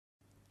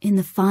In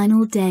the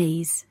final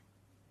days,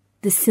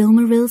 the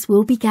Silmarils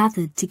will be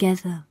gathered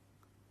together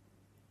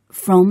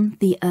from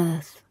the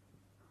earth,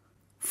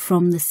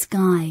 from the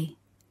sky,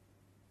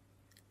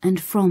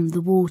 and from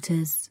the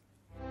waters.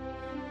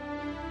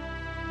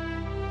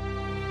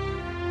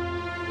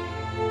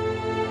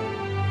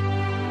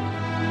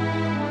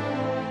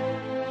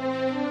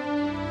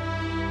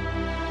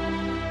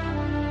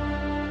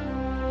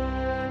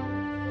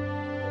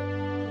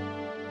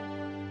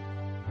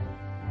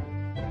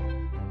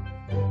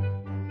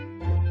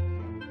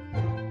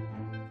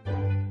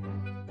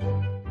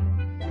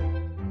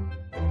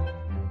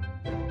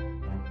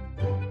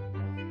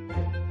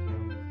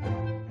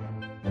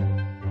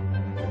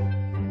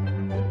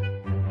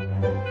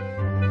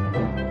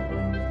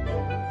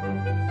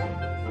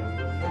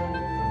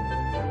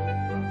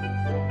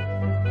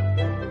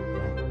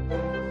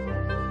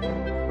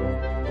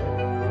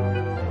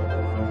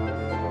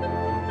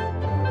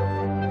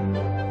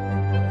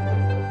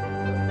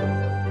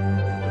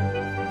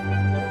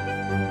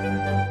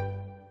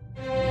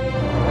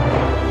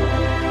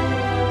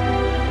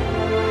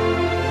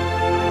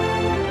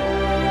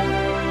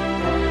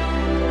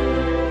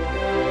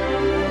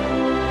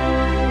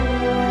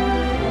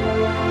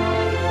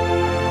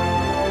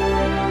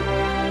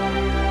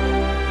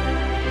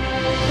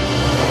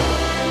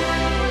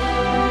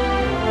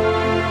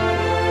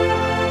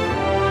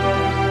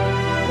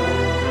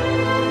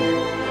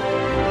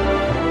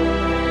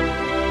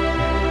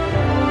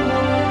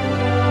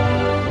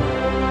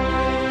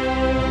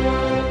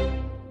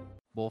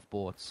 Both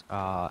boats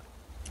are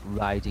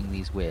riding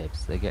these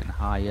waves. They're getting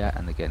higher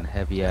and they're getting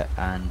heavier,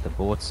 and the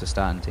boats are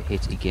starting to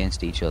hit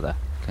against each other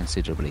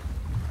considerably.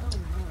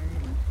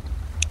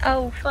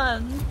 Oh,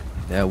 fun.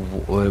 The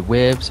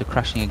waves are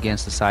crashing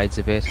against the sides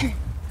of it,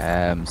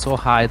 so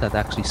high that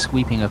they're actually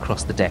sweeping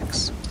across the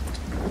decks.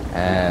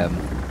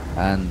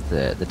 And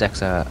the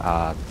decks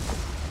are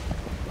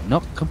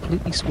not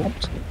completely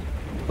swamped,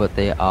 but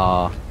they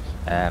are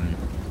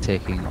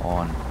taking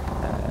on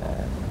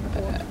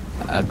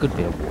a good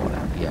bit of water.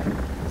 Yeah,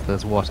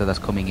 there's water that's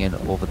coming in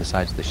over the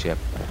sides of the ship,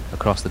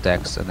 across the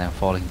decks, and then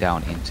falling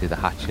down into the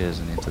hatches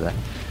and into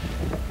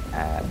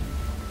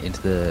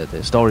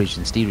the storage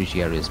and steerage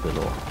areas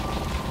below.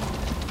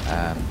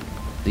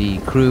 The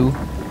crew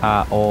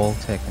are all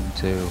taken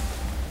to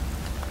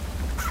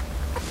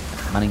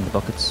manning the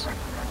buckets.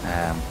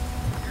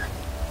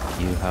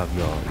 You have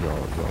your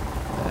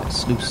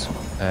sluice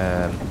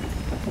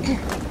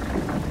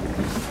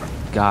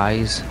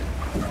guys.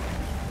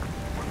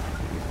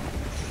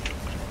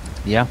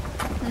 Yeah.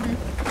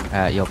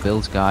 Mm-hmm. Your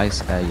builds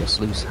guys, your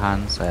sluice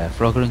hands,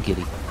 Frogger and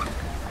Giddy,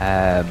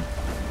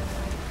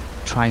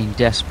 trying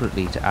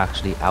desperately to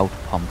actually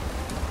out-pump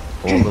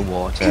all the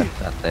water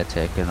that they're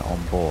taking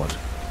on board.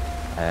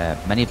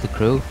 Many of the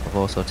crew have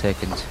also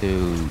taken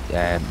to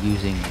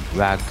using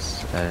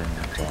rags and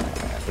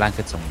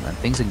blankets and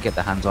things they can get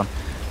their hands on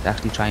to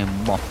actually try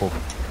and mop up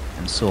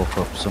and soak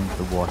up some of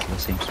the water that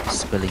seems to be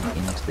spilling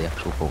into the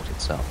actual boat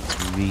itself. It's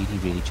really,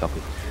 really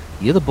choppy.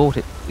 The other boat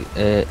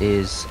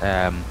is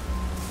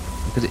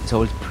because it's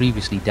always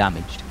previously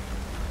damaged,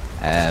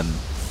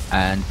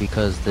 and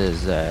because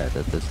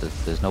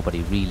there's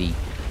nobody really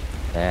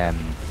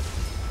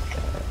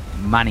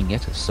manning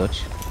it as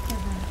such.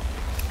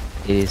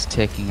 It is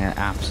taking an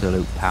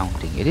absolute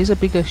pounding. It is a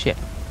bigger ship.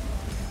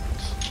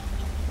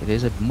 It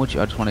is a much.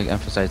 I just want to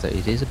emphasize that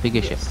it is a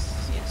bigger ship.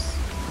 Yes.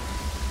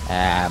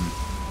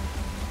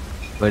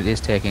 But it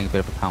is taking a bit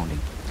of a pounding.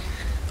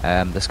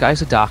 The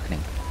skies are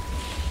darkening.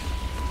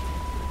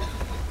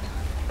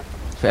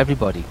 For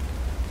everybody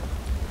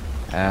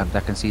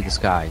that can see the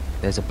sky,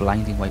 there's a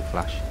blinding white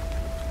flash,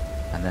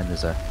 and then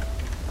there's a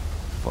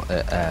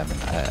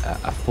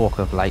fork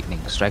of lightning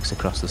strikes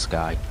across the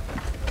sky,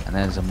 and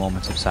then there's a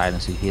moment of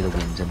silence. You hear the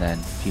winds, and then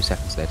a few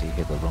seconds later you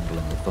hear the rumbling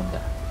of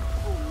thunder.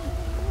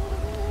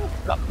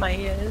 Rock my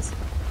ears.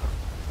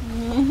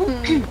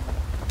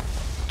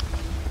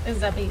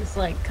 Zebby's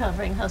like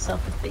covering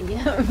herself with the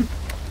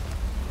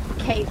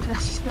cape that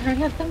she's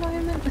wearing at the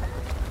moment.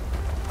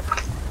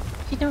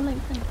 She don't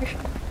like thunder.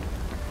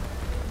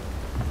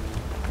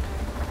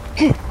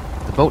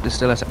 The boat is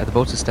still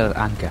at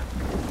anchor.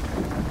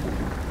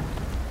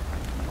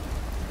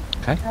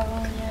 Okay.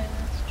 Oh yeah,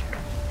 that's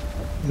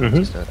true.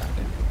 It's still at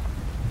anchor.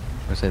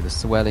 I say the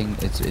swelling,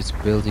 it's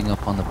building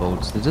up on the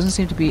boats. There doesn't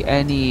seem to be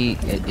any.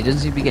 It doesn't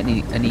seem to be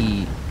getting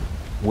any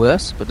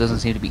worse, but doesn't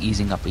seem to be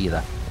easing up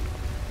either.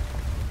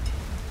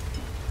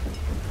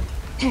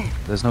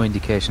 There's no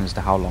indication as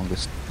to how long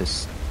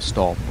this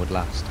storm would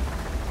last.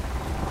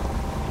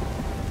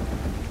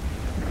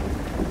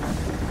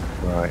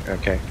 Right,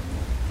 okay.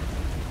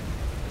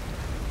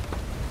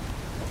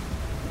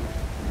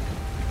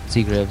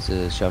 Seagraves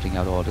is shouting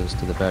out orders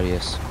to the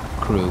various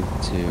crew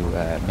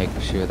to make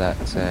sure that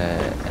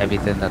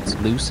everything that's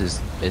loose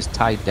is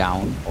tied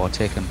down or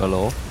taken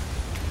below.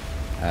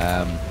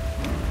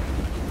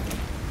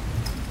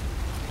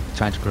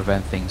 Trying to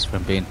prevent things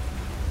from being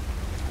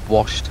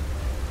washed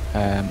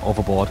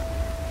overboard.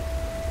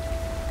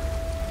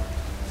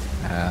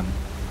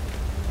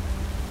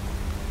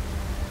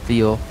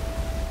 Theo,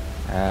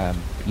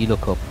 you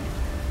look up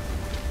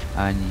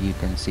and you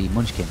can see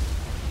Munchkin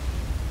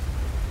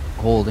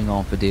holding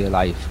on for dear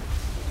life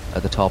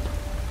at the top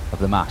of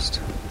the mast.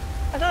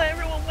 I thought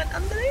everyone went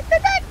underneath the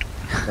deck.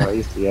 No,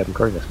 he's the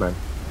Cronus man.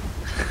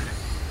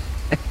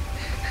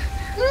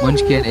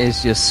 Munchkin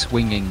is just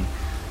swinging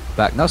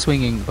back, not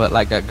swinging, but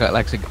like got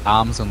like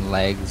arms and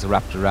legs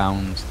wrapped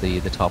around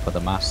the top of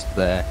the mast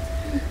there,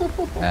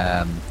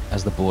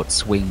 as the boat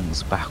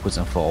swings backwards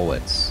and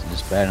forwards.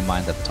 Just bear in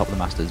mind that the top of the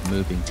mast is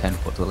moving 10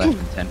 foot to the left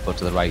and 10 foot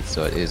to the right,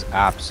 so it is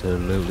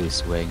absolutely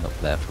swaying up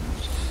there from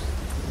us.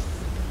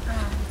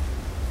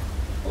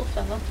 Poor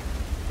fella.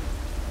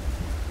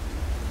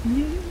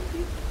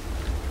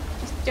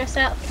 Just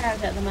out of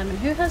character at the moment.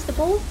 Who has the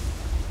ball?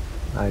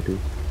 I do.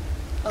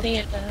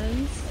 Thea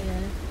does.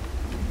 Yeah.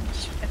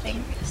 I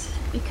think.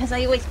 Because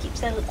I always keep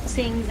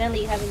seeing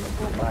Zelly having the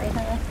ball by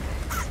her.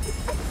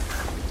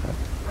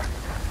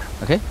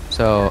 Okay,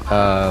 so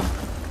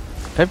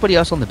everybody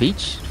else on the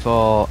beach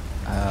for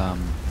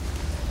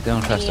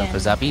Downtrust and for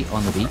Zabby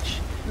on the beach,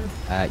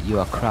 you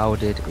are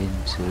crowded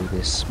into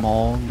this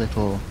small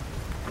little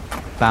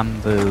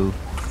bamboo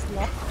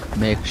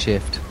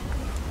makeshift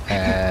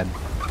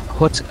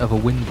hut of a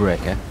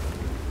windbreaker.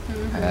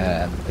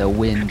 The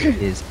wind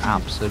is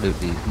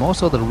absolutely, more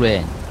so the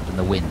rain than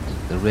the wind.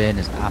 The rain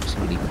is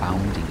absolutely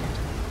pounding it.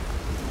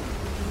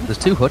 There's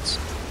two huts,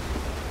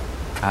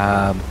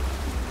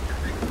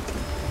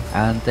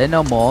 and they're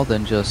no more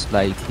than just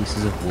like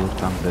pieces of wood,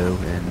 bamboo,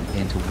 and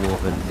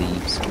interwoven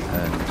leaves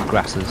and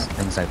grasses,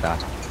 things like that.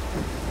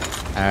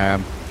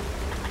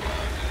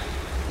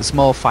 The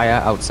small fire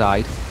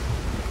outside,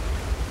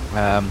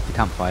 the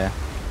campfire,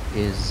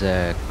 is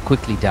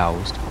quickly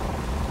doused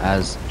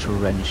as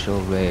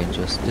torrential rain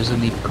just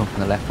doesn't even come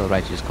from the left or the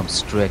right, it just comes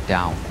straight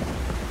down.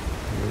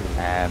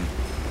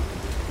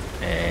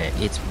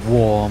 It's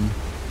warm,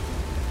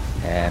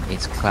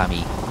 it's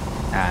clammy,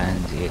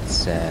 and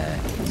it's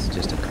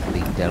just a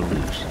complete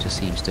deluge. It just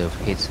seems to have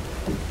hit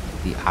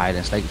the island.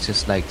 It's like it's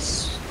just like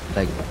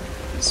spread,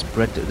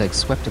 like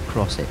swept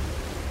across it.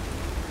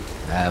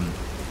 And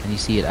you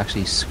see it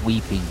actually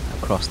sweeping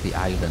across the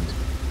island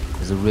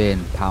as the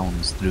rain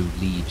pounds through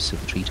leaves of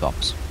the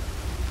treetops.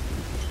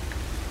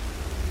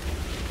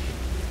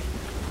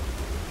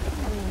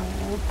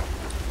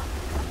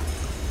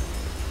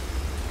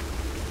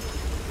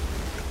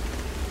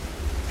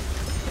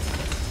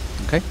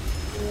 Okay.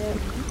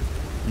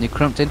 And you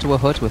crumped into a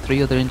hut with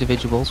 3 other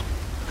individuals,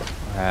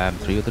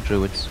 3 other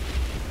druids.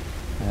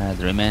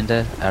 The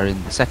remainder are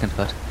in the second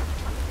hut,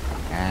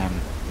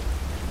 and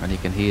you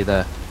can hear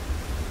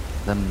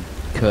them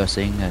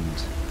cursing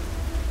and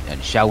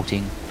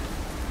shouting.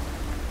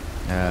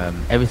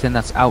 Everything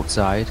that's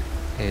outside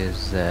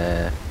is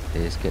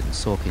getting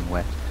soaking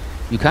wet.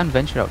 You can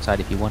venture outside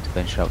if you want to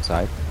venture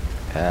outside.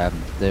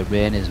 The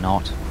rain is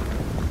not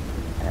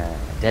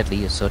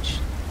deadly as such.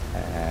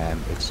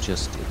 It's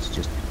just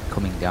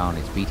coming down.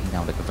 It's beating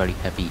down like a very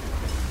heavy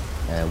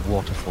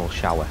waterfall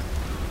shower.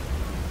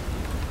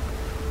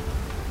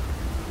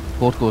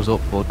 Boat goes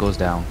up, boat goes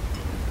down.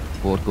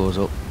 Boat goes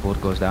up, boat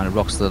goes down. It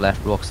rocks to the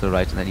left, rocks to the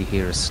right, and then you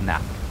hear a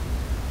snap.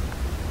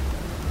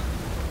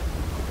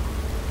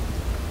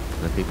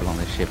 The people on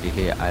the ship, you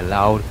hear a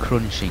loud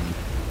crunching,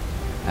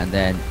 and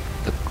then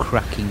the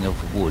cracking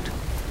of wood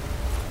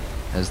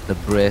as the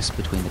brace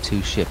between the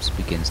 2 ships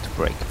begins to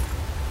break.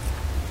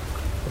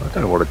 Well, I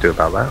don't know what to do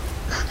about that.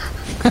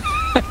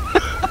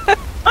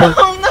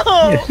 Oh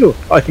no! Yeah, sure.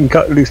 I can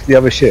cut loose the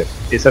other ship.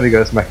 It's only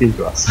going to smack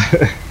into us.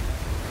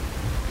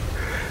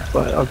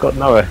 But I've got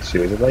no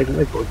issues.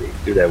 They've got to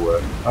do their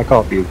work. I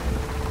can't be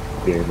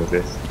dealing with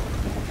this.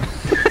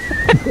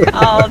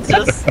 I'll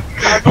just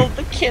cuddle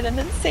the kitten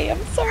and say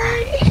I'm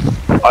sorry.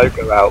 I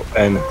go out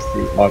and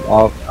see.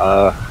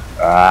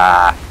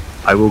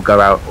 I will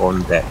go out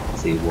on deck to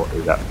see what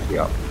is actually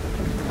up.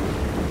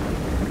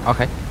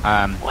 Okay.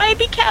 Why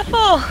be careful?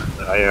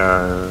 I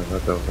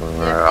don't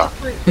know.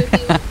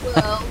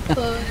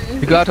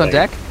 You go out on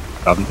deck.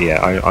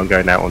 Yeah, I'm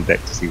going out on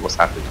deck to see what's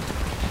happening.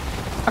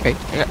 Okay.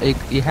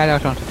 You head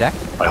out onto deck.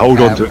 I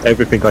hold on to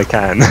everything I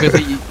can. Because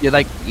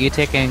you're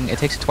taking. It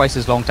takes twice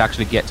as long to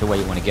actually get to where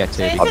you want to get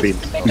to. So I've this been-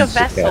 is a bigger yeah.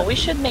 vessel. We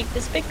should make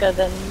this bigger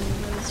than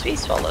the Sea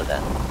Swallow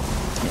then.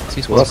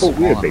 Sea Well, I Swallow's thought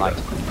we were small and bigger. light.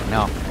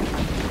 No.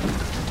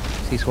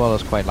 Sea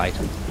Swallow's quite light.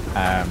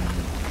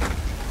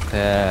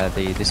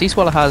 The Sea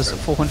Swallow has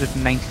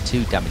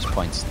 492 damage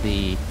points.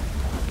 The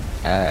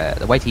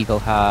White Eagle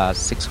has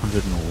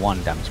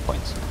 601 damage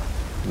points.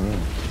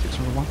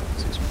 601?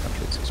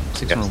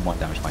 601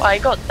 damage points. Well, I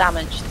got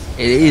damaged.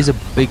 It is a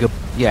bigger,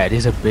 yeah, it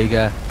is a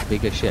bigger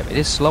ship. It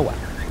is slower.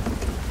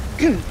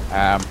 You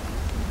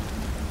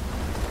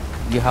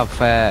have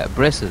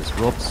braces,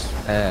 ropes,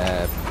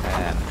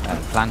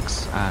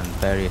 planks, and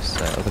various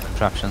other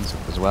contraptions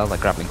as well,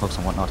 like grappling hooks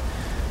and whatnot,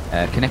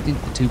 connecting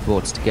the 2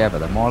 boats together.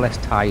 They're more or less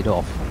tied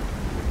off,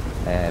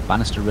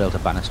 banister rail to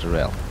banister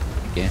rail,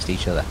 against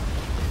each other,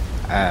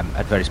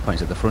 at various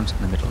points at the front,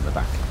 in the middle, and the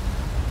back.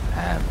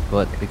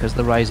 But because of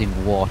the rising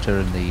water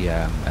and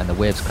the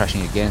waves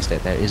crashing against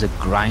it, there is a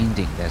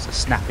grinding, there's a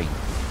snapping,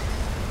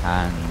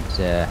 and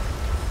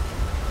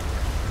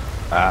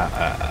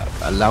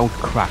a loud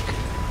crack.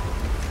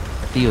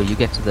 Theo, you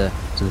get to the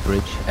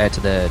bridge, to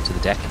the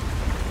deck,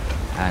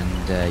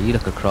 and you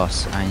look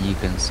across, and you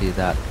can see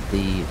that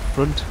the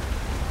front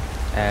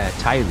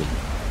tiring,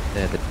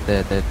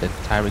 the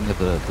tiring of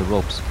the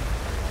ropes,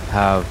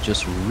 have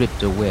just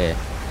ripped away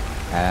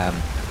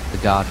the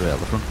guardrail,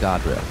 the front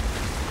guardrail.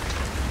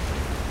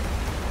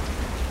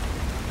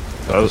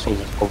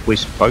 Of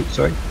which boat,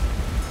 sorry?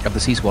 Of the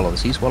Sea Swallow. The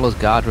Sea Swallow's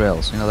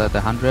guardrails, you know,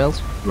 the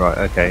handrails. Right,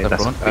 okay. The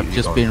That's front have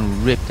just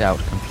been ripped out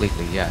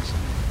completely. Yes.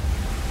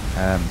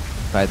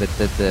 By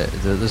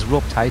there's a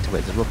rope tied to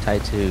it. There's a rope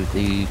tied to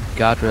the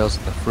guardrails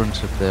at the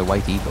front of the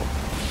White Eagle.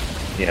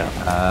 Yeah.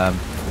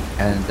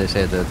 And they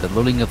say the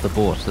lulling of the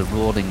boat, the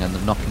rolling and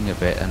the knocking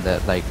of it, and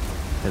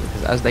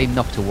as they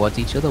knock towards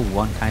each other,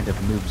 one kind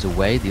of moves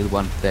away, the other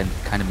one then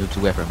kind of moves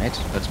away from it.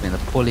 That's been the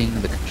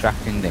pulling, the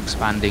contracting, the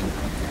expanding.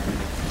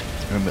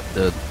 Remember,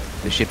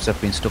 the ships have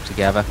been stuck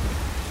together,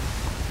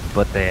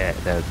 but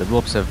the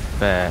ropes have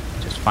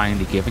just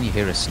finally given. You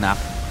hear a snap,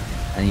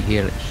 and you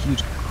hear a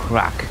huge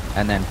crack,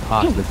 and then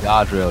part of the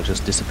guardrail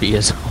just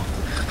disappears.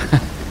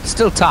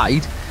 Still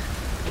tied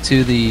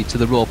to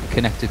the rope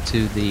connected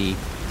to the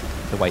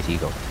White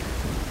Eagle.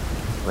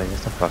 I mean,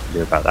 there's nothing I can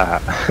do about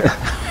that.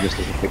 Just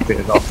as a quick bit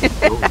of off.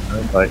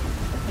 Like,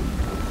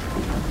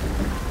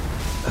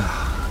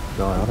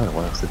 God, I don't know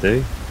what else to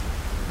do.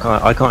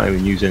 I can't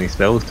even use any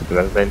spells to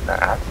prevent that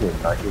happening.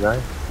 Like, you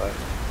know, like,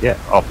 yeah,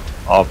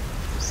 I'll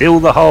seal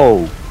the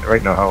hole. There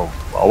ain't no hole.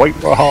 I'll wait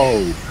for a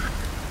hole.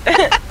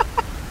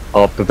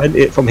 I'll prevent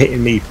it from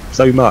hitting me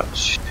so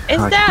much. Is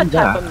I there can a do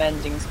type that. of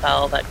mending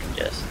spell that can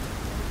just...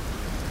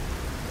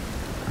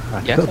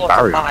 I Yeah. can put a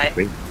barrier Fortify.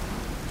 between.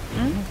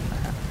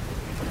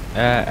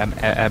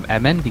 A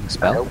mending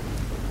spell.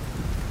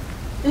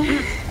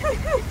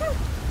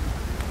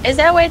 Is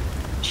there a way...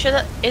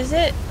 Is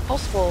it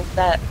possible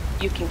that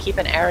you can keep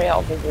an area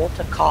of the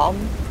water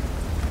calm?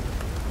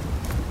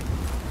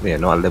 Yeah,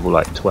 not at level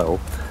like 12.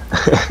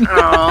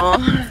 Oh.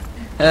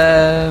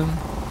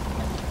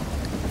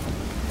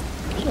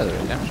 Sure there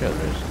is. I'm sure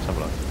there is. Let's have a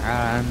look.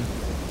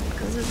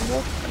 Because there's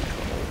water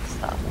control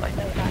stuff, I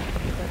know that.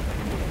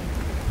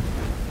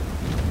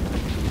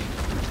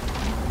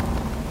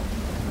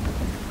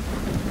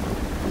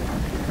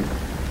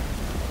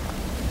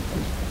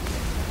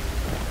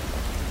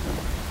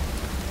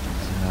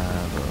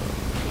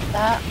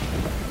 That,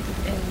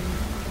 in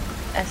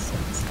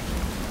essence,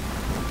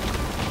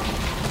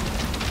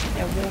 a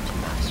water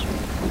mastery.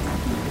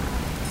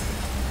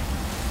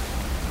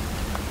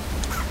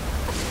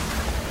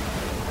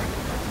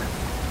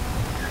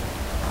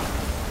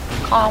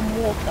 Calm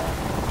water.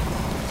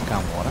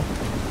 Calm water.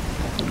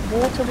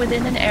 Water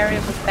within an area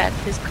of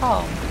effect is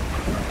calm.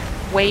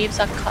 Waves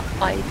are cut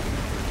by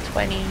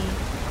 20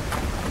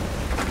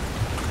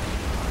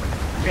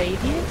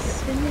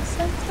 radius in the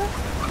center.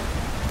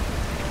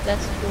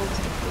 That's towards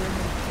the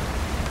perimeter.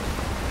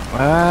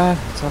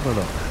 Let's have a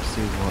look.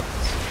 See what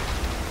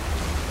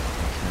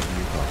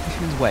you've got. Which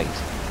means weight.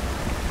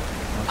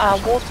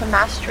 Water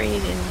mastery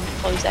in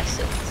closed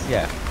essence.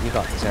 Yeah, you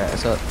got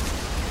so.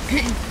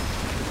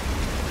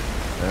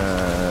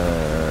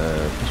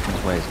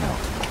 Fishman's ways now.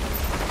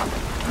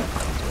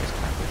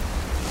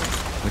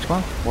 Which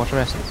one? Water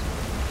essence.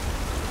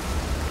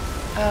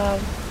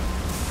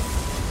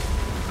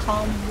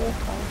 Calm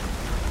water.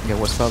 Yeah,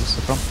 what spell is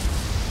it from?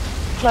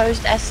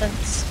 Closed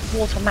essence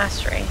water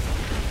mastery.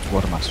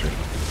 Water mastery.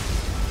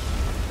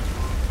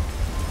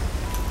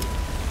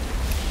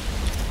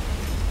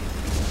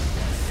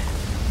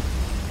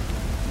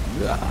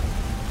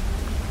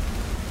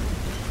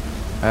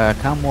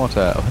 Calm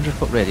water,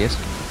 100-foot radius.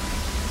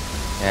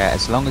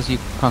 As long as you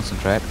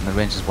concentrate, and the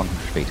range is 100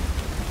 feet.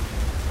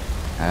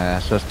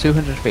 So it's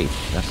 200 feet.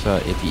 That's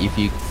if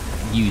you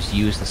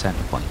use the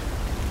center point.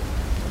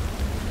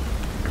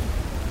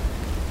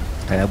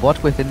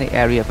 What within the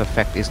area of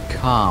effect is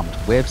calmed?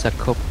 Waves are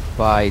cut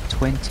by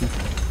 20.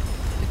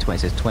 It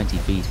says 20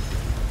 feet.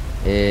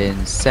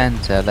 In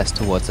center, less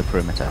towards the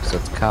perimeter. So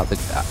it's calm.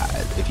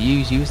 If you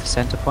use the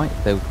center point,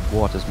 the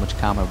water is much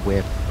calmer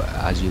away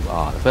as you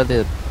are. The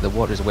further the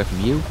water is away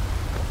from you,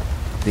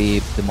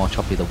 the more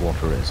choppy the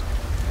water is.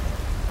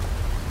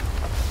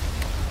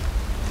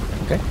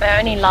 Okay. But it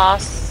only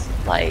lasts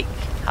like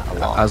how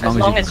long? As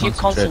long as you you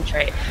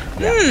concentrate.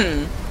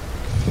 Yeah.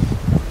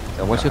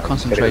 So what's your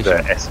concentration?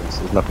 Essence.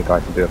 There's nothing I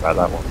can do about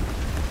that one.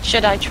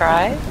 Should I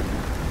try?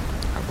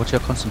 What's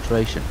your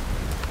concentration?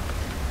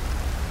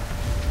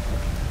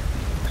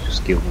 Just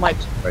skill My-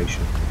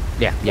 concentration.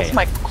 Yeah, yeah, What's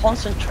my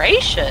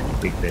concentration?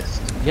 Big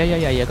list.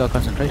 yeah. Got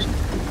concentration.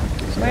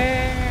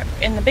 Where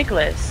in the big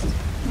list?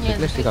 Yeah,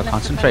 list, you the got big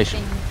list of concentration.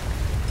 everything.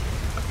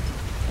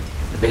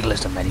 The big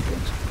list of many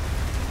things.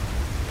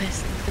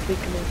 This is the big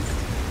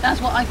list. That's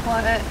what I call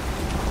it.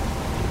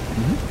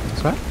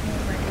 That's right.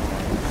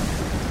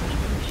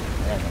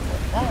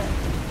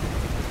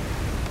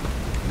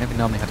 Never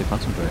normally had to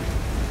concentrate.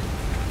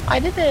 I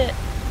did it.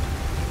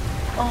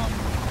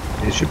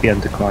 It should be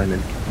under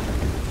climbing.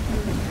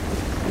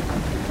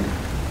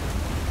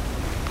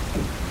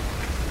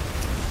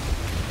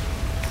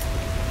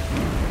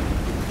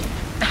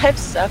 5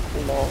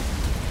 circle law.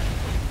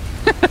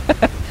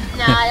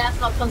 Nah, that's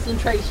not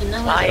concentration.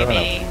 No.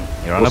 Climbing.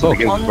 You're on a Also boat.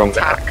 begins wrong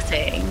there.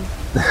 Contacting.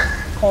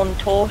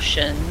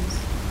 Contortions.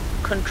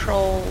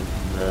 Control.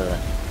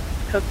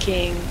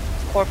 Hooking.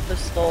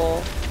 Corpus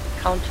law.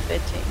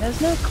 Counterfeiting. There's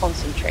no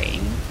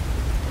concentrating.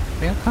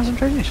 You have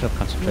concentration? You should have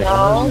concentration.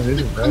 No. It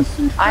isn't there.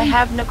 Concentration. I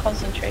have no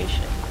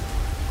concentration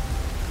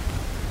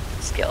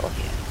skill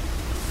here.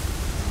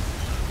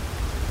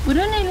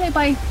 Wouldn't it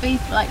be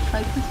like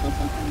focus or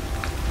something?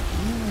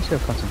 You should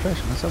have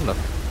concentration. Let's have a look.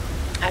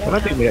 I I don't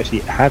don't think have. we actually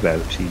have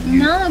used.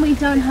 No, we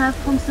don't have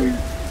constant.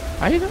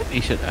 Oh, you don't?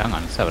 You should. Hang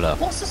on, let's have a look.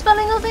 What's the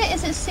spelling of it?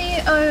 Is it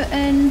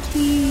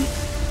C-O-N-T?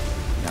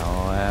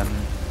 No,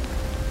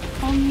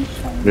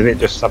 Isn't it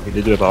just something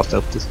to do with our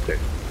self-discipline?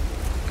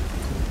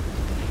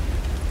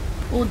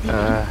 Or D?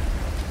 no,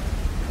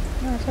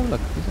 let's have a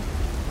look. Is it?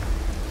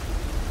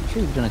 I'm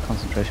sure you've done a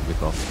concentration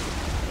before.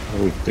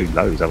 Well, we do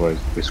loads, otherwise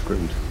we're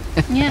screwed.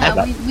 Yeah,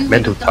 That we would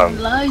mental have done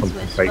tongue loads with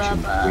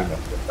concentration but between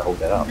us to hold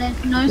that up.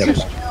 there's no Yeah, such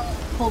but- skill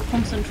called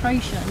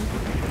concentration.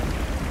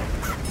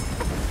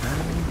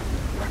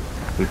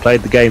 We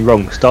played the game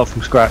wrong. Start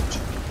from scratch.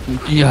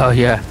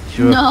 Yeah,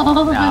 sure.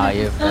 No. Nah,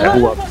 you've.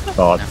 Level up.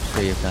 Start. I'm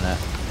sure you've done it.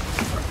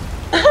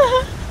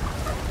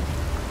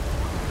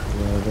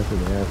 Yeah,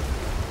 definitely have.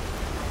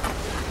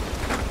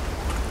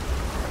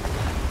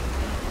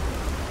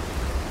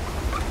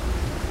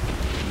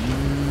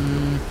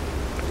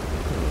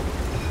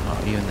 Oh,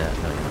 are you in there?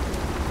 No, you're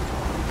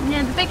not.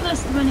 Yeah, the big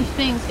list of many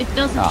things, it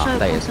doesn't Ah, show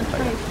there is.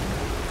 concentration.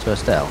 So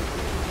Estelle.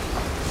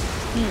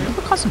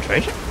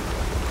 Concentration?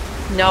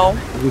 No.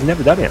 We've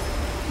never done it.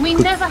 We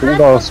Could never all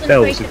had our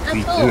spells concentration if we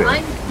at do all. it.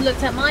 I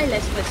looked at my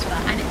list, Whisper,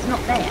 and it's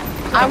not there.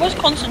 I was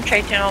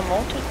concentrating on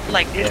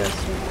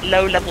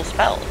low-level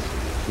spells.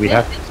 We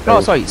have. Oh,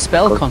 spells. sorry,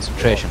 spell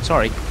concentration.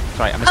 Sorry,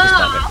 I missed the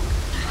spell bit.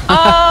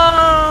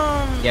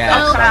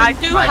 Yeah, okay, sorry, I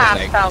do my have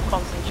mistake. spell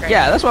concentration.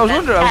 Yeah, that's what I was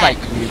That's wondering. I was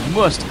 10. like, you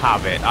must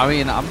have it. I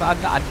mean,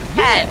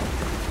 yeah.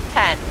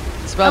 10.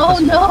 Spell Oh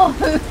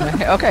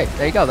concentration. no! Okay,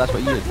 there you go. That's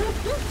what you use.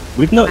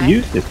 We've not Okay.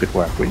 used this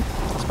before, have we?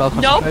 Spell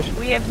Nope, concentration.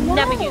 we have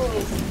never used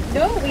this.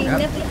 No, we Yeah.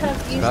 never have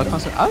used Spell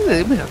it.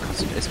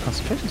 oh, it's a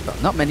concentration spell.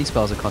 Not many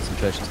spells are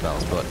concentration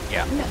spells, but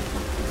yeah.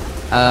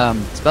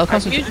 Spell I've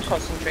concentration. used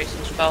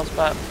concentration spells,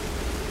 but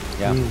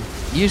Yeah.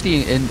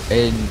 Usually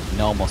in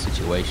normal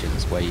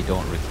situations where you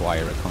don't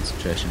require a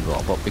concentration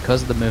roll, but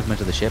because of the movement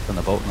of the ship and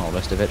the boat and all the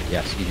rest of it,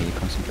 yes, you need a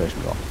concentration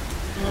roll.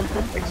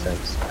 Makes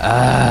sense.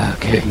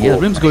 Okay. Yeah, the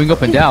room's going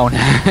up and down.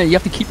 You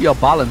have to keep your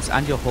balance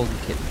and your holding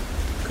kitten.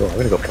 Cool, I've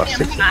only got +6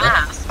 in there.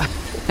 ass.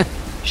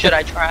 Should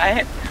I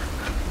try?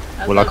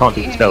 Well, I can't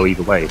do the spell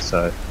either way,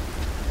 so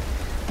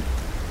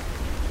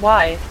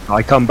Why?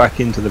 I come back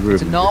into the room.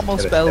 It's a and normal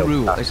just get spell spell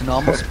rule. cast. It's a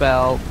normal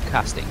spell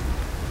casting.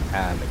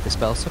 If the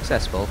spell's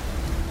successful,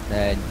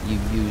 then you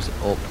use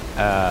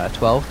up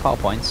 12 power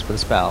points for the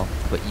spell,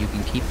 but you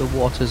can keep the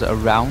waters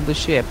around the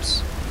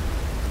ships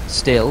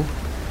still,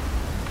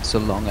 so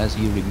long as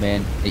you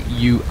remain.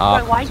 You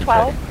are Wait, why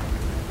concentrating.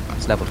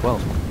 It's level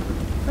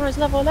 12. No, it's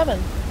level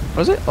 11.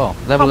 Was it? Oh,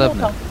 level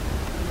 11. Water.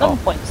 Oh. 11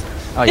 points.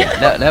 Oh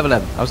yeah, level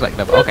 11. I was like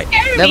level. Okay,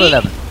 scared level me.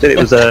 11. Said it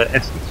was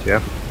essence,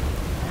 yeah?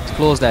 It's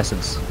closed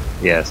essence.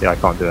 Yeah, see, I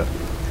can't do it.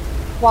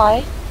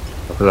 Why?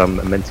 Because I'm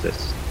a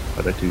mentalist.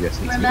 I don't do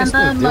essence. can still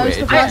Remember, do most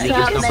it. of Yeah, us you You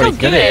just are can not still very do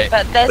good at it, it.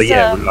 but there's But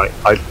yeah, a... like,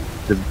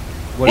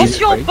 What What's is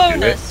your afraid to do it.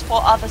 bonus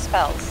for other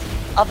spells?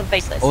 Other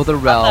baseless? Other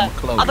realm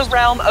closed. Other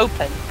realm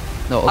open.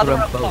 No, other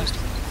realm closed.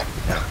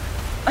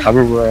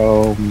 Other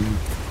realm.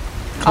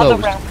 Other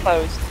Closed. realm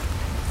closed.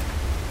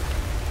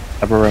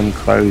 Other realm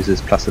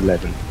closes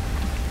 +11.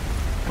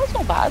 That's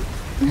not bad.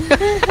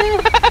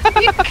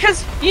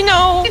 Because, you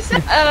know,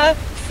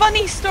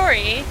 funny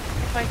story.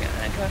 If I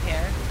go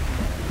here.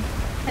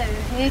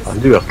 I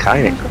do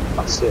arcanic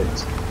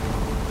 +6.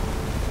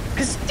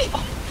 Because,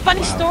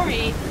 funny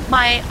story,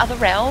 my other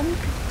realm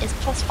is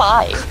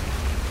 +5.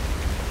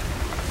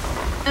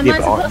 Am Yeah, I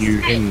but aren't supposed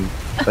you to in?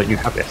 Don't you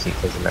have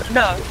essence as an actual?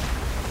 No.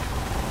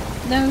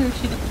 No,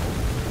 she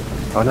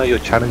doesn't. Oh no, you're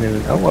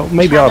channeling. Oh well,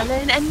 maybe I'll.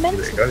 Channeling and There you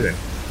mental. go then.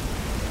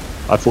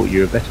 I thought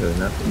you were better than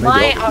that. Maybe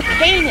My I'll-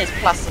 arcane is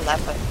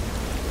 +11.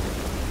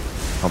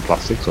 I'm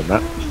 +6 on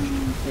that.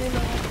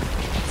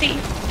 See?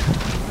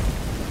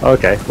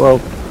 Okay, well,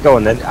 go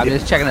on then. I'm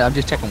just checking. I'm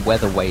just checking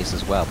weatherways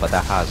as well, but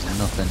that has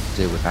nothing to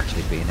do with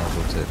actually being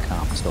able to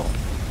calm a storm.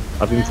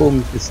 I've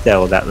informed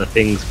Estelle that the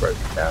thing's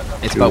broken down.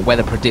 It's about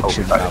weather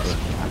prediction Oh, rather than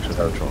actual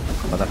so- control.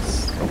 But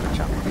that's open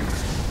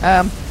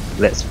chat.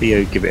 Let's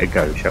Theo give it a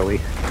go, shall we?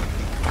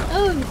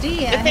 Oh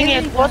dear. The thing here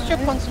is, we what's go. your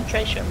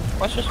concentration?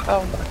 What's your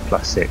spell?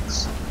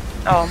 +6.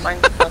 Oh,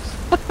 mine's plus.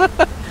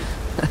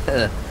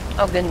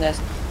 Oh goodness.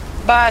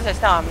 But as I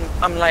said,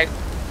 I'm like,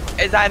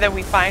 it's either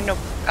we find a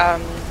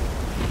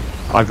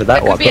Either that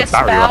it or could I've be a got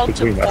barrier up spell to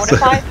between us.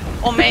 fortify,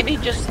 or maybe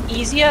just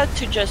easier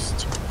to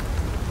just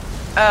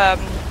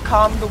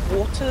calm the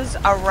waters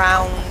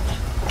around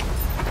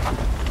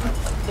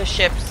the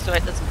ships so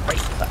it doesn't break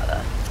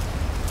further.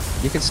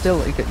 You can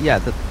still,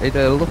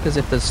 it'll look as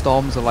if the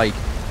storms are like,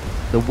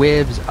 the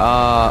waves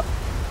are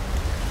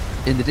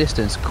in the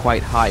distance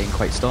quite high and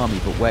quite stormy,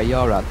 but where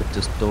you're at, there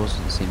just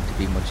doesn't seem to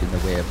be much in the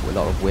way of a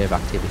lot of wave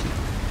activity.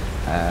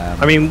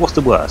 I mean, what's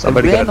the worst? The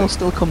rain will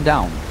still come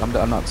down. I'm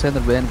not saying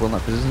the rain will not,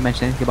 because it doesn't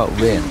mention anything about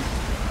rain.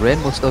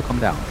 Rain will still come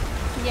down,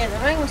 Yeah,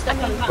 the rain will still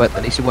come back. but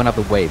at least you won't have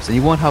the waves, and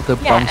you won't have the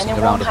Yeah, and bouncing it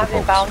around won't of have the it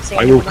boats. bouncing.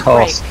 I and will it won't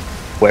cast break.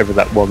 whatever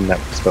that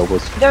spell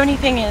was. The only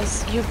thing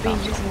is, you'd be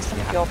using some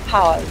of your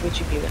power, would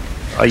you be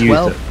with? I used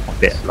 12 it a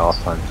bit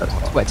last time. That's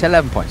fine. Wait, it's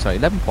 11 points, sorry,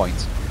 11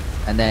 points.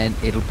 And then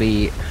it'll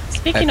be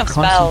Speaking a of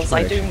spells,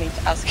 I do concentration. need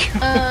to ask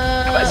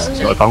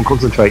you. So if I'm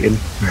concentrating,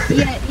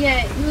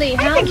 yeah, Lee.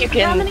 I think you how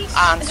can many,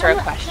 answer a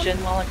how- question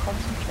while I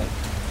concentrate.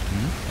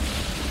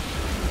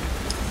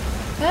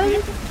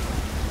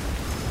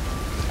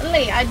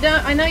 Lee,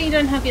 I know you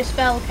don't have your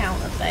spell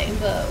counter thing,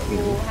 but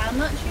how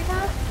much you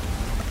have?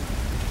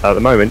 at the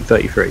moment,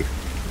 33.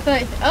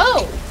 30.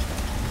 Oh,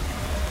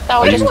 That I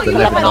was used just you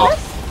 11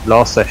 have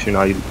last session.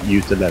 I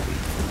used 11.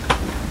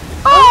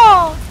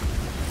 Oh!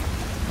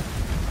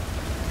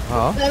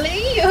 Oh,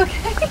 Lee, you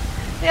okay?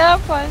 Yeah, I'm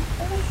fine.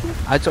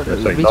 I just Sorry,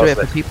 reiterate last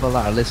for session. people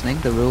that are listening,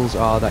 the rules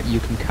are that you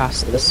can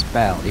cast the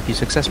spell. If you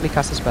successfully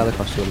cast the spell, it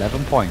costs you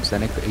 11 points.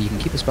 Then you can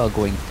keep the spell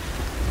going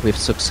with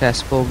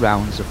successful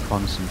rounds of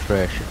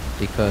concentration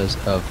because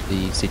of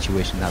the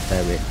situation that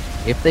they're in.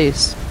 If they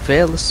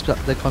fail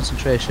the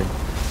concentration,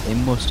 they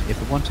must, if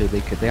they want to, they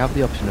have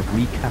the option of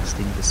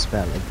recasting the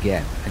spell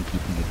again and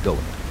keeping it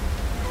going.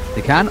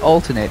 They can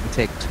alternate and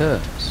take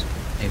turns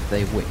if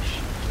they wish.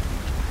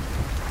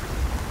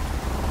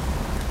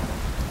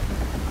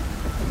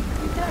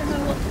 I don't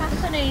know what's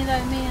happening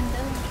though, me and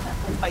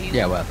Dylan. Are you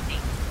Yeah, well.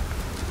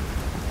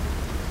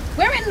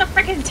 We're in the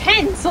freaking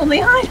tents on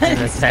the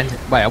island. Tent.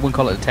 Wait, I wouldn't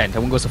call it a tent. I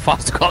wouldn't go so far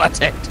as to call it a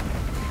tent.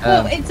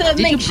 Well, it's a did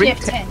you bring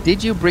makeshift tent.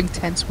 Did you bring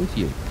tents with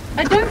you?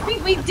 I don't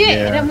think we did,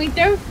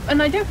 Yeah.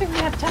 and I don't think we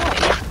have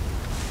time.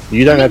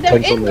 You don't I mean, have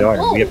tents they're on in the the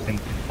island. We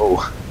ball.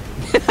 have tents in the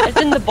ball.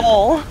 It's in the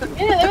ball.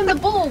 Yeah, they're in the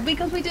ball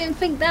because we didn't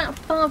think that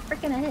far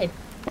freaking ahead.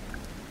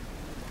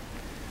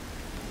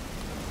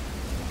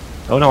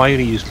 Oh no, I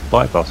only used the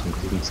bypass one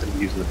because instead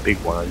of using the big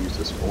one, I used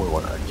the smaller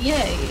one. Yeah,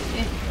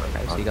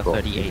 Okay, so you got Cool.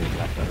 38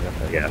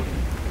 left. Yeah.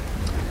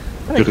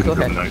 Alright, Good go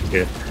looking ahead. note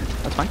here.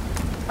 That's fine.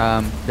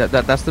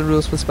 That's the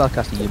rules for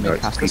spellcasting. You may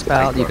Right, cast a keep it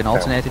spell, you right can now.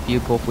 alternate if you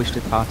both wish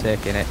to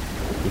partake in it.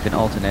 You can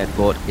alternate,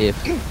 but if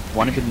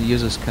one of you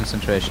uses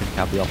concentration, you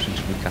have the option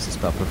to recast a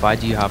spell,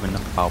 provided you have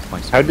enough power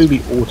points. How do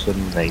we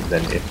alternate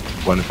then if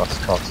one of us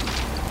casts?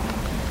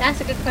 that's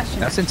a good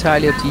question. That's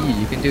entirely up to you.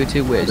 You can do it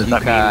two ways. Does You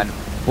that can mean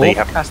they both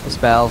have- cast the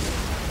spell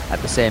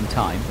at the same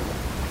time,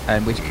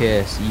 in which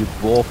case you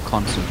both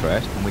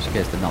concentrate, in which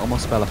case the normal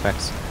spell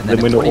effects, and then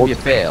Then if we're one not of you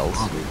fails,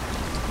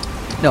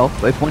 no,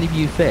 but if one of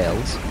you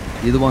fails,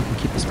 the other one can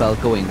keep the spell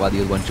going while the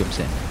other one jumps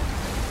in.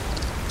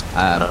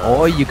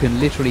 Or you can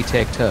literally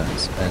take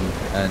turns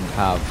and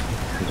have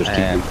And just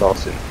keep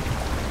recasting.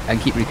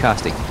 and keep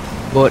recasting.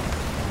 But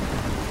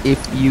if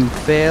you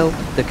fail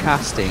the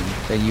casting,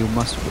 then you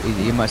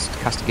must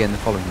cast again the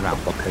following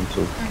round. Got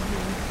pencil.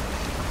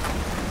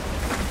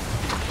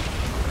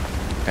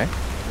 Okay.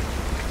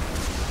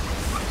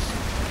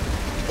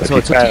 But So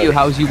if it's up to fail- you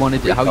how you want to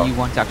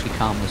recast. actually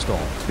calm the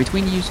storm.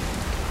 Between you,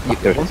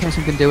 Do it. one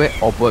person can do it,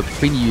 or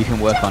between you can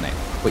work on it.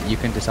 But you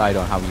can decide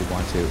on how you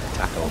want to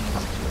tackle.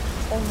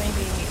 Or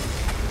maybe...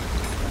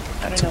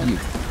 I It's don't up to know. you.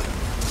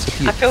 It's up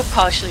to you. I feel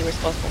partially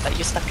responsible that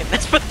you're stuck in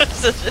this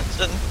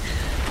position.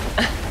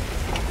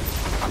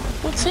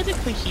 Well,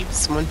 technically he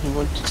was the one who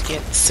wanted to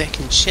get the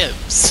second ship,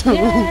 so...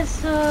 Yeah,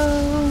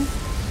 so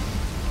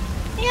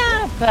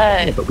Yeah,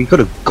 but... Yeah, but we could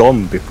have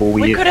gone before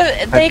we. We could have...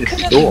 had They this could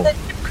have... storm. The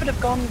ship could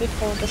have gone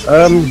before this...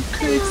 You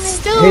could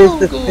still Here's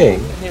the go, thing.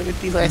 and it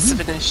would be less of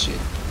an issue.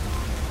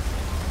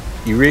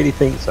 You really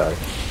think so?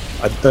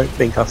 I don't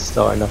think us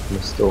starting up in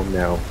a storm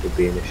now would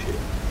be an issue.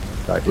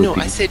 Like, would No,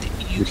 be- I said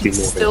you would be could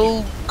more of an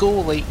still go,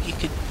 like, you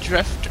could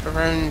drift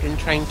around and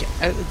try and get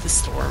out of the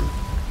storm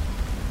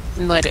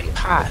and let it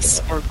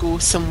pass, or go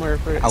somewhere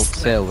where it's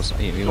Outsail the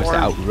storm. You must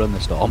outrun the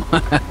storm.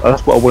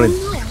 That's what I wanted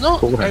not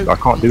beforehand. I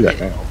can't do that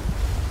now.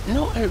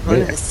 Not outrun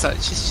Yeah. as such,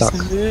 it's Sucks.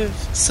 just move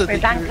so We're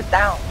that you're... anchored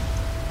down.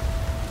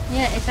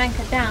 yeah, it's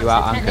anchored down. You so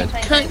are anchored.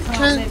 technically it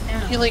Can't move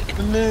down. you, like,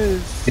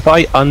 move? If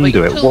I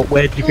undo Like, it, pull-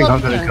 where do you pull think I'm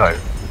up going to again. go?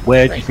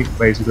 Where do you Right. think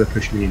waves are going to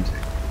push me into?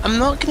 I'm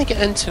not going to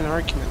get into an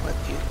argument with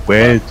you.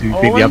 Where do you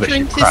All think the I'm other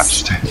trying ship to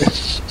crashed?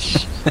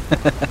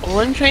 All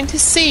I'm trying to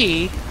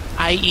say,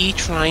 i.e.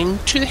 trying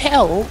to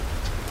help,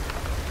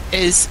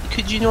 is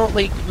could you not,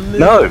 like, move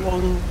No.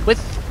 along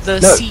with the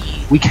No,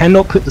 sea? we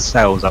cannot put the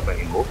sails up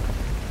anymore.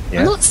 I'm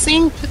Yeah? not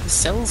saying put the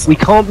sails We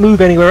up, can't move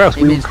anywhere else.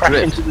 It We will means crash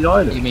drift. into the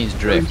island. He means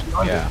drift. Into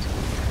the Yeah. island.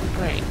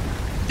 right.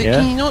 But Yeah.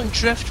 can you not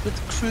drift with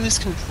cruise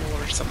control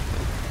or something?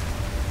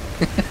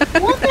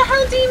 What the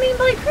hell do you mean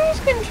by cruise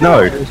control?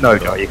 No,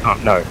 you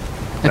can't. No.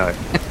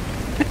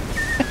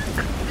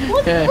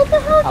 What Yeah, the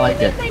hell I do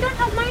like you it. mean? They don't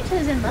have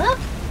motors in there.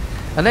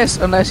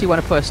 Unless you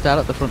want to put a style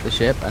at the front of the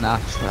ship and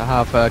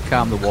have her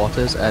calm the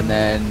waters, and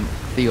then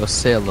Theo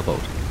sail the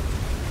boat.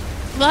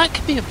 That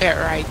could be a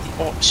better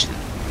option.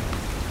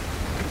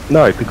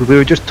 No, because we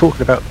were just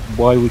talking about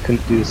why we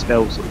couldn't do the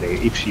spells sort of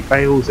thing. If she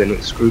fails, then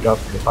it's screwed up.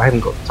 And if I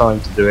haven't got the time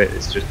to do it,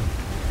 it's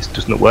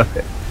just not worth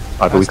it.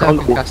 Either we If I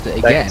can't cast it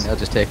again, it'll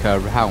just take a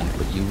round,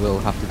 but you will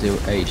have to do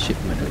a ship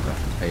maneuver.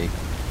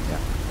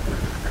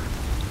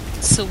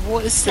 So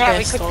what is the Yeah, we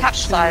best could option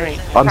capsize.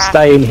 right I'm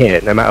staying here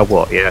no matter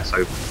what. Yeah, so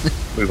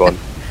move on.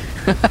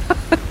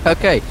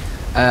 Okay,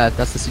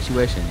 that's the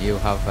situation. You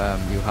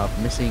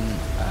have missing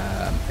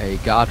a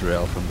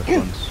guardrail from the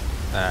front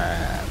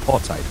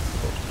port side.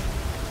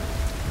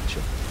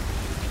 Sure.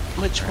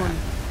 Which one?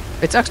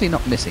 It's actually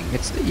not missing.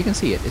 You can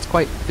see it. It's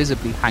quite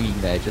visibly hanging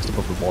there, just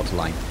above the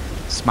waterline,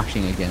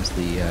 smashing against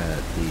the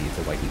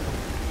white eagle.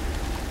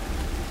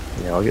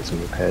 Yeah, I'll get some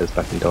repairs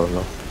back in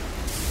Doranov.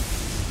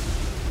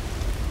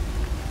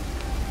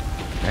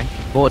 Okay.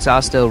 Boats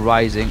are still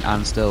rising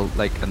and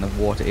and the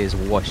water is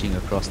washing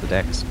across the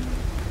decks.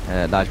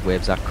 Large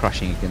waves are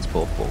crashing against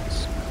both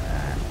boats.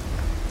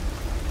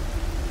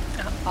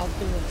 I'll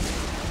do it.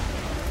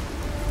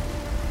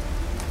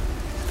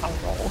 I'll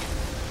roll.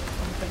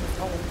 I'm gonna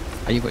roll.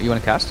 Are you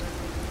want to cast?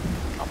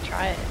 I'll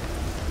try it.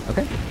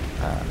 Okay.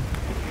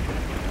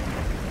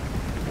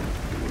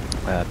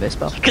 Base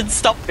spell. You can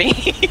stop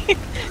me.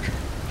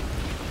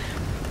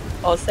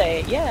 Or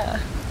say, yeah.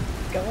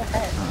 Go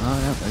ahead.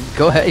 Yeah.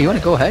 Go ahead. You want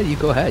to go ahead? You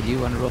go ahead. You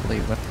want to roll?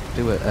 You want to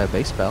do a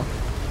base spell?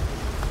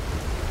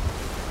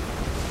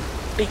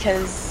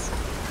 Because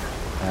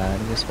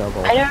Give me a spell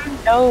ball. I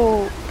don't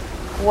know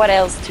what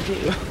else to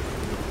do.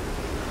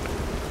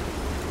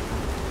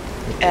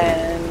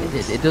 And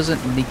It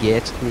doesn't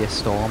negate the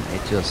storm.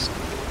 It just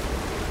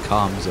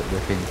calms it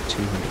within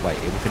 200,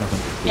 within 100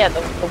 feet. yeah,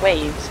 the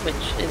waves, which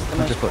is the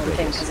most 100 foot important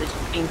thing radius. because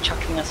it's been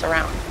chucking us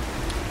around.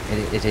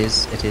 It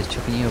is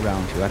chucking you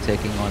around. You are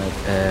taking on it.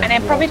 And I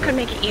probably water. could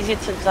make it easier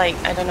to, like,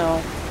 I don't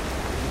know,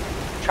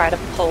 try to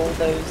pull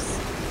those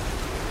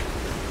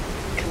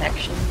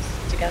connections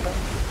together.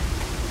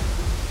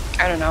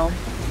 I don't know.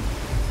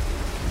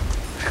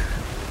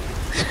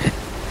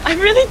 I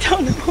really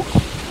don't know.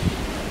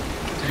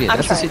 Yeah, I'm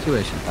that's the trying.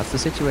 situation. That's the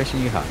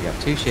situation you have. You have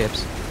two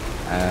ships.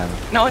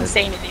 No one's there's-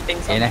 saying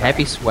anything. So in a I'm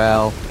heavy trying.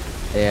 swell.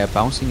 They're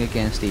bouncing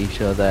against each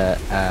other.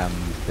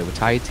 They were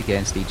tied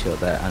against each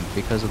other, and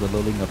because of the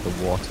lulling of the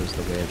waters,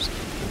 the waves,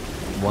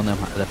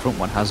 the front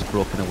one has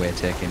broken away,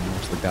 taking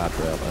most of the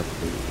guardrail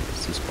of the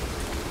sea spot.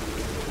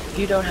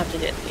 You don't have to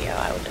do it, Theo.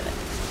 I will do it.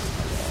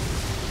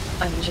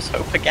 I'm just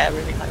hope I get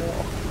really high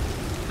roll.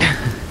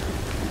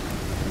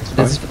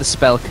 This is for the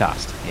spell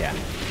cast. Yeah.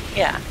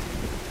 Yeah.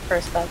 For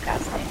spell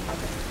casting.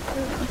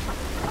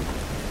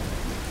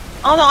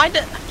 Oh no,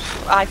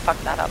 I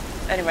fucked that up.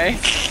 Anyway.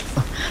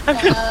 No.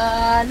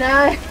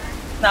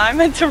 No, I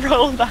meant to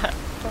roll that.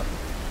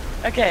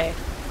 Okay.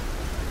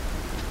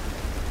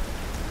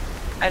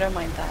 I don't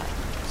mind that.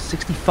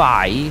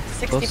 65.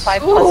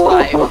 65 plus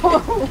 5.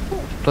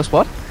 Plus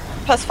what?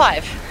 Plus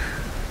 5.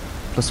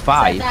 Plus So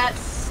 5. that's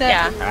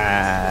 7.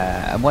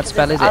 And what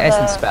spell is it? Other-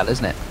 Essence spell,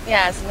 isn't it?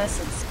 Yeah, it's an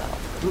essence spell.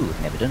 Ooh,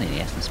 never done any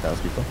essence spells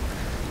before.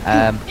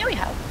 Yeah, we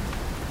have.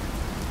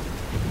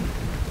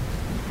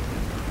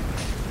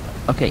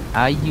 Okay,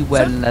 are you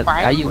wearing that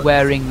are you violent?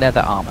 wearing leather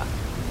armor?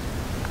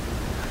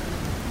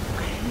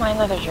 My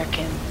leather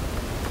jerkin.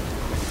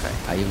 Okay.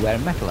 Are you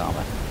wearing metal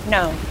armor?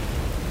 No.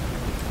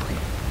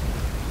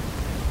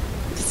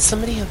 Did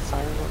somebody have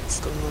fireworks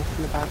going off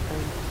in the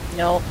background?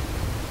 No.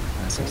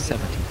 So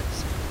 70.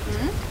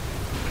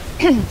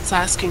 I was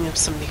asking if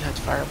somebody had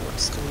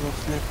fireworks going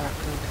off in their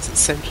background because it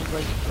sounded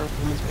like for a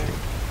moment there.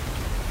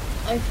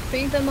 I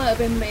think that might have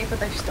been me, but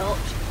they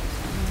stopped.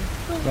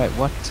 Right,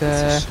 what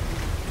That's a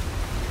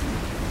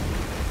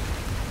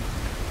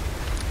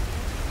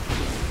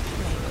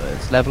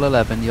it's level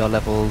 11, you're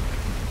level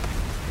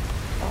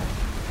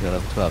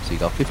 12, so you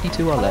got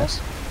 52 or less.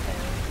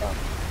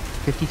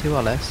 52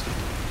 or less.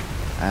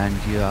 And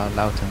you are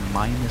allowed to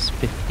minus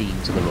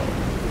 15 to the roll.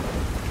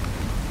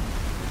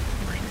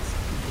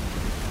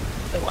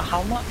 Oh,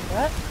 how much?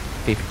 What?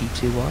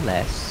 52 or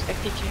less.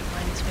 52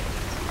 minus 50.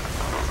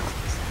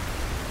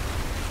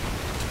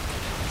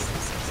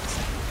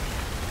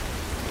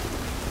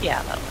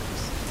 Yeah, that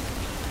works.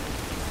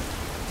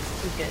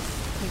 We're good.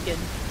 We're good.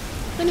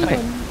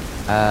 Okay.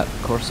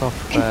 Course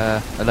off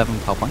 11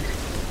 power points.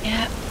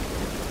 Yeah.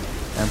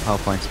 11 power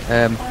points.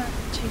 1,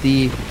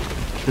 2,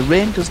 The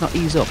rain does not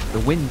ease up, the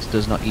wind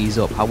does not ease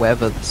up,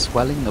 however the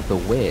swelling of the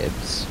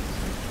waves,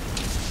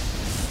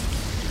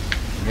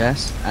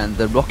 yes, and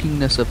the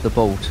rockingness of the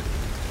boat,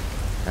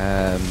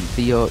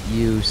 Theo,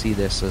 you see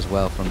this as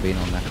well from being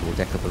on the actual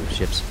deck of the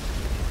ships,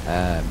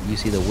 you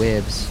see the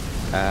waves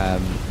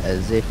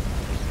as if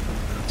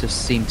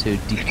just seem to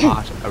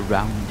depart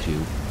around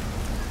you,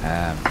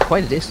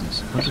 quite a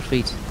distance, 100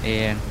 feet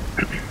in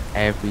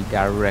every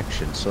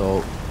direction,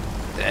 so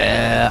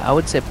I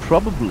would say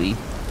probably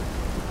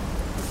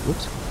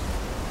whoops,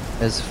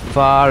 as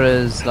far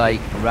as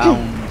like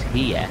round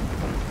here.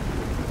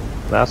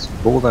 That's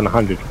more than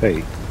 100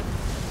 feet.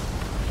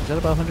 Is that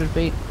about 100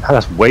 feet?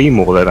 That's way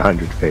more than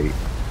 100 feet.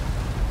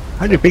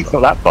 100 feet's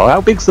not that far.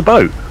 How big's the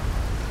boat?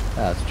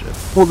 That's true.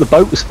 Well, the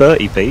boat was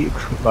 30 feet,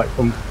 like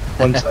from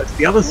one side to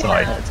the other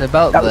side. It's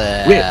about That was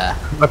there.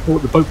 width. I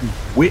thought the boat was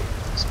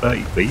width was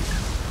 30 feet.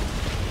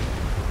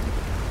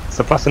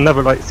 So plus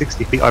another like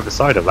 60 feet either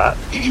side of that.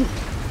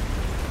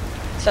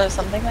 So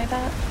something like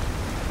that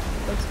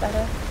looks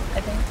better,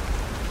 I think.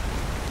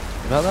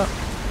 About that?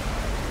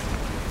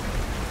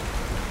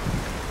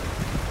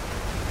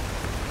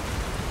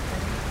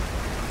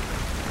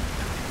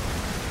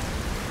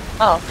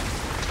 Oh,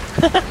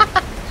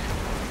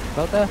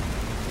 About there?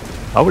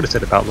 I would have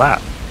said about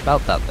that.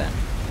 About that then.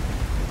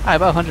 Aye,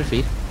 about 100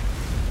 feet.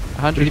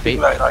 100 feet.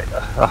 Like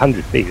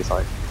 100 feet is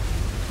like.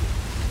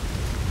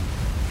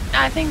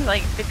 I think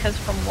like because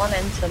from one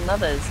end to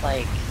another is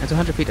like It's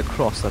 100 feet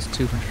across, that's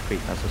 200 feet.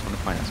 That's just want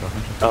to find out. So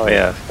 100 feet. Oh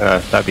yeah,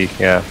 that'd be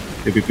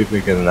it'd be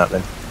bigger than that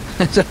then.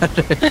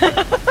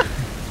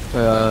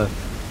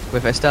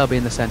 With Estelle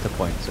being the center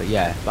point, so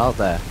yeah, about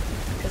there.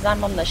 because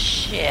I'm on the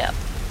ship.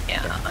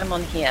 Yeah, I'm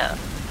on here.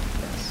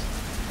 Yes.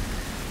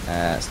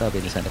 Estelle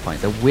being the center point.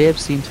 The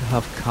waves seem to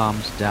have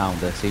calmed down.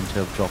 They seem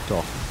to have dropped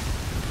off.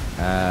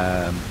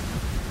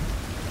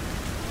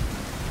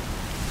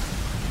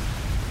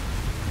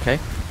 Okay.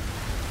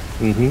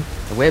 The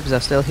waves are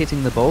still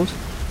hitting the boat,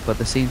 but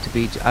they seem to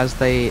be, as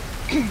they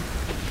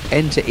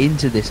enter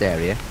into this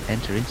area,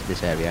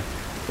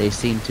 they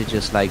seem to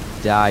just like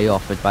die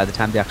off, and by the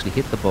time they actually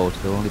hit the boat,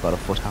 they're only about a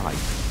foot high.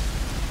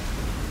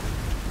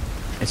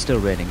 It's still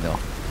raining though.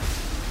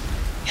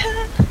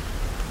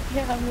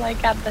 Yeah, I'm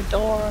like at the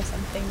door or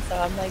something, so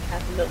I'm like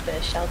have a little bit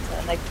of shelter,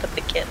 and I put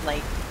the kitten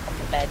like on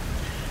the bed.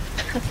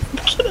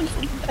 The kitten's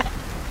on the bed.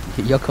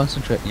 You're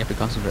concentrating, you have to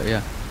concentrate,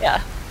 yeah.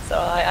 Yeah, so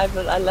I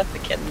left the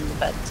kitten in the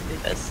bed to do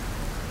this.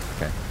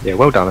 Yeah,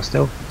 well done,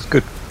 Estelle. It's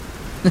good.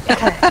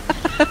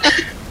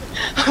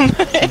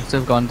 Seems to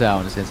have gone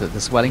down. It seems that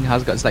the swelling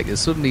has got, it's like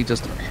it's suddenly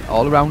just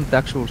all around the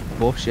actual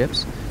both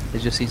ships.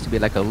 There just seems to be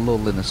like a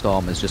lull in the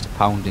storm. It's just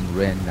pounding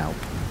rain now.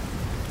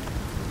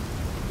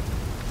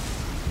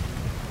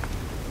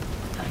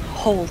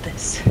 Hold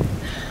this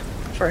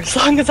for as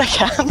long as I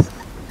can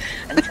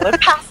until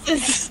it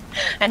passes.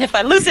 And if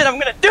I lose it, I'm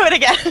gonna do it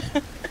again.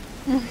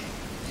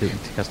 To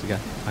cast again.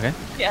 Okay.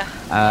 Yeah.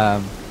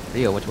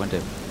 Leo, what do you want to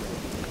do?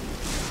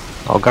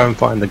 I'll go and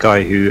find the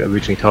guy who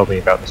originally told me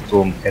about the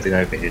storm heading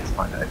over here to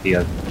find out if he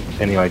has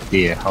any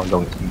idea how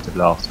long it's going to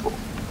last for.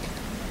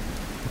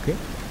 Okay.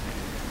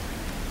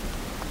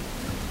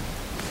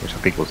 Which I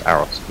think was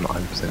Aros, I'm not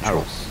 100% sure.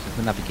 Aros,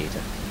 the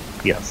navigator.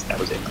 Yes, that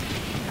was it.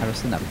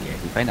 Aros the navigator.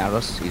 You find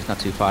Aros. He's not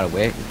too far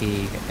away.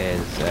 He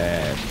is.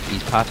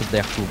 He's part of the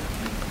actual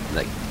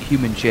like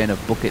human chain of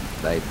bucket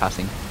like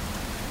passing.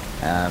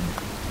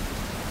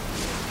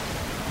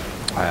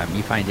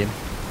 You find him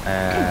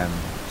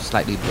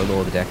slightly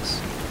below the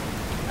decks,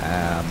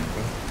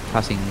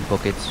 passing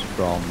buckets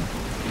from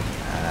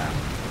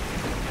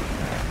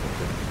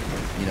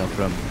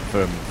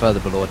from further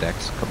below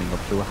decks, coming up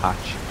through a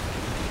hatch.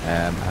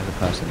 As a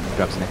person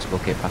grabs the next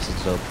bucket, passes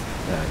it up.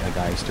 A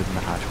guy stood in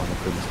the hatch, one of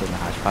the crewmen stood in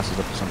the hatch, passes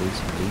up to somebody,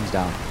 leans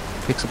down,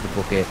 picks up the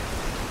bucket,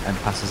 and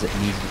passes it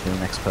immediately to the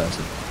next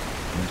person.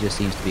 And it just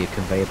seems to be a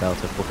conveyor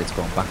belt of buckets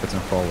going backwards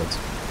and forwards.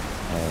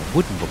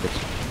 Wooden buckets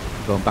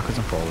going backwards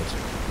and forwards.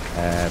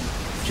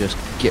 Just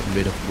getting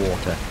rid of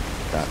water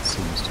that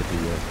seems to be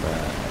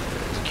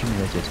is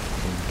accumulated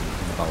in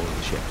the bowel of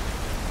the ship.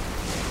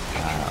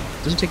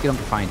 Doesn't take you long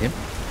to find him.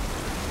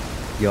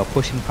 You're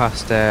pushing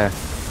past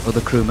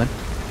other crewmen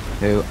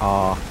who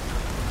are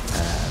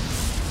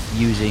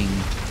using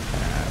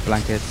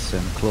blankets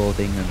and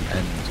clothing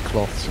and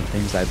cloths and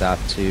things like that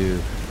to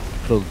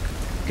plug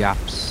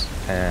gaps,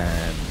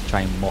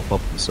 try and mop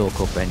up and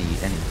soak up any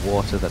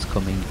water that's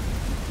coming,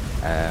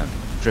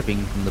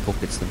 dripping from the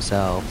buckets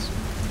themselves,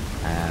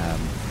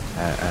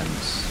 and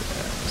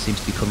seems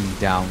to be coming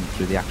down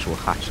through the actual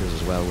hatches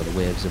as well, where the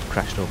waves have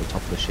crashed over the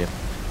top of the ship.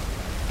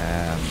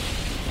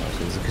 So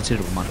there's a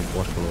considerable amount of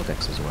water below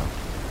decks as well.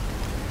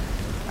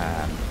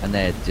 And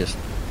they're just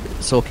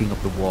soaking up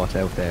the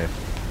water with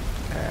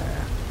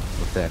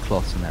their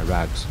cloths and their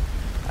rags,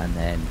 and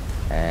then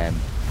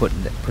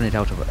putting their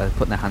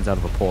hands out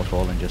of a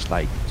porthole and just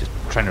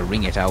trying to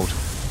wring it out,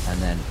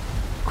 and then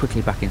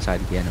quickly back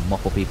inside again and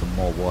mop up even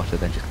more water,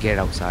 then just get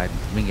outside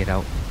and wring it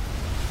out.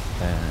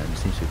 There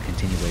seems to be a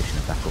continuation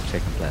of that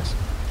taking place.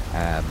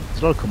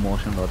 There's a lot of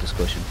commotion, a lot of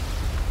discussion.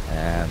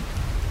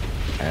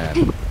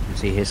 You can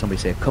see here somebody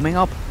say coming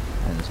up,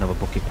 and there's another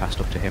bucket passed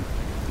up to him.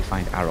 You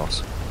find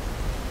Aros.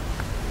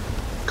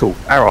 Cool.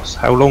 Aros,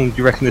 how long do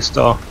you reckon this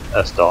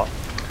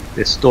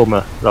this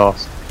stormer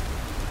lasts?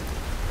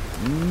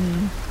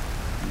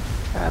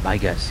 My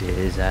guess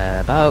is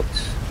about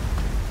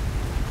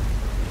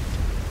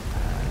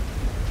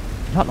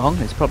not long.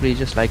 It's probably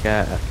just like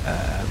a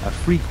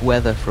freak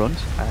weather front.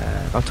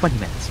 About 20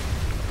 minutes.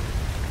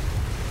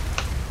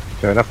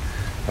 Fair enough.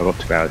 I've got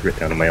 2 hours written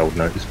down on my old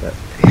notes, but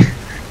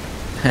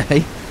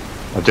Hey.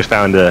 I've just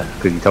found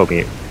because you told me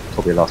it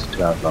probably lasted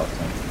 2 hours last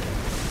time.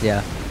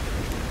 Yeah.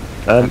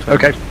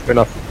 Okay, fair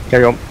enough.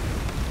 Carry on.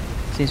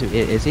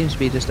 It seems to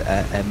be just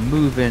a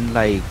moving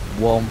like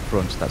warm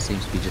front that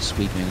seems to be just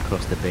sweeping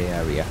across the Bay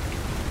Area.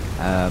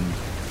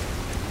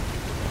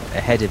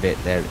 ahead of it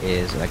there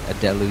is like a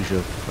deluge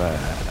of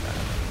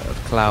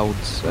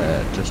clouds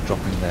just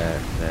dropping the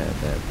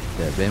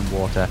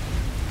rainwater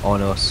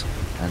on us,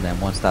 and then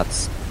once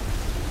that's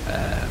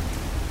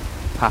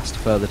passed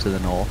further to the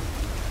north,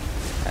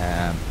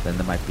 then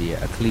there might be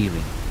a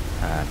clearing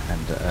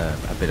and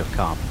a bit of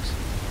calmness.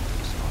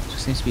 So it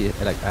just seems to be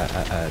like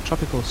a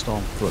tropical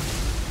storm front.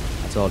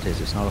 That's all it is.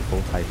 It's not a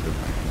full typhoon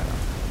or anything like that.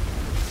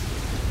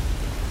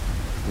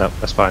 No,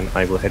 that's fine.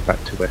 I will head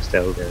back to West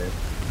Elder.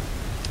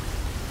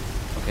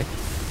 Okay.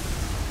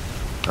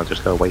 I'll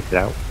just go wait it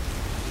out.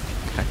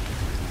 Okay.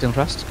 Dylan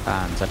Trust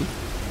and Zabi.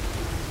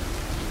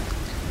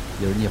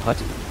 You're in your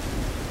hut.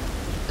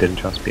 Didn't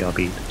trust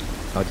BRB.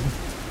 Oh, didn't?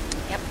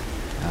 Yep.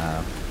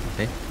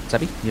 Okay.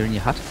 Zabi, you're in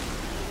your hut.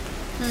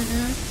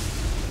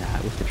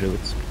 Mm-hmm. With the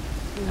druids.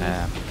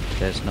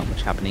 There's not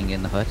much happening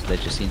in the hut. They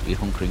just seem to be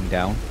hunkering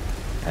down.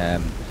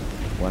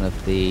 One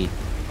of the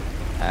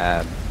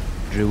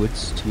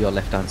druids to your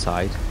left hand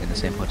side in the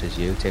same hut as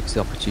you takes the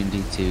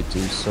opportunity to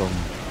do some,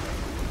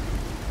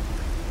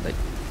 like,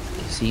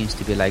 he seems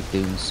to be like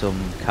doing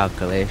some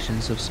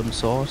calculations of some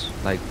sort,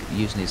 like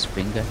using his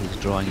finger. He's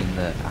drawing in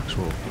the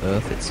actual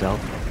earth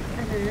itself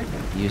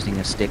using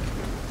a stick.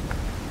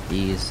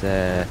 He's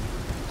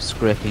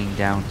scraping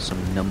down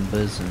some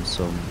numbers and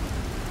some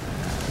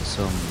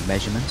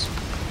measurements.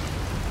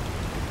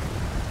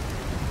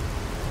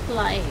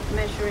 Like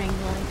measuring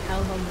like how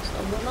long the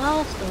storm will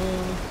last,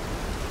 or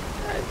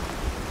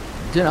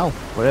Don't know.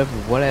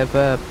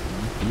 Whatever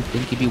you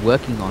think he'd be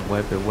working on,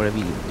 whatever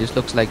you, this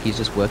looks like he's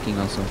just working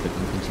on something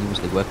and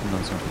continuously working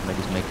on something.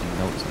 Maybe he's making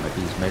notes,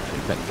 maybe he's writing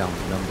down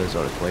numbers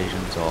or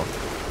equations or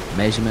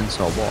measurements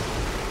or what.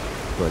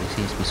 But he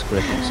seems to be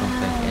scraping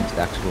something into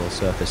the actual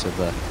surface of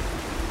the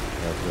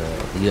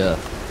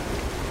earth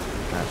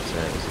that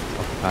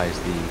occupies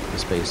the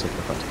space of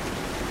the hut.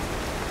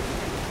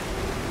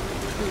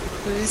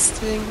 Who's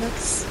doing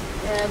this?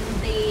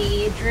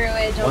 the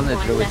druid One on of the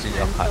my druids in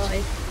your left-hand hut.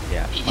 side.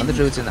 Yeah, one of the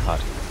druids in the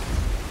hut.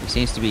 He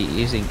seems to be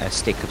using a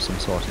stick of some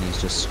sort, and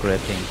he's just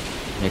scraping,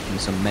 making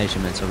some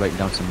measurements or writing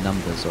down some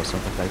numbers or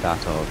something like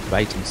that, or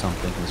writing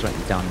something. He's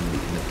writing down in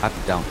the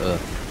pattern down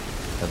earth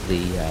of the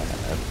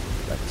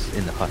that's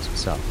in the hut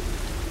itself.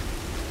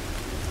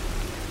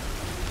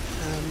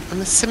 I'm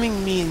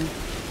assuming me and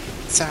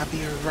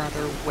Zabi are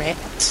rather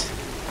wet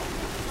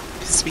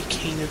because we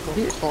kind of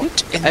got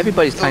caught in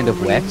Everybody's the kind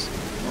of rain. wet.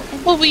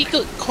 Well, we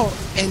got caught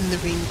in the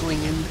rain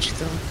going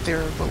into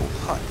their little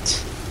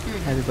hut.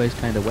 Everybody's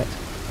kind of wet.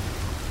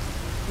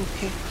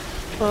 Okay.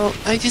 Well,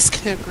 I just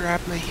kind of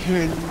grab my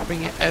hair and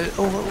bring it out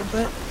a little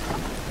bit.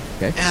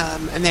 Okay.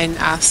 And then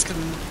ask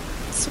him,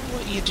 so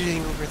what are you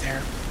doing over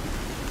there?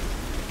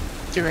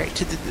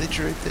 Directed at the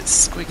druid that's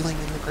squiggling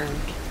in the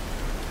ground.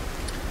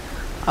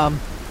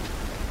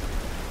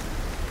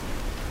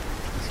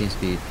 Seems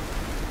to be,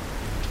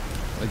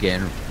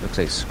 again, looks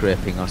like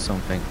scraping or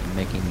something,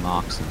 making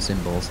marks and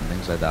symbols and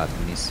things like that.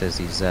 And he says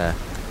he's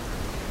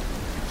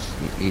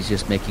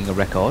just making a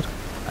record,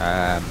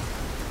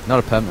 not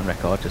a permanent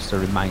record, just a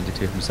reminder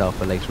to himself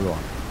for later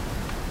on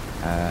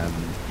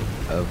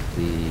of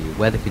the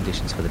weather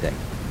conditions for the day.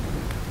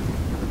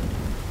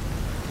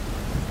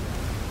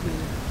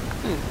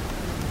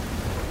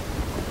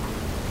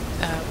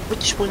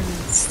 Which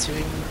one's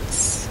doing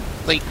this?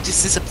 Like,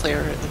 just as a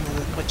player at the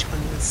moment, which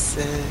one was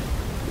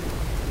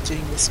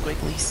doing the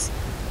squigglies?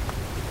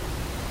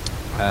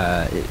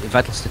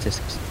 Vital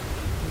statistics.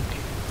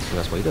 Okay. So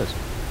that's what he does.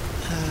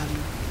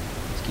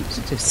 He keeps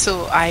statistics.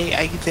 So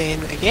I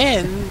then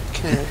again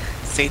kind of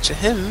say to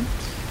him,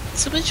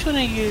 so which one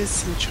of you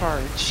is in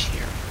charge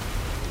here?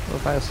 Well,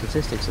 vital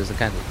statistics is the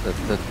kind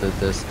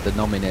of the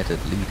nominated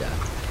leader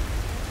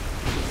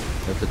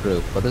of the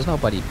group, but there's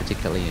nobody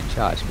particularly in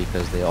charge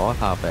because they all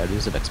have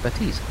areas of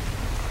expertise.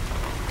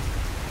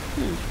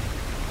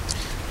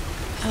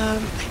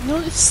 I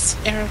noticed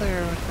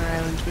earlier on our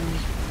island when we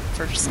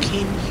first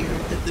came here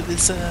that there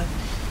was a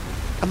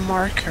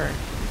marker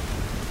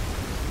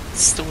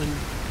stone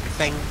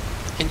thing,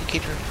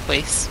 indicator of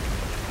place.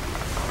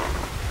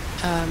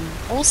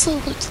 Also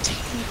looked a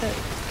tiny bit,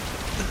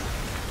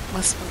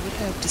 Westman would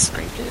have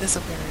described it as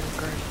a burial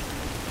ground.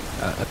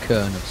 A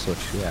cairn of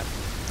such, yeah.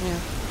 Yeah.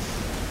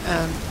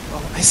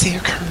 Well, I say a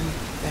cairn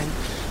then.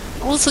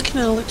 Also kind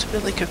of looked a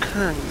bit like a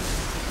cairn.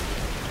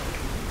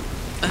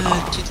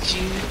 Did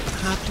you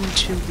happen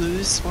to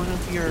lose one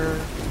of your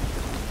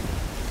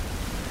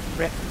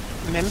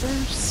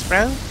members,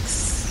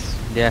 ranks?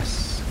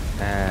 Yes,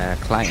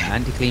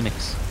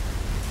 anticlimax.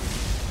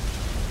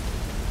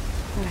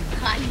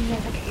 I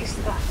never get used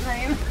to that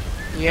name.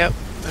 Yep,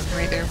 I'm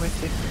right there with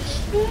you.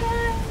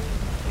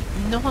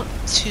 Not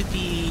to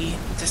be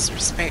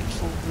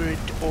disrespectful,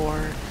 rude,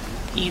 or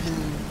even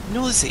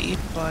nosy,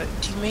 but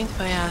do you mind if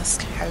I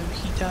ask how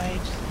he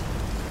died?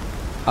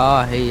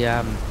 He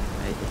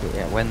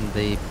when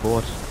the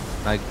boat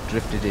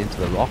drifted into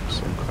the rocks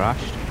and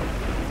crashed,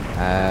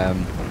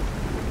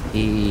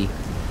 he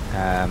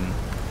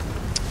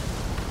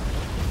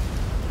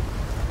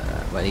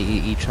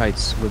tried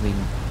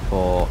swimming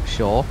for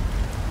shore,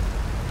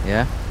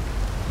 yeah,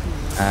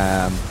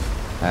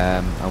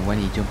 And when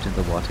he jumped in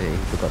the water, he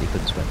forgot he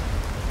couldn't swim.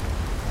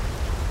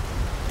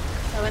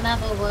 So in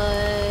other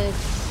words,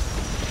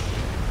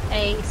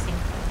 a sinker.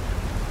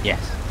 Yes.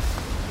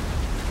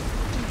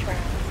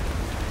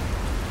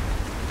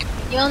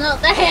 You're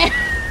not there.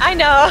 I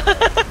know.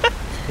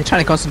 You're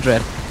trying to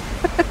concentrate.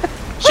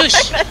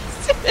 Shush!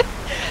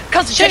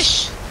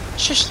 Concentration.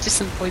 Shush!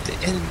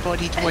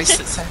 Disembodied voice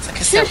that sounds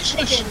like a cell.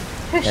 Shush!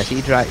 Yes,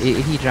 he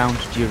drowned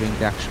during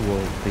the actual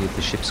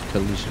the ship's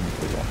collision with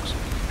the rocks.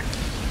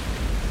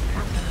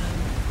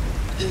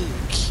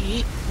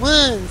 Okay,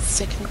 1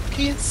 second,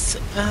 please.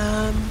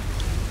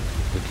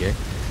 Okay.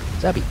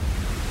 Zabby.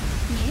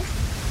 Yes.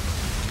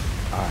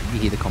 You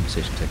hear the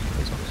conversation taking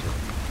place, obviously.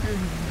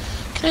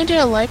 Can I do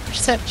a live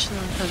perception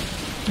on him?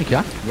 You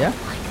can, yeah. Oh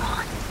my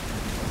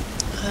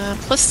god.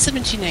 Plus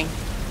 79.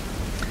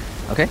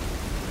 Okay.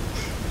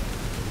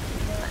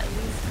 Well, at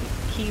least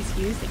he's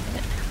using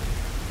it.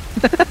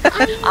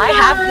 I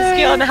have the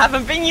skill and I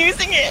haven't been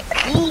using it.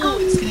 Ooh,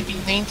 it's gonna be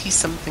 90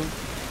 something.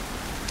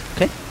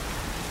 Okay.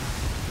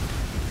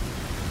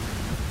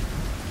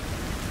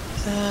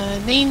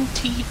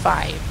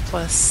 95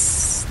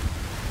 plus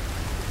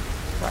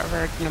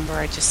whatever number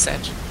I just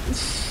said.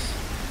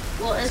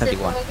 What is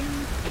 71. it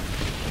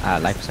for?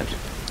 Life perception.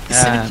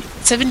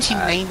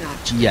 79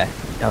 actually. Yeah,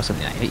 that was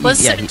something like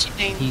Plus yeah,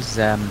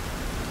 79.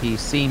 he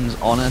seems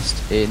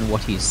honest in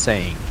what he's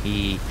saying.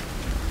 He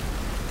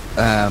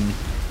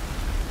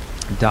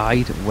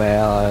died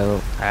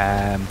while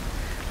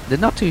they're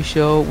not too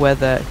sure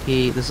whether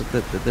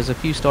there's a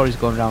few stories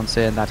going around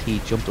saying that he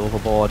jumped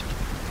overboard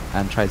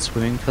and tried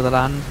swimming for the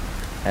land,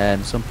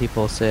 and some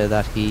people say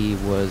that he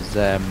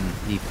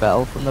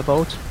fell from the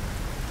boat.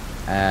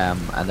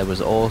 And there was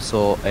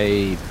also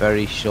a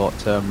very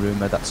short-term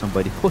rumour that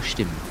somebody pushed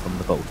him from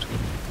the boat.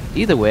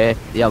 Either way,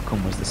 the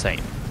outcome was the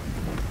same.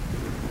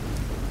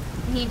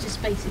 He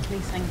just basically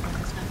sank on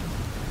his own.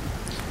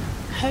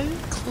 How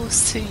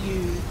close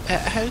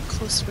how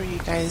close were you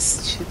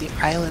guys to the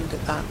island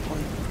at that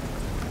point?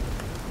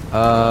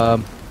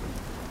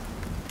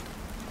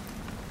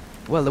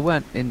 Well, they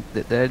weren't in.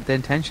 Their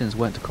intentions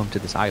weren't to come to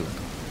this island.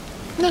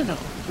 No.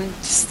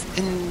 Just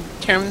in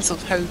terms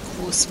of how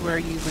close were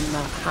you when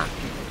that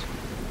happened?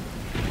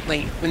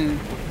 Like when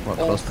What,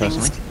 all close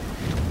things... personally?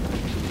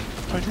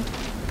 Pardon?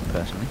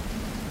 Personally,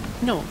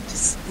 No,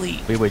 just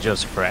like... we were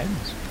just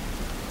friends.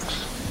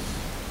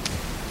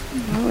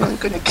 Oh, I'm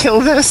gonna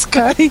kill this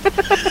guy.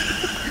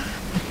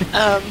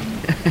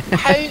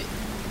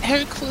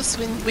 How close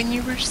when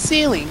you were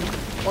sailing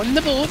on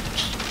the boat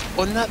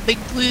on that big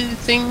blue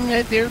thing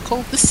out there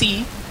called the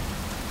sea?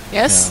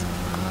 Yes.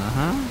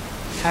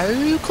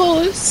 How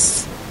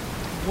close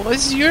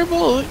was your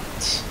boat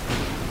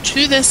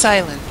to this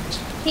island?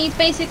 He's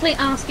basically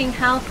asking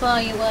how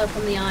far you were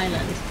from the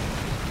island.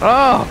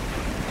 Oh,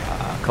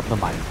 a couple of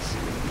miles.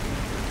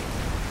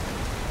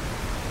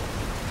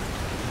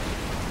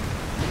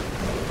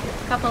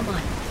 Couple of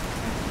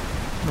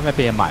miles.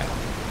 Maybe a mile.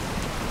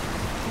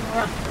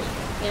 Roughly.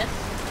 Yes.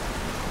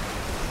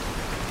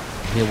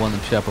 Hear one of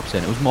them chirp up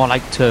saying it was more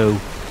like 2.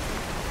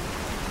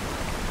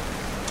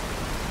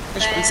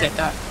 Which one said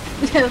that?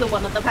 The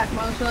one at the back,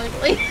 most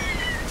likely.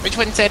 Which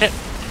one said it?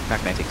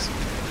 Magnetics.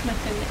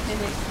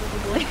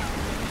 Probably.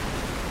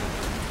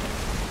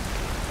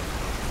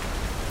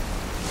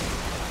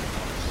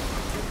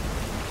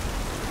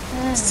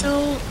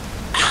 So,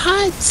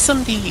 had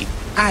somebody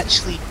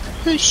actually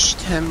pushed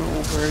him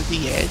over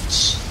the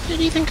edge? Who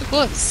do you think it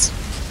was?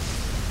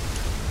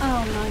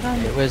 Oh my god.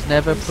 It was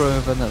never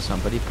proven that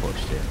somebody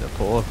pushed him. The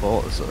poor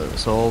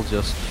soul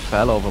just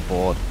fell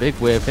overboard. Big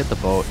wave hit the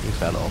boat. He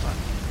fell over.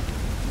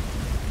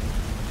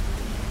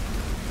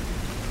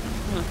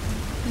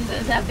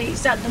 That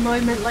beats at the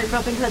moment, like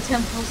rubbing her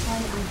temples,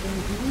 like, I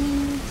don't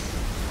need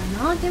an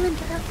argument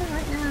to happen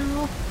right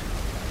now.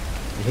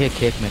 You hear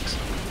Cake Mix,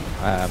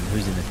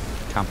 who's in the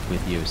camp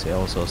with you, so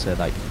also said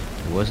like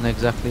he wasn't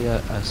exactly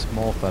a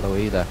small fellow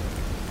either.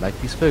 Liked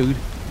his food.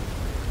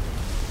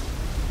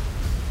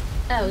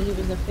 Oh, he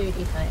was a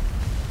foodie type.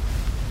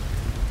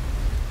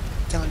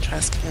 Dylan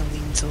Trask kind of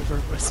leans over,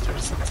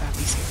 whispers in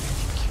Abby's ear, I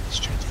think he was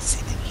trying to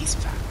say that he's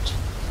fat.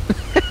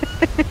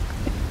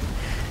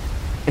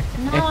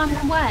 No, I'm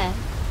aware.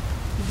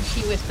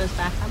 She whispers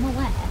back, I'm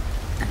aware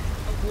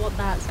of what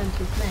that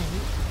sentence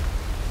meant.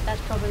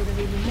 That's probably the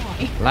reason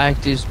why.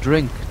 Liked his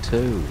drink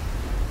too,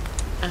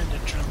 And a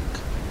drunk.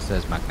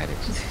 says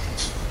Magnetics.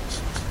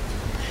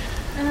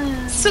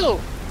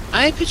 So,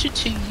 I put it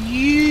to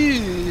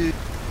you,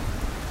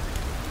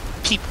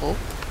 people.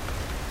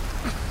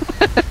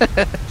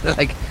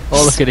 Like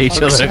all look at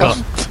each other and go,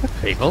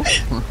 people.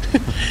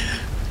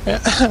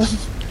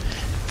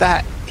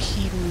 That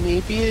he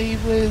maybe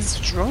was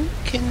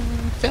drunk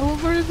and fell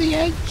over the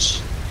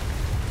edge,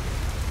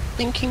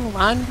 thinking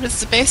land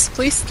was the best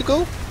place to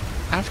go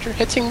after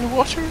hitting the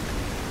water.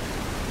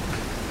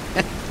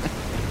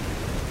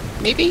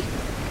 Maybe?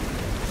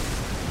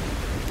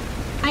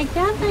 I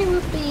doubt they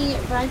would be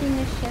riding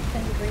a ship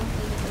and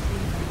drinking at the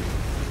same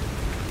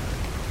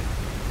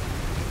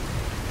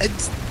time.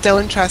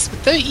 Dylan Trask,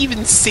 without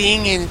even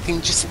saying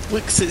anything, just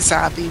looks at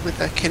Zabby with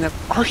a kind of,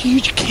 "Are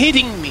you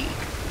kidding me?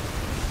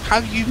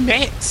 Have you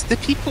met the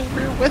people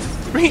we're with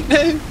right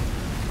now?"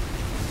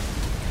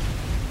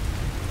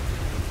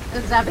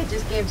 And Zabby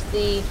just gives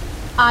the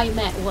I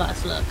met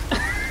worse look.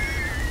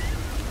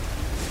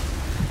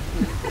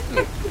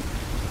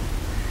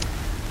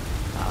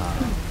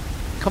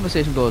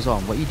 Conversation goes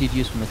on. What you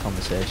deduce from the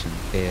conversation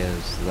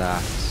is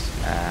that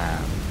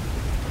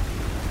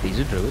these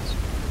are druids.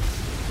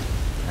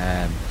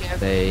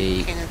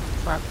 They kind of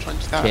wrapped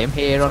onto that. came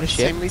here on a First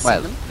ship. time we see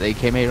Well, them. they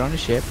came here on a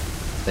ship.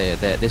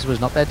 This was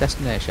not their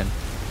destination.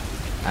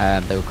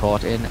 They were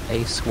caught in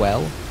a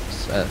swell,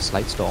 a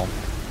slight storm.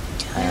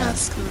 Can I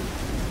ask,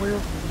 where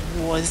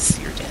was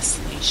your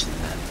destination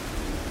then?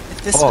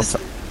 If this Oh, was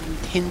an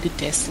intended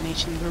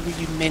destination, where were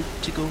you meant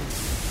to go?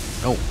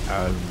 Oh,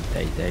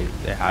 they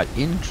had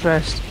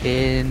interest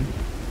in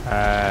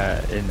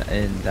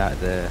that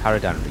the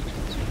Haradan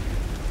regions.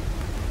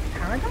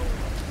 Paragon?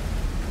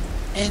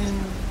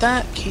 In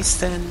that case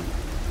then,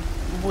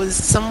 was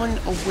someone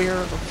aware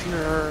of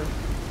your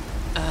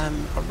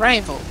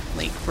arrival?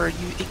 Like, were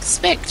you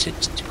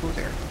expected to go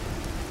there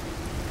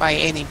by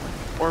anyone?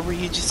 Or were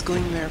you just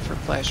going there for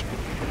pleasure?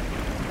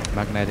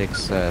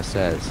 Magnetics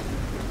says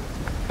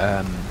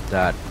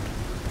that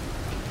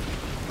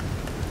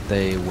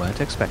they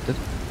weren't expected.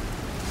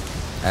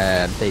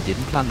 They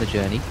didn't plan the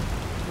journey.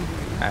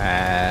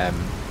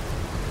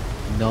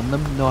 None of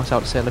them know how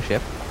to sail a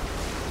ship.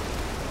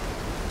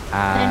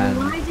 Then And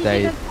why did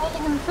they you go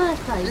sailing in the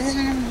first place?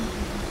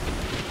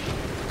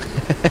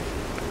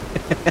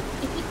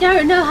 If you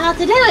don't know how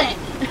to do it!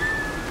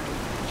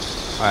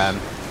 I'm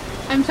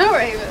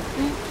sorry, but...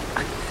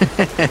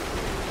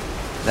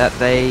 that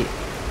they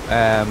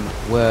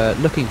were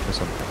looking for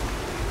something.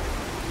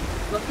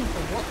 Looking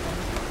for what then?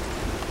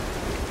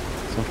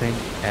 Something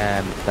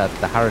that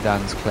the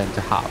Haradans claim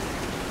to have.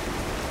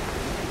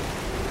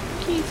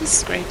 Can you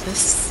describe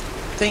this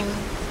thing?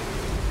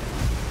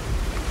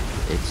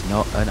 It's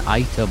not an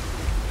item.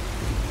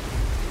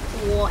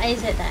 What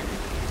is it then?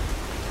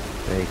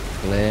 They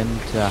claim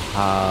to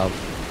have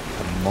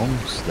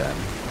amongst them,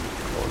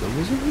 or there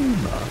was a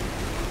rumour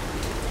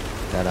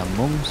that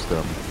amongst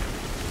them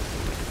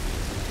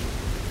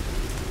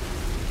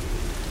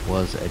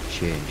was a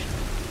change.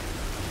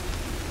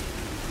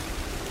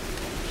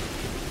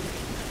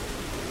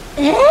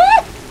 Eh?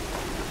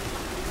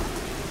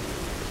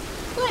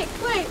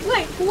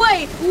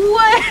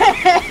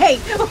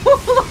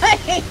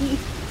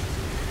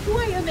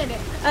 Wait a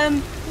minute.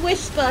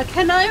 Whisper,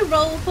 can I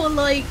roll for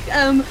like,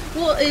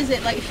 what is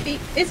it, like feet?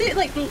 Is it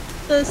like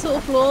the sort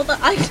of law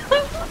that I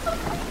don't...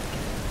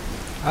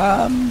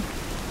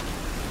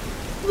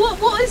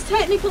 What is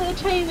technically a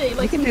change?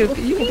 Like You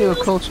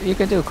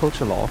can do a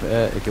culture law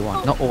if you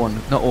want. Not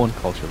own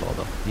culture law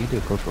though. You can do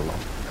a cultural law.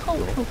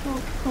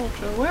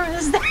 Culture. Where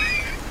is that?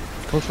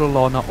 Cultural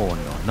law, not own,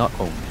 not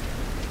own.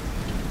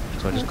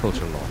 So just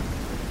cultural law.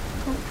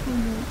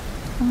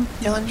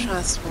 Dylan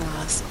Trask will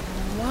ask,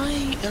 why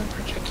in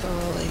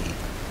particularly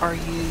are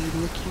you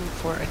looking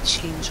for a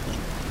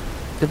changeling?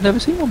 They've never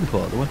seen one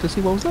before. They want to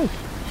see what it was like.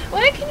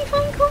 Where can you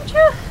find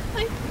culture?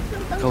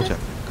 Culture.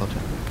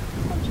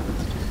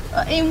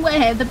 In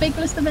where? The big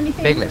list of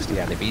anything? Big list,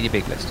 yeah. They be the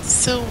big list.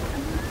 So,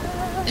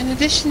 in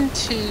addition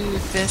to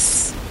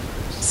this,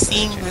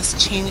 seeing this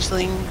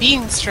changeling,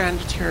 being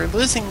stranded here,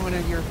 losing one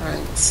of your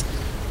ranks,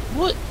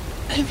 what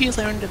have you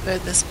learned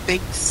about this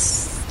big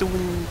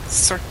stone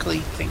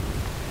circly thing?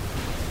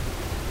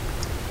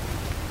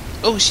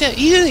 Oh shit,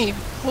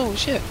 oh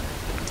shit.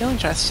 Dylan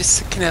Trask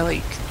just kinda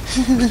like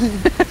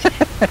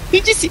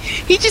he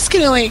just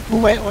kinda like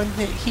went on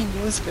that he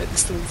knows about the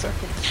stone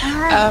circle.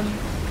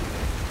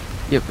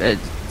 Yep,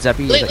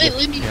 Zabi.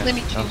 Let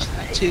me change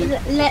that to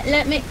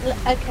Let me.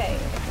 Okay.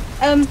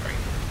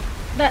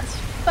 That's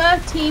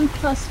 13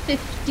 plus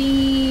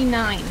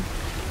 59.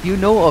 You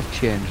know of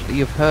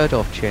you've heard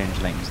of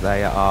changelings.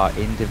 They are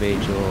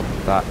individuals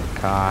that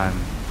can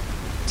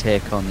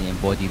take on the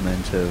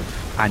embodiment of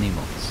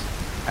animals.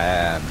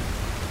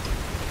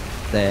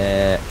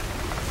 They're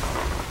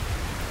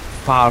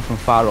far from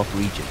far off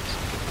regions.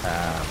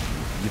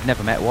 You've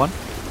never met one.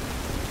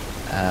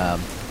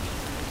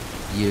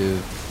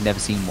 You've never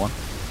seen one.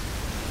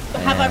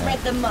 But have I read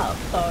them up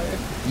though?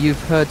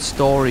 You've heard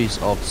stories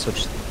of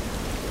such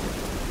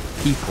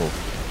people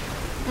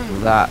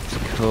that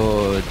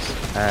could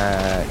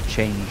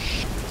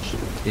change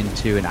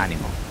into an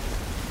animal.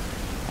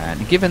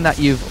 And given that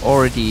you've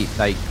already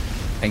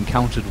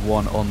encountered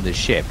one on the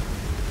ship,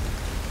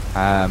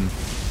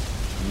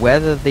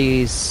 whether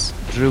these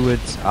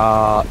druids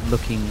are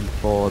looking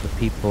for the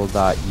people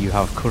that you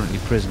have currently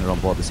prisoner on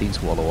board the Sea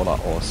Swallow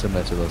or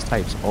similar to those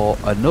types, or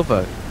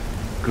another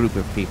group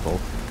of people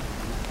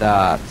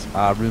that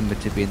are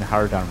rumoured to be in the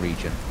Haradan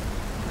region,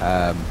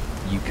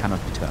 you cannot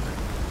determine.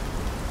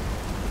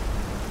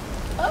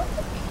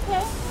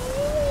 Okay.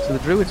 So the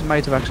druids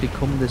might have actually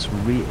come this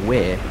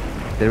way.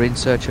 They're in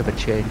search of a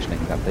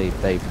changeling that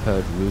they've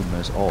heard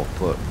rumours of,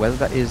 but whether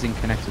that is in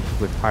connection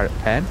with Pirate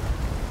Pen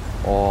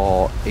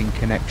or in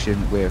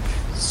connection with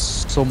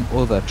some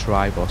other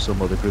tribe or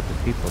some other group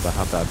of people that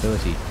have that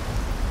ability.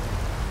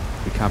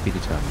 It can't be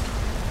determined.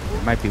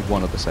 It might be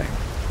one or the same.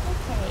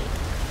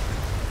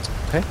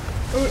 Okay. Okay?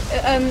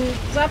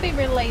 Zabby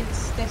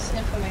relates this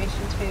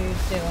information to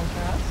Dylan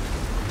for us.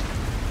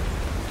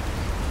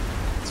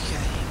 Yeah,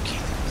 you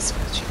can't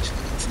whisper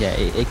changelings. Yeah,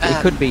 it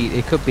could be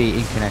in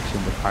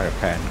connection with Pirate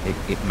Pen.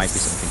 It might be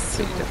something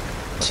completely different.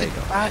 But there To you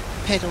go.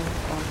 backpedal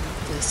on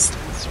this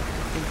sort of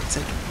thing, because I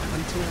don't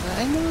want to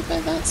I know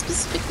about that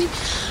specifically.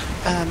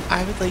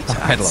 I would like to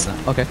Pedal ask on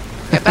that. Okay.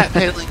 Yeah,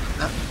 backpedaling on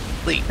that.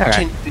 Like, Alright.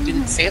 Chen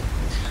didn't say it.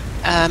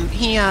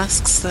 He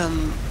asks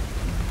them,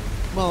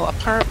 well,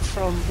 apart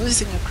from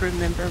losing a crew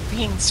member,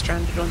 being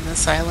stranded on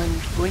this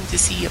island, going to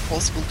see a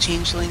possible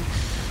changeling,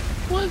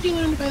 what have you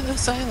learned about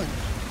this island?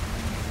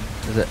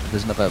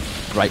 There's another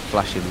bright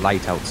flashing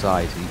light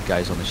outside. You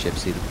guys on the ship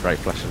see the bright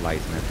flashing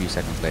light, and a few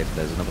seconds later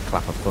there's another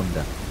clap of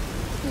thunder.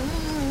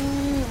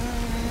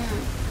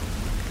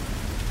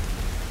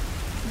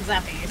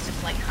 Zappy is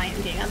just like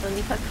hiding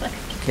underneath a cliff.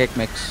 Cake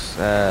Mix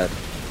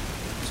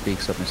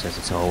speaks up and says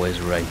it's always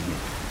raining.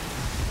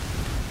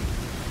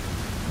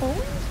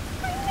 Always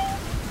raining?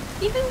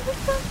 Even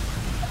with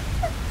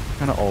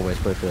the... Not always,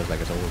 but it feels like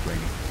it's always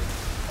raining.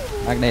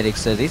 Magnetic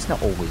says it's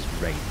not always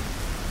raining.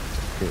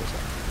 It feels like.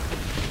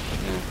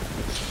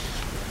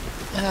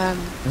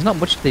 There's not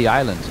much to the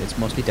island. It's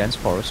mostly dense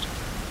forest.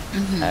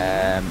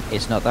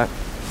 It's not that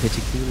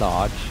particularly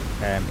large.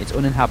 It's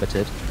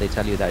uninhabited. They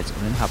tell you that it's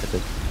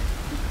uninhabited.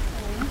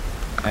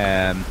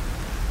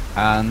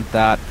 And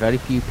that very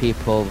few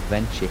people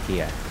venture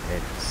here.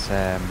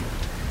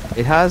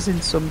 It has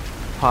in some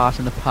part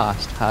in the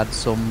past had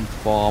some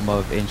form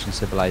of ancient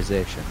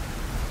civilization,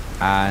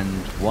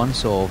 and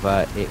once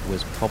over it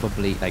was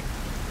probably like,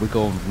 we're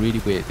going really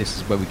weird. This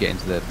is where we get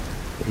into the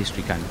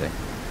history kind of thing.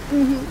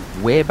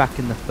 Way back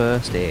in the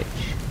First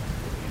Age,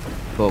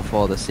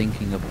 before the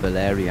sinking of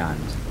Valerian,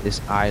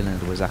 this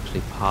island was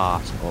actually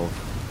part of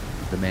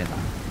the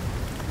mainland.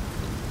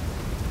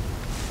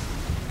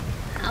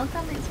 How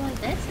come it's like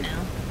this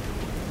now?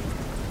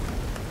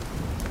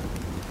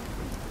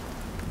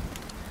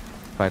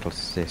 Vital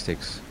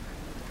Statistics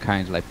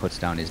kind of like puts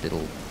down his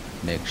little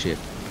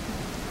makeshift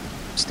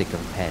stick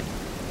of a pen,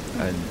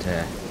 and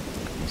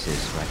he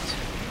says, right,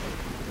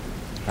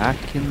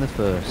 back in the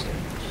First Age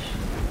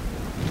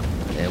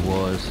there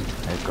was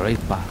a great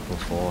battle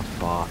fought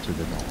far to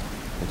the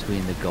north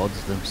between the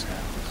gods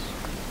themselves,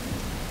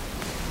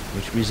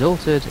 which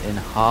resulted in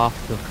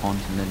half the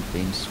continent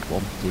being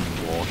swamped in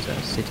water.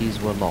 Cities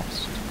were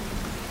lost.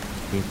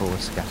 People were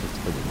scattered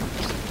to the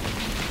winds.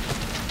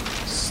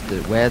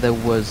 Where there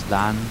was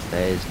land,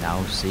 there is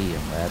now sea,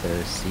 and where there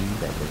is sea,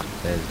 there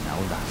is now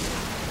land.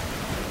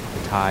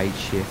 The tide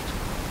shift,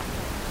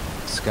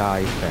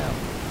 sky fell.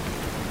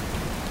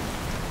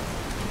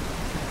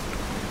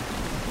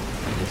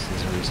 And this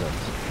is a result of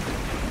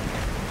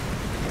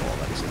all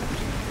that is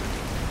left.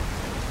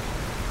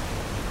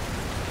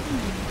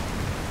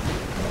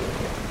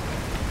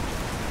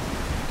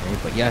 Okay,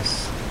 but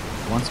yes,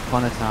 once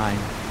upon a time,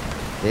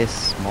 this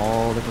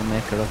small little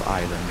maker of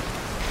Ireland,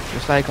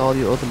 just like all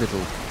the other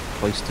little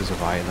cloisters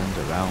of Ireland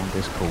around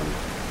this cove,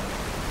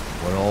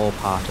 were all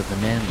part of the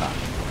mainland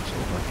once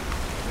over.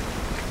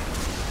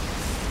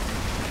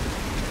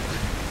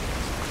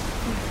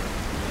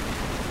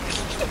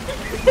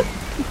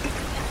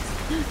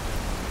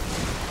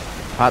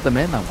 Part of the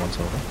mainland once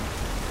over.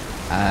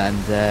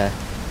 And,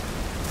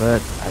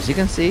 but as you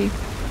can see,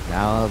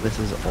 now this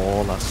is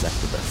all that's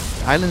left of it.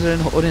 The islands are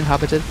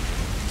uninhabited,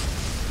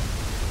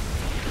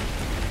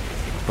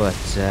 but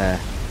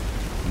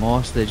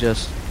mostly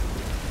just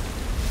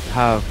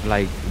have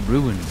like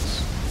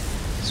ruins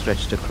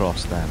stretched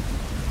across them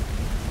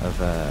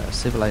of a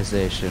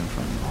civilization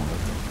from long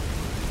ago.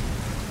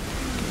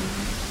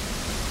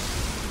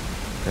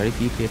 Very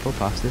few people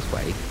pass this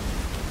way.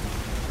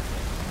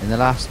 In the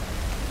last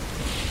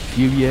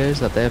few years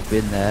that they've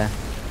been there,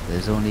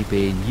 there's only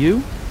been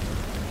you,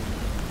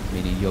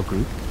 meaning your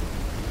group,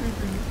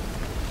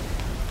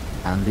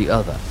 and the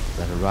other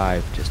that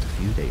arrived just a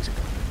few days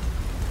ago.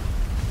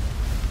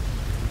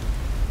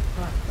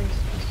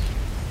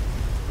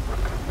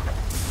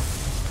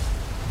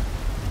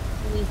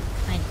 We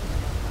kind of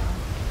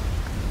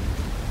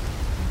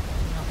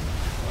know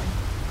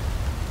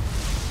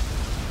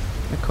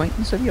that.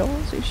 Acquaintance of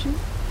yours, is she?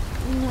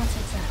 Not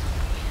exactly.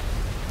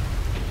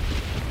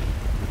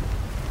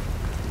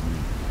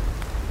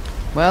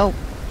 Well,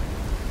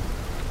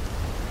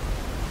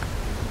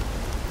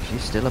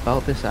 she's still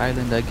about this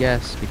island, I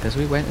guess, because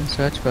we went and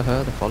searched for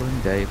her the following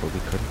day, but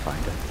we couldn't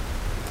find her.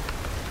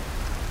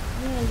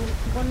 Yeah,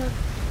 one of...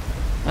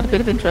 Had a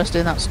bit of interest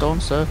in that stone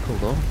circle,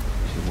 though.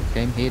 She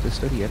came here to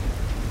study it.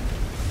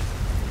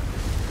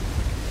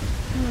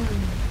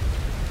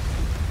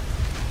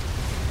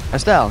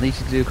 Estelle, need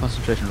you to do a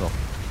concentration roll.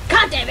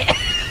 God damn it!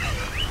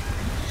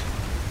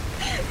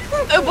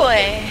 Oh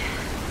boy.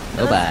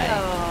 Oh, bye.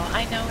 Oh,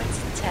 I know it's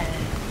 10.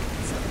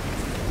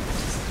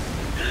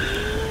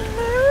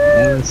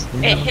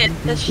 It hit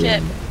the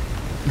ship.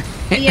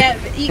 Yeah,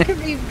 you could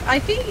be. I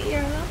think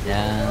you're not.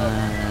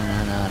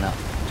 No.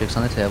 Drinks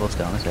on the table,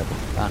 stay on the table.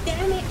 Done.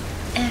 Damn it.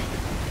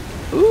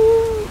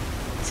 Ooh,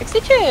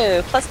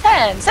 62 plus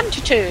 10,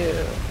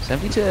 72.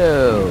 72.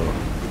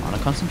 On a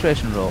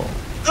concentration roll.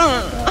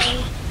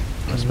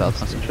 A spell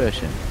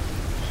concentration.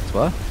 It's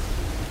what?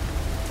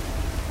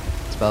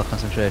 Spell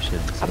concentration.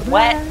 I'm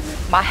wet.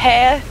 My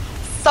hair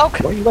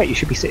soaked. Why are you wet? You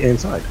should be sitting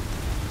inside.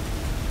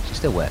 She's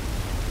still wet.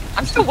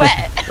 I'm still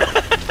wet.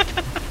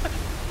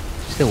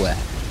 She's still wet.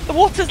 The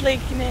water's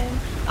leaking in.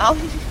 I'm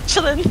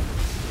chilling.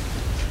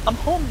 I'm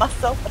holding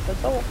myself at the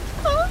door.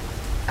 Spell.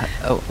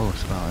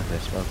 Okay,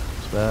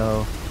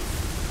 spell.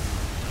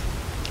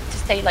 To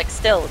stay like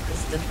still,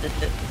 because the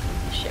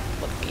ship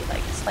would be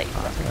like slightly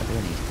Oh, rocking. I do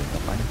need to bring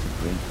up. I need to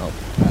bring up.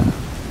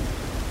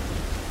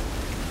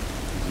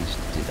 You used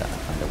to do that. I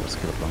find out what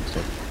skill it belongs to.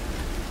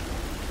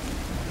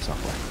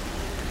 Software.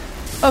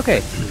 Okay.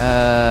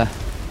 Oh,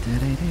 there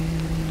we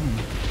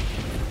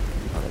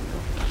go.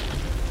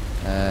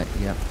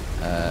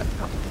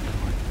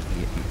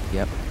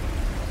 Yep.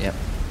 Yep.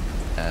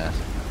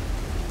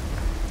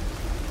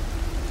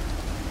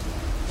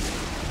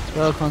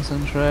 Spell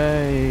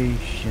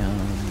concentration.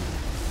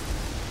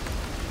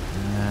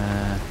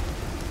 Oh,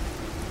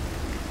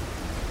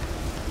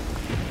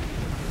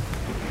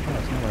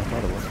 that's not what I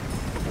thought it was. I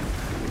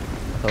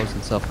thought it was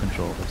in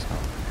self-control, but it's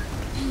not.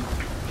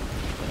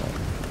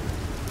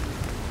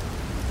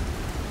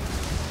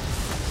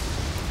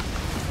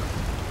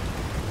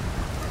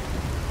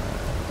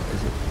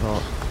 Is it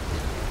thought?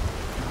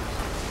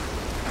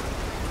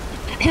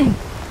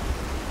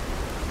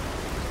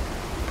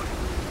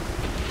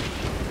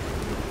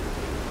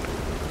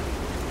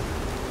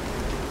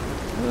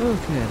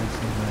 Okay, let's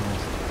see where it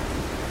is.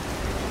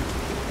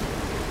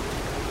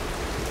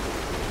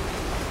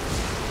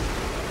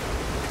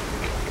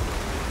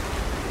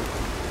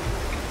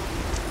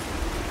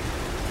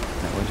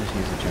 We'll just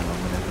use a general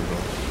maneuver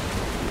roll.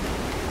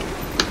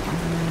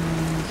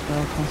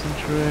 Spell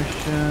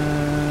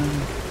concentration.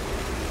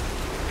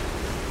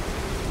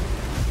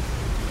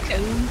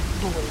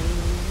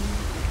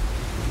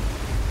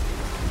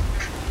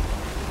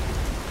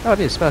 Oh, it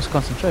is spell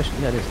concentration.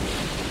 Yeah, it is.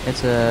 It's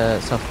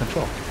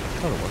self-control. I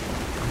was like,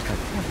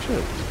 oh,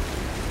 true.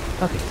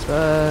 Okay,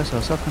 so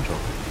self-control.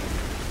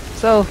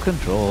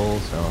 Self-control.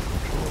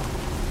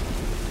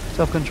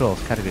 Self-control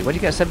category. What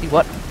did you get? 70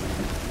 what?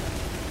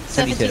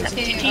 72.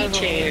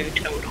 72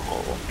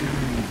 total.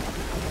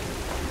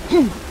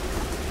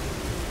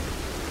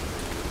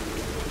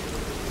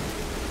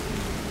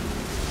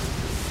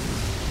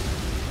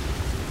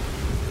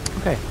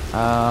 Okay.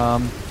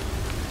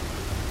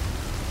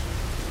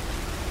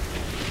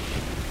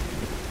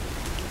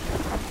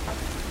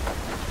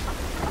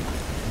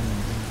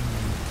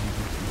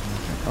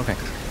 Okay.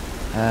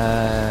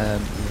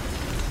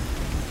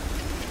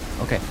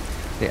 Okay.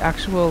 The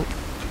actual,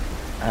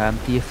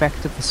 the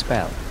effect of the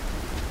spell.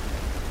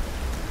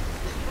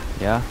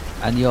 Yeah,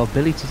 and your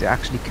ability to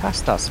actually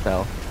cast that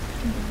spell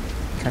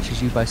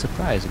catches you by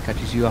surprise and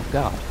catches you off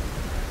guard.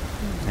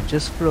 And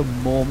just for a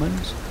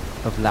moment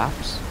of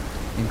lapse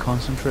in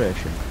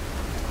concentration,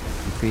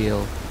 you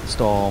feel the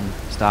storm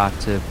start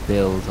to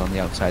build on the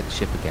outside of the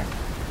ship again.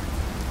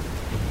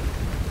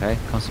 Okay,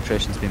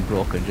 concentration's been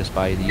broken just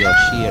by your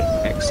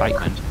sheer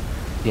excitement.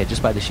 Yeah,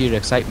 just by the sheer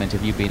excitement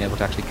of you being able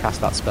to actually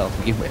cast that spell to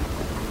begin with.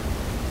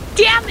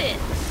 Damn it!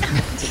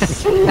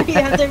 You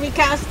have to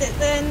recast it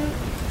then.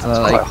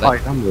 Quite a high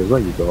number as well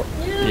you got.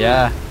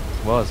 Yeah,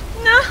 it was.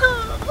 No!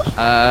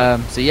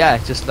 So yeah,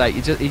 just like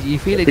you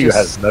feel it Who just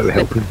has no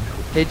helping?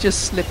 it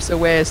just slips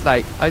away. It's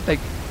like I think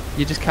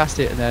you just cast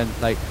it and then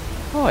like,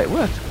 oh, it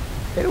worked.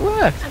 It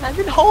worked. And I've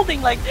been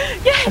holding like,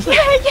 yeah! It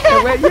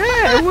went,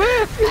 yeah, it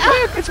worked. It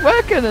worked. It's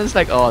working. And it's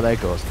like, oh, there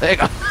it goes. There you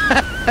go.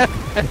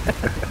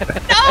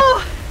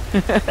 No! No!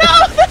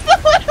 That's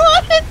not what I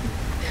wanted!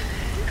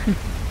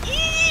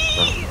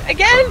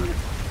 Again!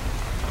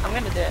 I'm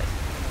gonna do it.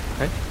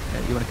 Okay.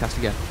 Yeah, you want to cast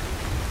again?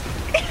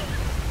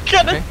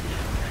 Gonna. Okay.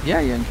 Yeah,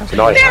 you can cast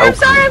Nice. again. There, I'm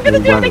sorry, I'm gonna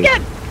do it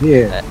again!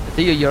 Yeah.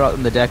 Theo, you're out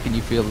on the deck and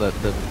you feel that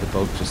the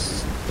boat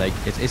just like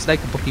it's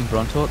like the booking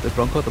Bronco. The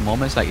Bronco at the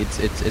moment, it's like it's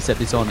at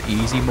its own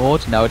easy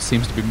mode. Now it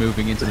seems to be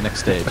moving into the next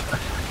stage.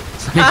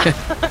 It's like,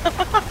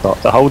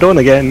 Start to hold on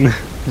again.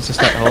 it's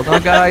just like, hold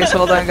on guys,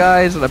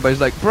 and everybody's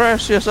like,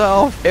 brace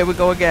yourself, here we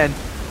go again.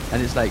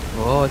 And it's like,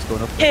 oh, it's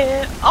going up.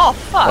 Yeah. Oh,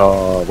 fuck.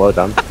 Oh, well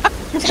done.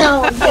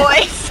 No,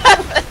 Boy,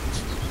 7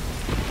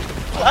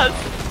 plus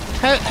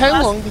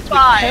How long did we?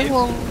 5.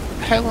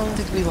 How long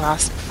did we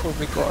last before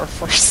we got our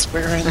first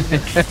swearing?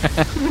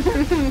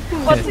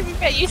 What did you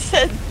get? You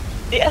said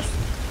yes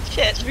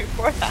shit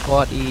before that.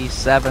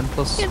 47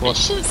 plus Yeah, but what?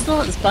 shit's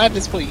not as bad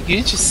as what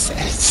you just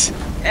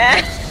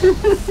said.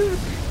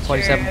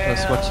 47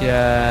 plus what's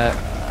your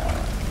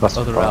Plus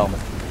other five. realm?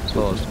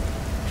 Closed.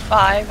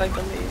 5, I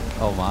believe.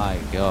 Oh my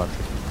god.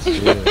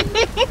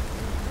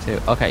 2.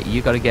 Okay,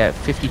 you gotta get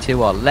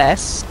 52 or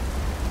less,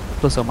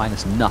 plus or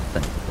minus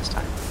nothing this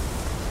time.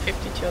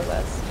 52 or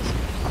less.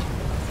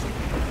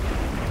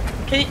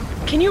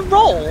 Can you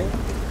roll?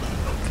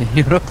 Can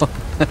you roll?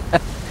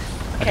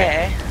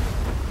 Okay.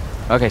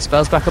 Okay,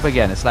 spells back up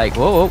again. It's like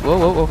whoa, whoa,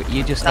 whoa, whoa, whoa.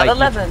 You just Not like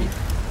 11.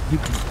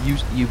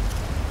 you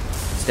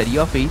steady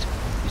your feet.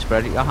 You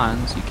spread out your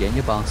hands. You gain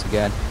your balance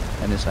again,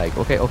 and it's like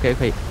okay.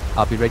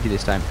 I'll be ready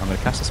this time. I'm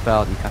gonna cast a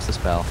spell. You cast a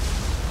spell,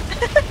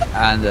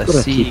 and the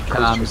Gotta sea keep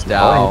calms concentrating.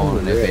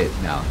 down a Yeah. bit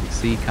now. The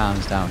sea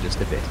calms down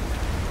just a bit.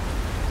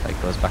 Like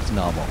goes back to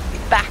normal.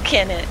 Back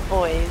in it,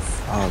 boys.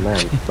 Oh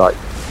man, like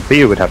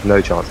Theo would have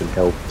no chance in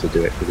hell to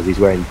do it because he's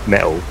wearing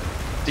metal.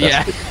 So that's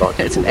Yeah, a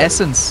disadvantage it's an already.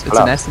 essence. It's Plus,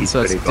 an essence, he's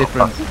so it's really got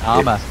different fucking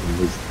armor. dips in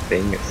his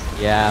thing. It's,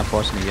 Yeah,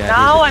 unfortunately, yeah.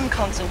 Now it is. I'm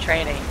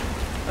concentrating.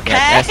 Okay.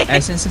 Yeah,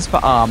 essence is for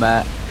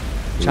armor,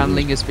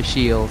 channeling is for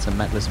shields, and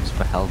mentalism is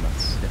for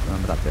helmets. If you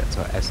remember that bit,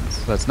 so essence.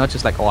 So it's not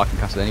just like, oh, I can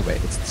cast it anyway.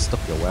 It's the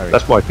stuff you're wearing.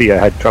 that's why Theo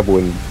had trouble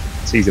in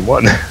season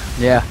 1.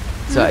 Yeah.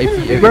 So if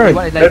you Wearing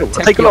want to metal, like,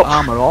 take take it your off.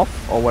 armor off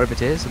or whatever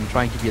it is and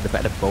try and give you the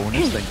better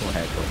bonus, then go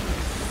ahead.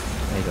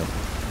 There you go.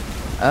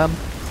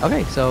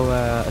 Okay, so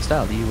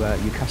Estelle,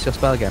 you cast your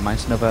spell again.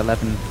 Minus another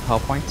 11 power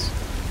points.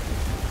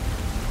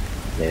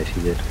 Yeah,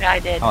 she did. Yeah, I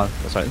did. Oh,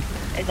 sorry.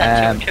 Is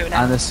that true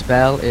now? And the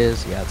spell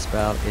is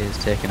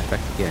taking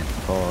effect again.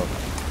 For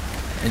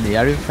in the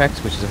area of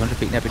effect, which is 100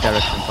 feet in every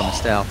direction from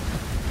Estelle,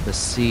 the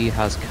sea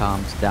has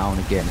calmed down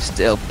again. It's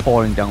still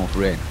pouring down with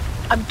rain.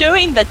 I'm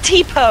doing the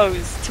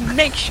T-pose to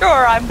make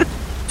sure I'm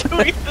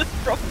doing this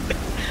properly.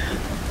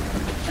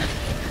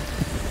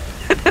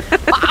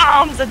 My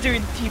arms are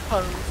doing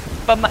T-pose,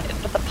 but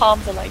the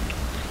palms are like,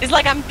 it's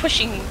like I'm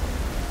pushing.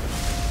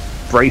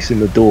 Bracing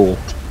the door.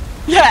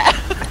 Yeah.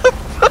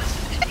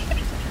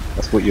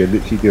 That's what you're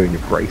literally doing.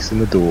 You're bracing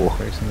the door.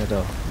 Bracing the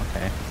door.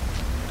 Okay.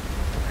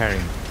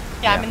 Preparing.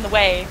 Yeah, I'm in the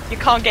way. You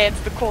can't get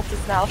into the quarters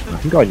now. I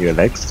can go on your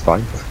legs. It's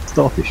fine.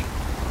 Starfish.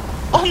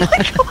 Oh my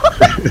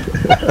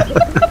god!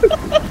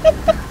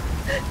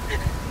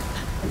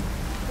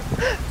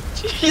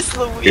 Jeez Is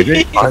Louise.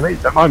 it? My mate.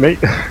 Don't mind me.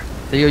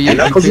 So you Get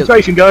that feel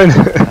concentration going.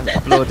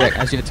 below deck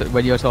as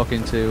when you're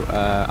talking to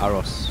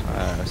Aros,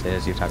 say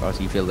as you attack Aros,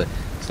 you feel that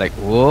it's like,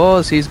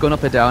 whoa, sea's going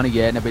up and down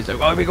again. Everybody's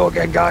like, oh, we go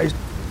again, guys.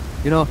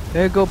 You know,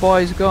 here go,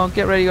 boys, go on,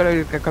 get ready,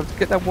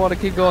 get that water,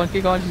 keep going,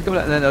 she's coming.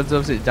 And then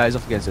obviously it dies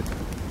off again. So,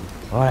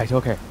 all right,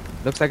 okay.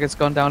 Looks like it's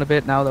gone down a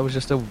bit now. That was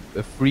just a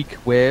freak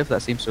wave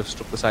that seems to have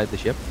struck the side of the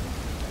ship.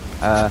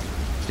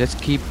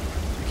 Just keep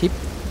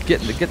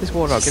get this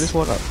water out. Get this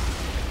water out.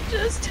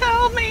 Just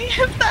tell me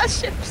if that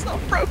ship's not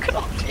broken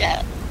off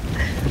yet.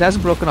 It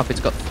hasn't broken off. It's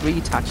got 3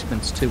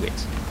 attachments to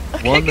it.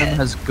 Okay, One of them good.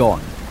 has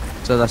gone.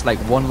 So that's like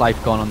 1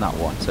 life gone on that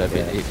one. So if We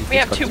it's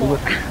have got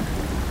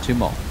 2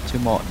 more. 2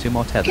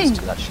 more tethers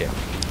to that ship.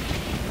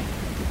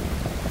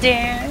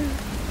 Damn.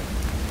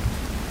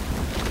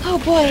 Oh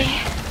boy.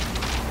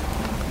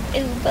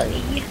 Ew,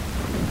 buddy.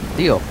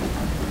 Theo,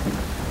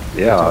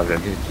 Yeah,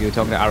 you were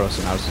talking to Aros,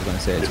 and Aros is going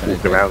to say it's just going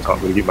walking around.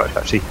 Can't really do much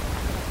actually.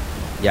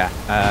 Yeah,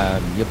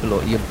 you're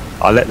below. You're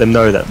I'll let them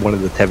know that one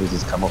of the tethers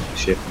has come off the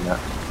ship and that.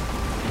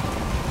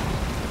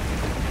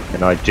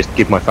 And I just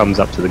give my thumbs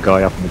up to the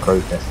guy up in the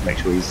crow's nest to make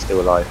sure he's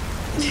still alive.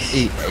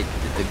 the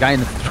guy in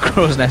the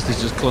crow's nest is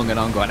just clunging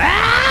on, going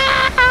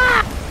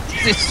ah!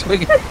 He's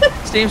swinging.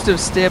 Seems to have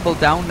stabled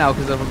down now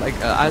because of like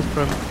as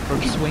from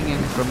swinging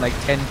from like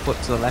 10 foot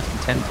to the left and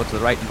 10 foot to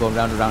the right and going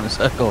round and round in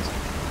circles,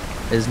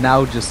 is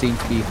now just seems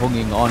to be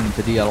hanging on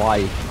to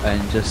DLI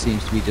and just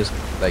seems to be just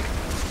like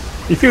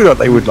You feel like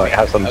they would like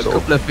have some a sort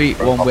couple of feet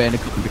one way and a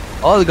couple of feet.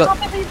 Oh, they got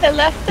Probably the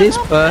left. this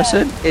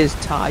person is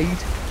tied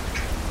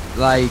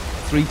like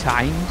 3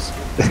 times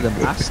to the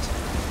mast.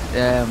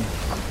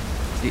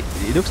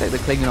 It looks like they're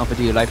clinging on for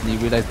dear life, and you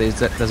realise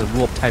there's a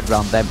rope tied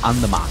around them and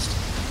the mast.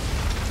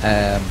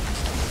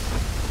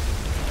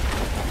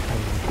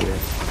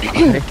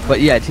 But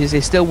yeah,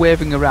 it's still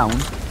waving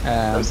around.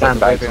 But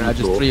sandbags waving on around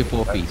the just floor. 3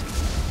 or 4 feet.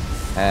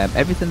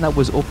 Everything that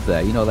was up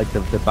there, you know, like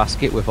the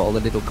basket with all the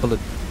little coloured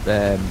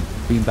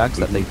bean bags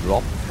that they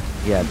drop.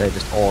 Yeah, they're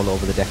just all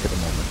over the deck at the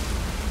moment.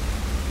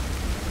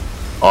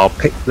 I'll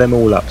pick them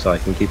all up so I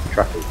can keep the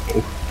track of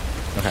them.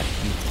 Okay,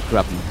 you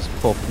grab them.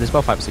 There's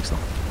about 5 or 6 of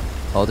them.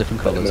 All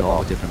different Put them colours, in a all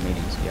box. different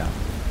meanings, yeah.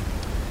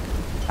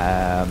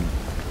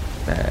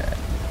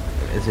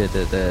 Is it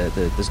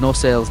there's no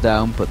sails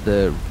down, but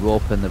the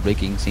rope and the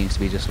rigging seems to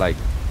be just like,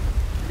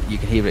 you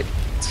can hear it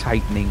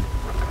tightening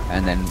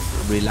and then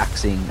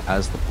relaxing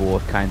as the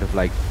boat kind of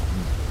like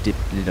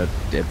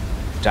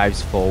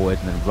dives forward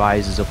and then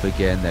rises up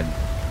again, then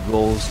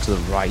rolls to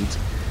the right,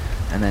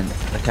 and then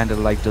it kind of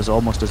like does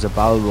almost as a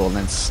barrel roll and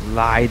then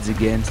slides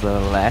again to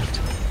the left.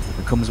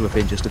 It comes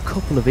within just a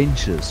couple of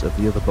inches of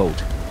the other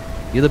boat.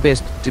 The other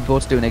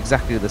boat's doing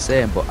exactly the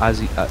same, but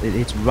as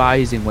it's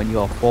rising when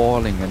you're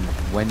falling, and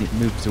when it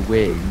moves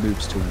away, it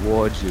moves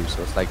towards you.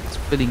 So it's like it's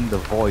filling the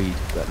void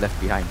that left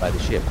behind by the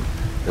ship.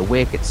 The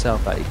wake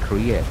itself that it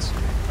creates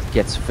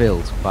gets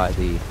filled by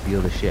the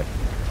other ship,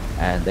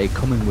 and they're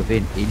coming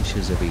within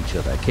inches of each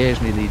other.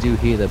 Occasionally, they do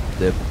hear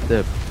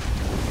the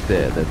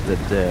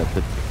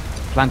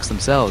planks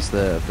themselves,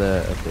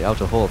 the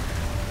outer hull,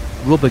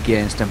 rub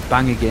against and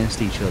bang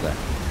against each other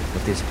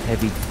with this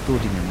heavy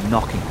thudding and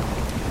knocking.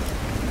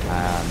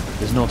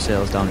 There's no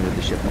sails down with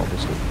the ship,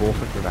 obviously.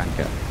 Both at the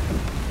anchor.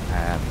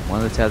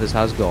 One of the tethers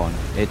has gone.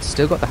 It's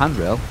still got the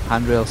handrail.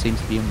 Handrail seems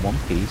to be in one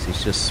piece.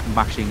 It's just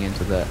smashing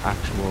into the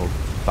actual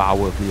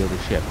bow of the other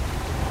ship.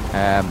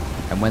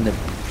 And when the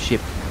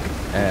ship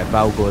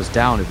bow goes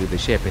down of the other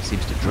ship, it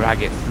seems to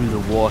drag it through the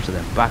water,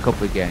 then back up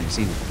again. You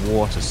see the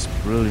water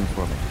spruiling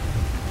from it.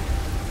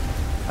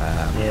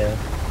 Yeah.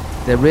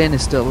 The rain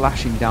is still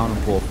lashing down on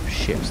both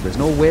ships. There's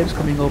no waves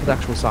coming over the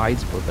actual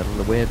sides, but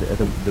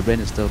the rain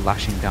is still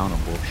lashing down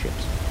on both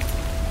ships.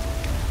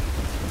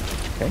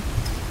 Okay.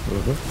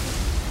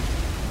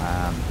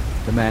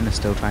 The men are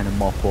still trying to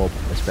mop up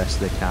as best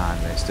they can.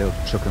 They're still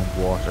chucking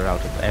water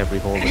out of every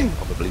hole they can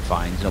probably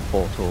find, you know,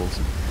 portholes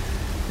and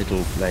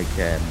little like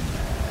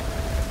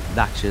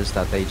latches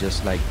that they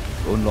just like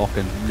unlock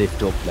and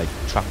lift up, like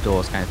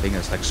trapdoors kind of thing.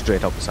 It's like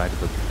straight up the side of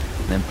them,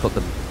 and then put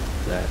the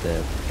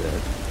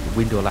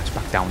window latch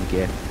back down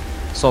again.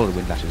 Solid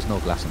wind latches, no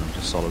glass on them,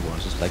 just solid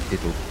ones, just like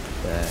little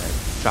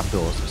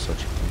trapdoors as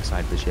such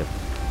inside the ship.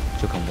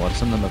 Chucking water.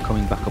 Some of them are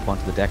coming back up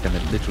onto the deck and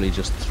they're literally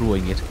just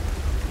throwing it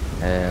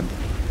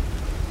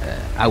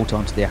out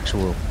onto the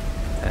actual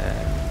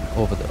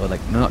over the, or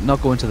like not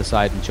going to the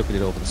side and chucking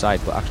it over the side,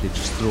 but actually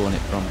just throwing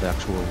it from the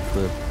actual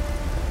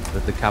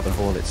the cabin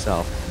hole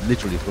itself,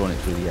 literally throwing it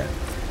through the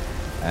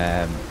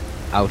air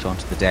out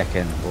onto the deck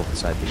and over the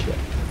side of the ship,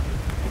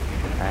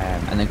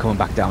 and then coming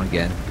back down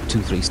again,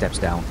 2-3 steps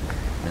down,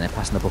 and then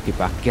passing the bucket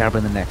back,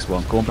 grabbing the next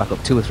one, going back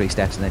up 2 or 3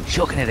 steps, and then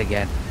chucking it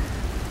again.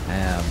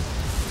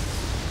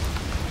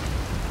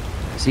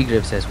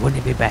 Seagrave says,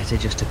 wouldn't it be better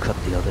just to cut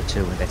the other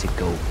 2 and let it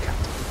go,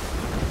 Captain?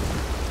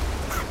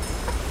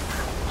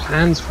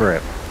 Plans for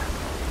it.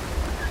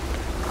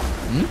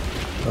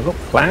 I've got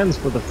plans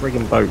for the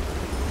friggin' boat.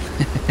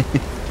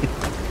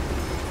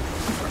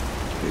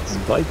 It's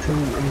vital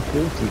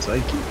importance,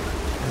 I keep.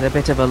 There's a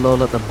bit of a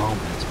lull at the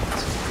moment,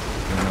 but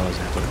who knows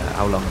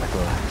how long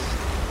that'll last.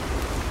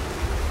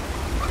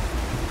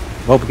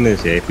 Well, the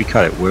news here, if we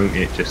cut it, won't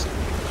it just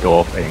go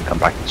off and come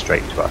back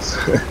straight to us?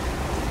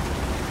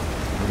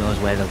 Who knows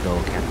where they'll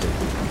go, Captain.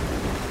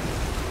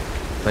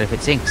 But if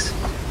it sinks,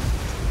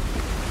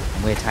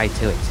 and we're tied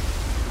to it,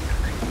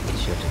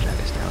 it's sure to drag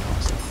us down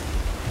also.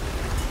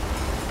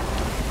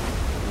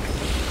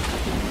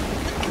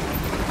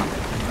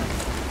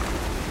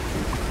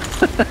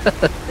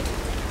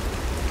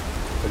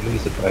 We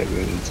lose the boat, we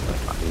need to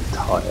like an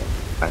entire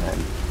van.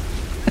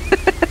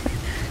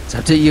 It's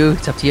up to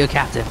you,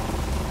 Captain.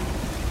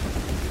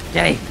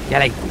 Jelly!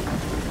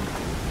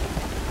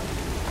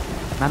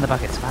 Man the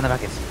buckets.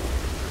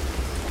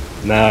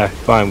 No,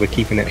 fine, we're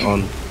keeping it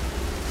on.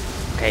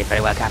 Okay,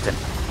 very well, Captain.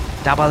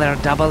 Double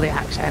the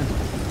action.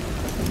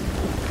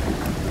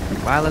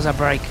 While there's a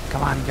break,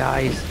 come on,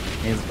 guys.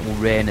 The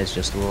rain is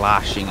just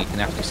lashing. You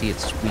can actually see it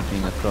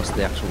sweeping across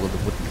the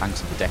wooden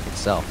planks of the deck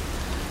itself.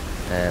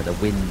 The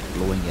wind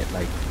blowing it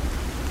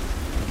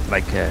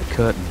like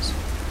curtains.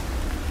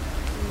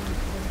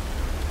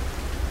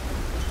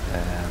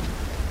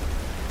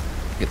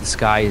 The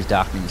sky is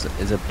darkening.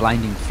 There's a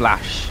blinding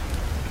flash.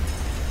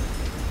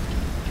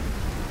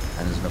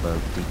 And there's another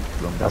deep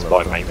rumble. That's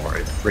my main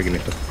worry. Friggin'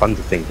 if the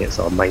thunder thing hits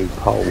our main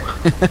pole.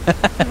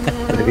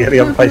 The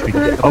other place we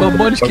can get Oh,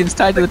 Munchkin's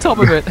tied to the top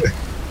of it.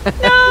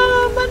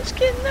 No,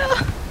 Munchkin, no!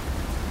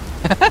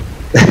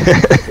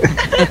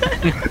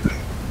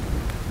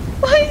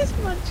 Why is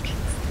Munchkin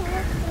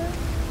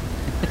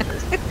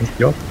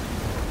still up there?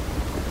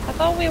 I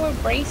thought we were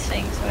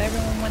bracing, so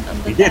everyone went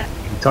under He that.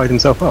 did. He tied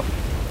himself up.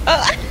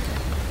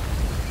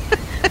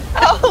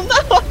 Oh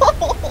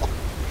no!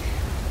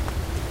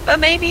 But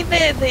maybe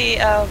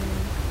the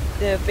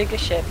bigger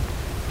ship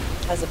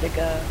has a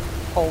bigger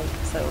hole,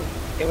 so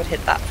it would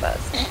hit that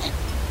first.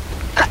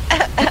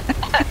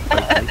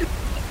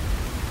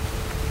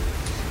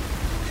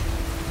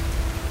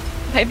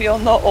 Maybe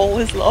not all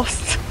is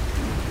lost.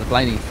 The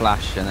blinding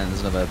flash, and then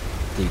there's another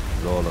deep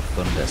roll of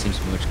thunder. It seems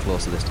to be much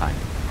closer this time.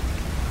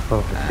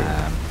 The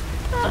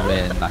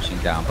rain lashing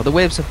down, but the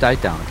waves have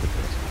died down a bit.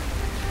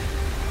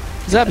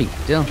 Zabby,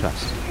 Dylan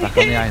Trust, back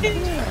on the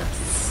island.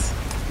 Yes.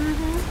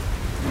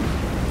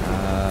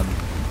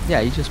 Yeah,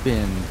 you've just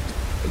been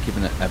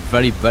given a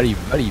very, very,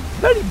 very,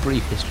 very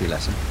brief history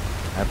lesson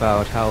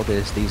about how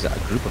these are a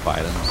group of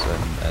islands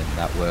and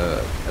that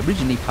were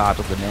originally part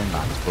of the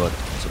mainland, but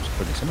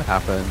subsequently something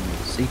happened,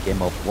 the sea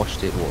came up,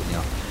 washed it all, you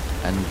know,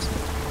 and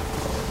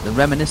the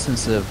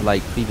reminiscence of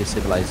like previous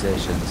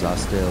civilizations are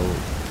still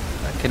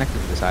connected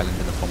to this island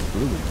in the form of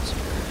ruins.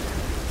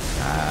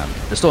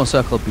 The Stone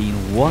Circle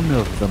being one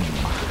of them.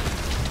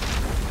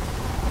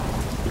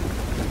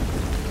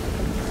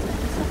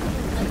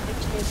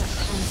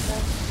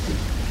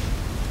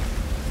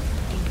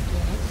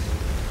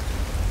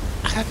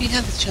 Have you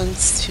had a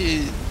chance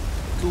to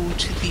go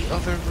to the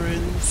other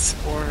ruins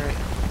or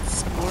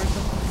explore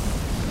them?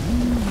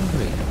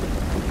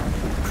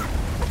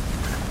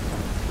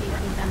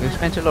 We've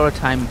spent a lot of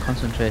time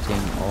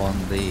concentrating on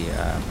the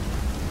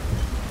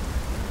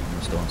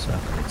Stone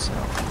Circle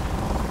itself.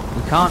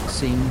 We can't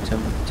seem to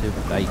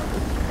like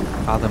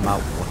fathom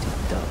out what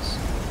it does.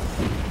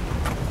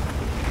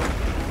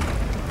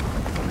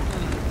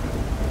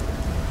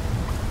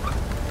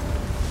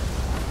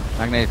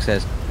 Magnetic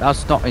says,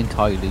 that's not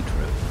entirely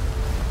true.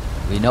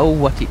 We know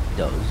what it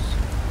does.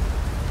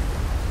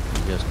 We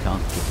just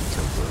can't get it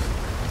to work.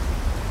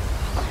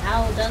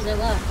 How does it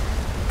work?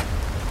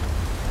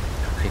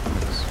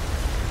 Pigments.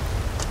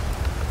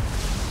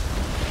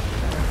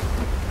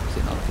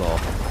 Sitting on the floor.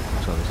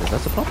 So he says,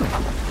 that's the problem.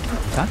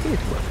 Can't get it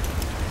to work.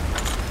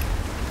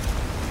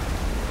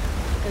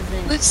 Does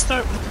it? Let's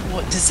start with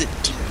what does it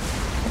do?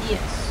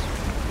 Yes.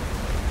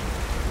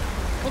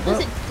 What does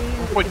Well, it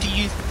do? What do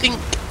you think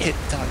it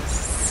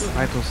does?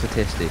 Vital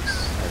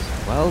statistics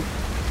as well.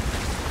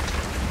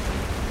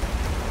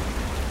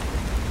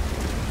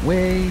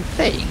 We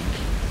think,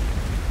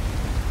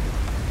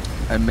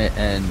 and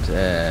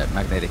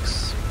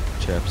Magnetics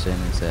chirps in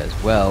and says,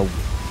 well,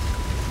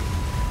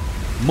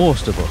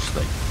 most of us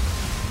think.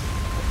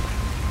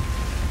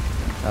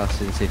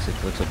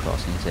 Statistics looks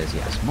across and he says,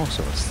 yes, most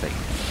of us think.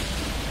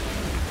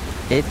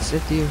 It's a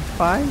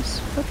device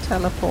for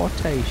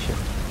teleportation.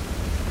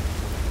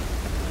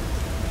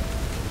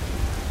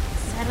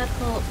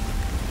 Teleport.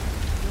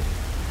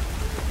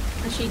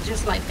 And she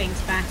just like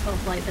thinks back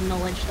of like the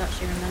knowledge that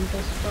she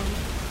remembers from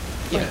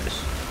Yes.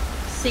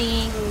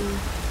 seeing.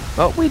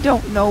 But we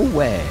don't know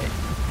where.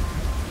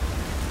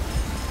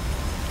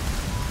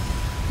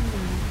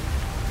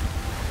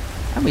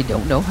 And we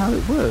don't know how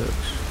it works.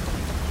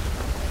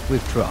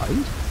 We've tried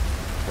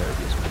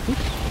various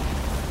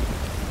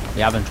methods.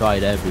 We haven't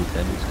tried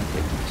everything, it's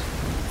ridiculous.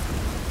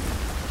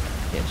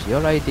 Yes,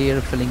 your idea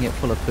of filling it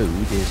full of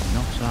food is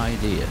not an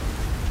idea.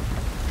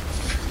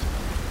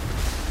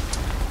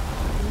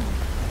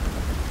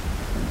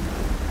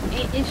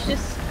 It's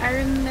just I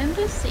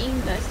remember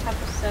seeing those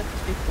type of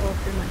circles before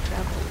through my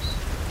travels.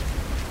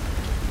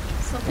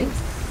 Something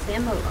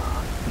similar.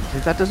 See,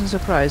 that doesn't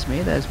surprise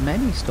me. There's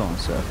many stone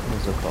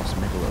circles across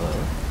Middle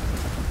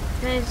Earth.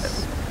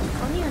 There's,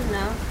 funny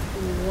enough,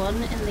 one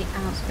in the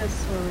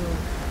outskirts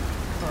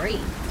of 3,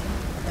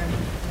 if I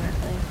remember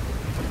correctly.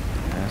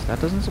 Yes, that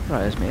doesn't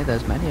surprise me.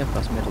 There's many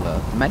across Middle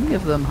Earth. Many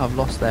of them have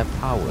lost their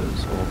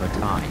powers over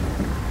time.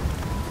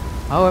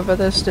 However,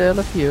 there's still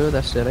a few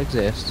that still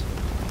exist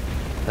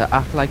that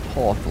act like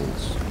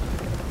portals.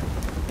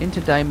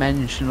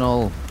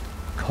 Interdimensional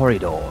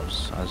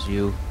corridors, as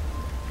you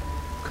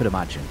could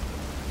imagine,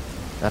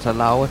 that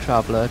allow a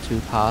traveller to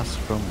pass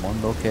from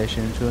one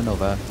location to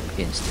another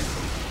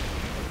instantly.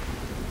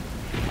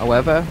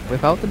 However,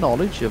 without the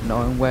knowledge of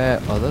knowing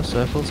where other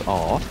circles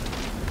are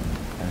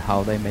and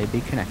how they may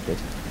be connected,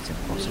 it's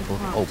impossible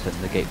to open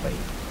the gateway.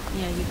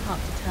 Yeah, you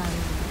can't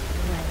determine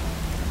where.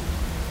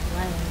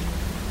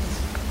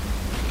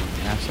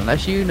 Yes,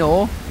 unless you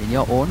know in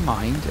your own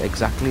mind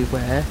exactly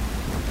where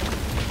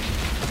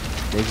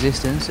the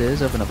existence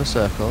is of another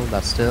circle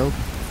that still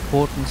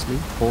potently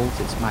holds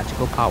its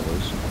magical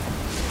powers,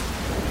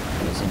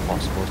 it's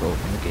impossible to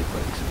open the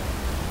gateways.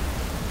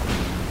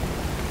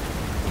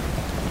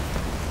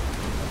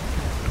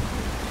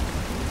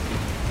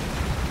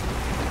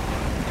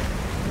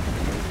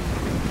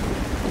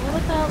 What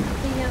about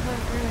the other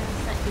ruins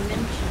that you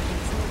mentioned in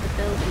some of the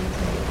buildings?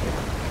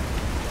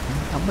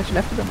 How much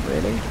left of them,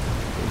 really?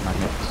 These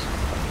magnets.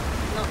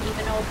 Not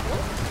even all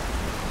full?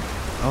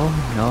 Oh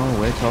no,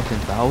 we're talking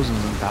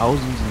thousands and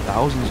thousands and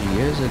thousands of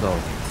years ago.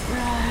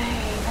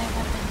 Right, they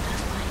would have been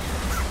done by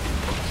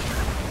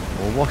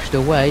now. Or washed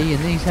away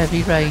in these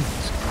heavy rains.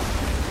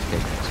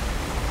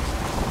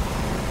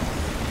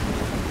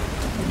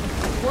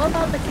 What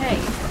about the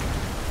cave?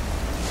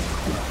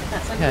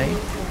 That's Okay.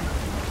 underneath here.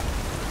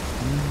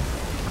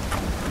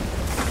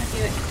 Have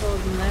you explored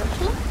them there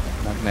at all?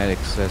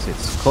 Magnetics says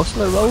it's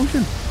coastal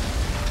erosion.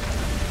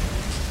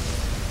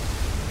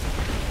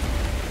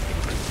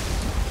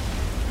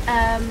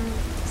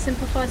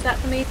 Simplifies that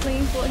for me,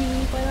 please. What do you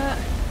mean by that?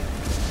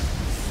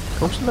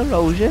 Coastal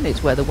erosion,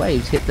 it's where the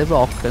waves hit the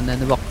rock and then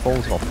the rock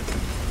falls off.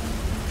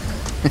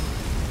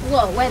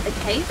 What, where the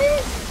cave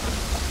is?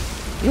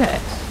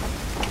 Yes.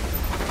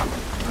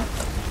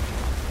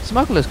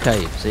 Smuggler's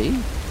Cave, see?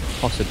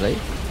 Possibly.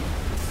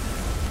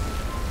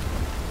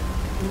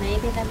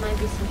 Maybe there might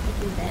be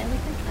something there we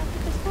can try to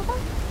discover?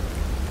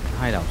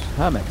 Hideouts.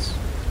 Hermits.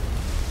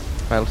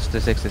 Well,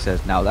 statistics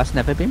says, now that's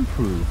never been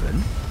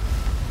proven.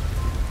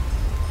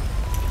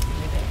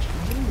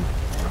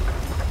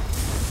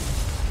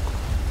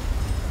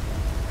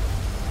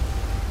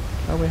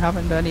 Well, we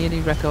haven't done any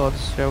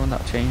records showing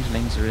that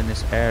changelings are in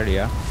this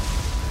area.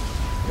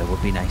 It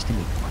would be nice to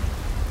meet one.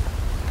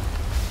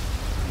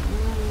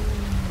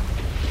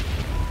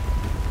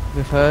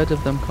 We've heard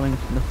of them coming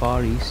from the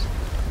Far East.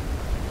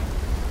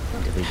 How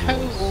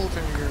Individuals. old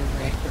are your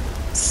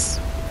records?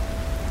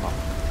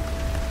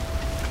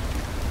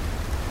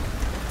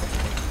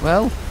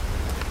 Well,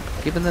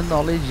 given the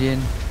knowledge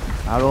in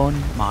our own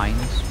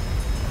minds,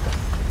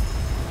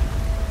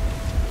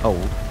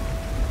 old.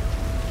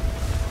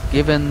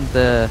 Given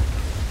the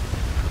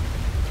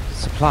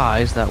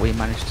supplies that we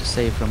managed to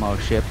save from our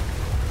ship,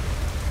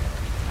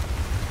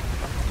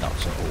 not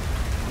so old.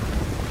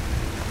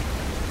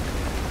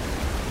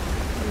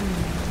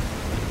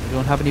 We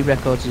don't have any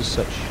records as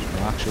such,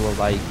 no actual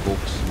like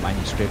books,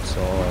 manuscripts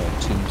or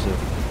tombs of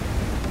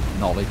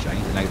knowledge or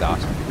anything like that.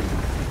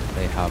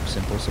 They have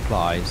simple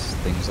supplies,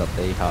 things that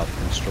they have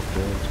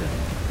constructed and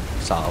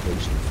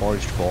salvaged and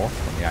foraged for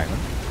from the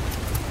island.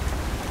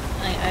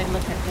 I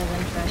look at the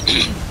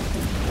interest.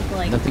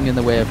 Like, Nothing in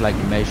the way of like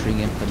measuring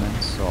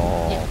implements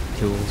or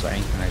tools or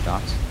anything like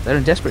that. They're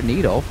in desperate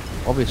need of,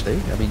 obviously.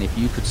 I mean, if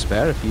you could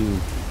spare a few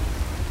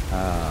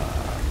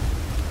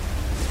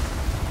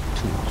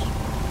tools,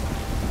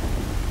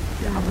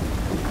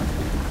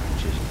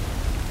 which is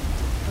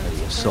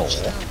really a soul.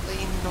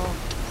 Unfortunately not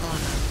on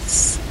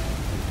us.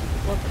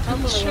 well,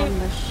 probably on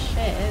the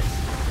ship.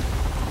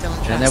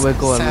 And then we'll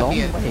go a long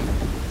Savia. way.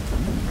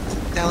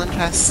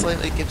 Delantras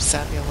slightly gives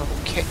Savvy a little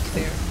kick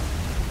there.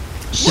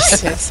 She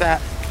says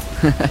that.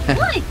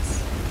 What?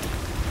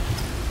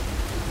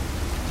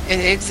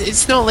 And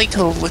it's not like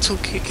a little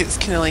kick, it's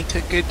kind of like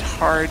a good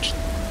hard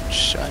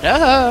shut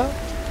up.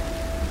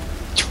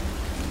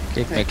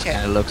 Dick Mix Okay.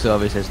 kind of looks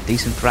over and says,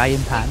 decent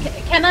frying pan.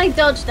 Can I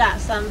dodge that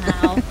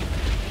somehow?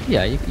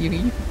 Yeah,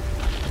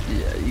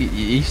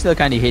 he still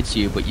kind of hits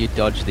you, but you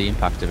dodge the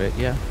impact of it,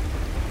 yeah.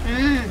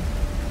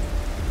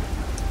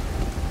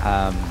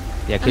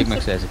 Yeah, Kick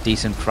Mix says a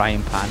decent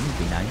frying pan would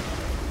be nice.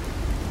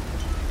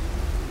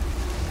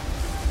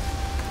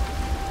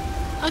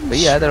 But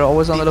yeah, they're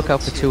always on the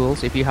lookout for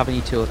tools. If you have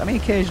any tools, I mean,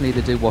 occasionally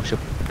they do wash up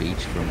the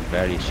beach from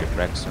various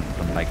shipwrecks and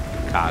from like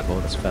cargo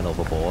that's fell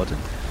overboard and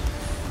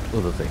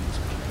other things.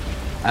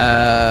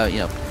 You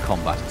know,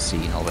 combat at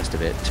sea and all the rest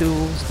of it.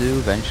 Tools do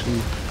eventually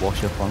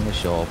wash up on the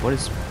shore, but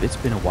it's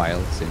been a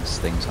while since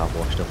things have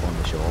washed up on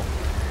the shore.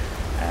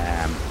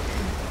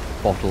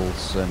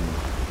 Bottles and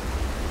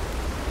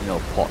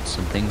pots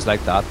and things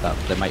like that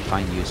they might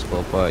find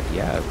useful, but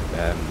yeah,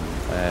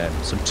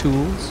 some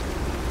tools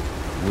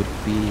would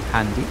be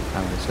handy,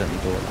 and will certainly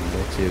go a long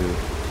way to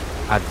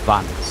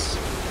advance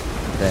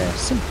their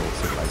simple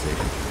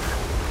civilization.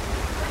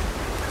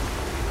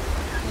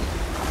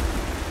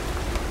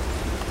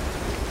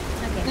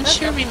 Okay, I'm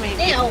sure we may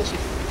be able to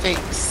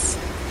fix.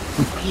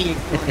 He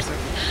ignores her.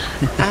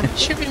 I'm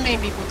sure we may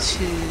be able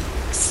to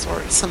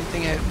sort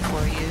something out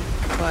for you,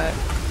 but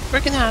we're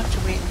gonna have to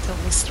wait until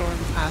the storm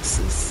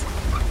passes.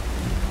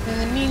 In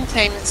the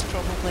meantime, it's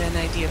probably an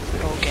idea if we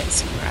all get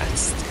some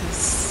rest,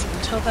 because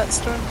until that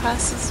storm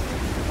passes,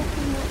 we're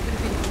probably not going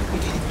to be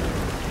doing anything.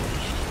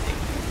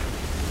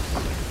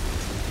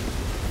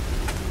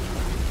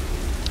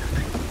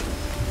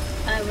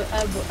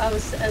 I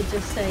was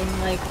just saying,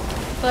 like,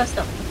 first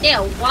off,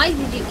 why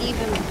did you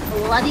even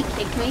bloody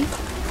kick me?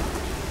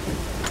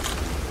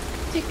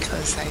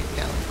 Because I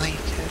don't like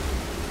it.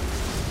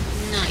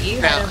 No,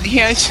 you No, had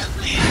yeah.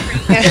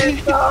 a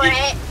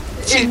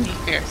To be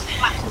fair,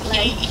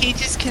 he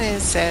just kind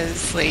of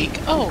says,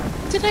 like, oh,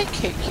 did I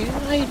kick you?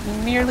 I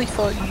merely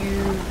thought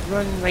you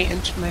run right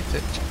into my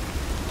foot.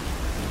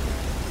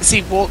 As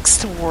he walks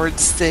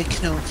towards the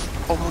kind of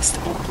almost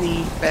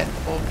opening bit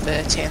of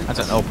the tent. That's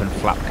an open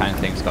flap kind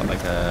of thing. It's got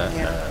like a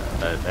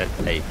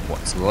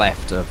what's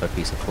left of a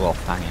piece of cloth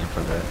hanging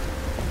from it.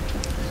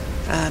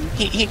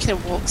 He kind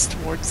of walks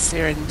towards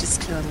there and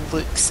just kind of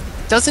looks,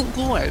 doesn't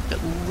go out, but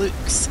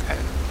looks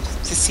out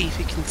to see if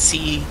he can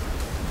see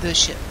the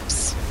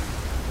ships.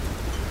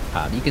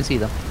 You can see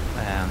them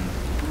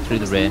through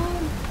the rain.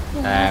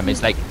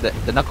 It's like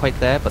they're not quite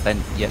there, but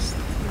then yes,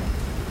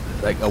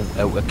 like a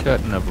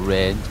curtain of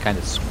rain kind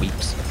of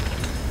sweeps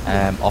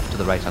off to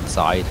the right hand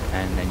side,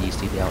 and then you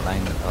see the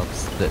outline of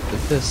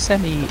the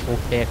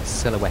semi-opaque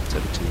silhouette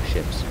of two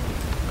ships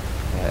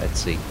at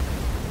sea.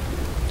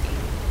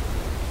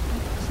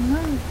 No.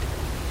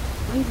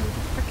 Why did you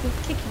freaking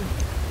kick me?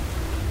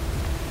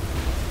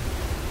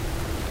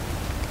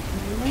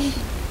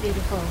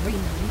 Beautiful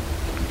arena.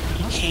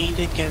 He kind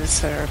of gives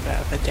her a bit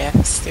of a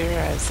death stare,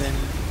 as in,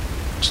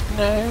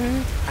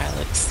 no,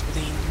 I'll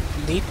explain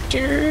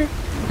later.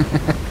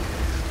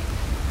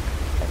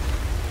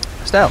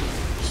 Estelle.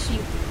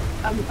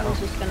 I was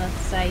just gonna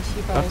say,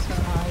 she rolls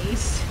her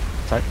eyes.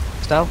 Sorry,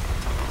 Estelle.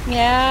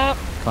 Yep.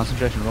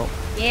 Concentration roll.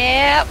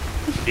 Yep.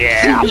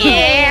 Yeah.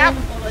 Yep.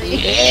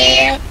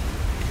 Yeah.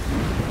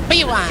 What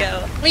you want?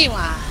 Go. What you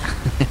want?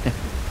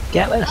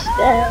 Get with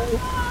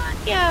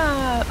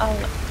Yeah.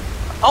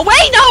 Oh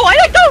wait, no! I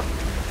don't know.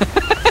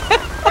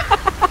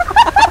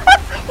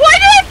 Why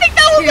did I think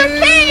that was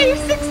okay?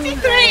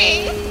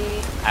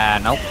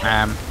 63. Nope.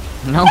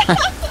 No.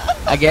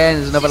 Again,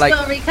 there's another She's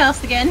got to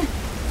recast again.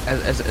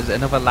 There's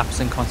another lapse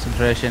in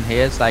concentration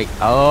here. It's like,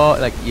 oh,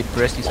 like you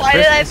braced yourself. Why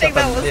did I bracing think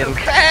yourself that was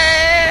a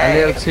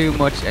okay? little too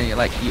much, and you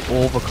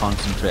over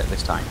concentrate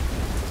this time.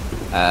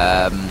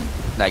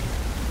 Like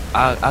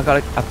I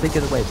think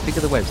of the waves, think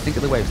of the waves, think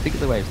of the waves, think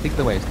of the waves, think of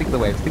the waves, think of the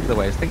waves, think of the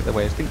waves, think of the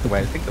waves, think of the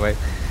waves, think of the waves,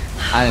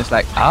 and it's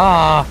like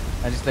I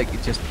just like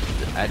it just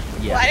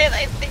yeah. Why did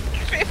I think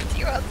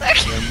 50 was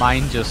okay? Your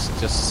mind just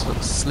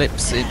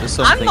slips into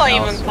something I'm not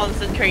else. even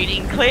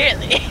concentrating,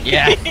 clearly.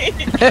 Yeah.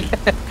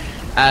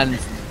 and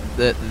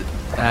the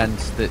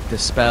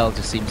spell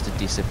just seems to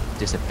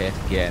dissipate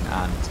again,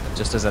 and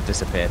just as it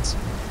dissipates,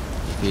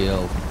 you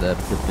feel the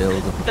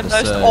build of The the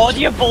most surge.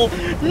 audible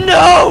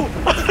no!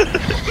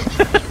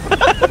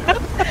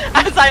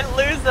 As I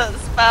lose that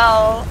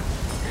spell.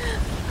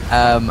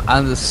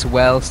 And the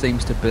swell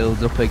seems to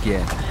build up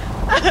again.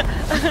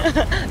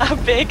 A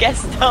big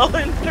Estelle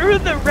through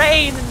the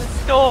rain and the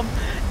storm.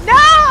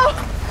 No!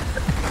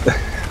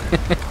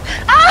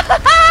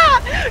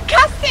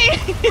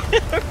 Cassie!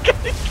 I'm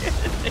gonna get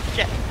it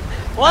again.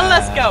 One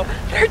less go.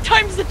 Third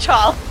time's the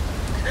charm.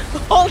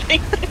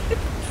 Holding it.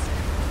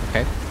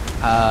 Okay.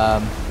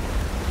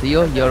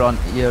 Theo, you're out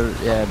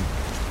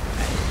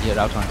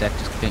on deck,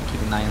 just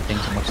keeping an eye on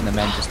things and watching the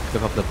men just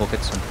pick up the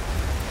buckets,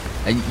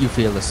 and you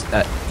feel this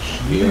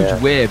huge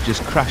wave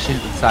just crash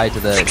into the side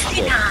of the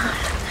ship.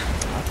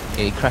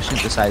 It crashes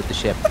into the side of the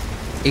ship.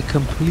 It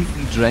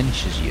completely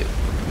drenches you.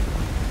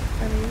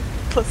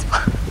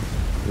 +1.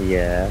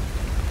 Yeah.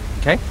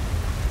 Okay.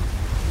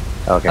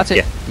 Okay. That's it.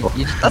 Yeah.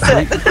 You just That's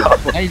it.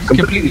 completely, you just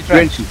completely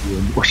drenched. drenches you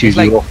and washes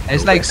It's you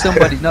off. like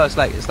somebody. No, it's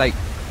like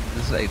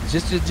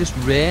just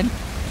rain,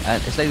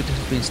 and it's like you've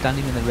just been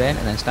standing in the rain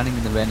and then standing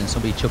in the rain and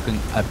somebody chucking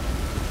a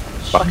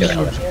Bucket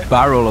huge at you.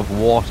 barrel of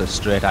water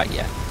straight at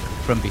you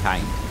from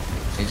behind.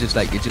 It just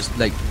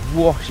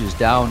washes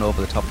down over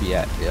the top of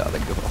your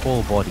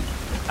whole body.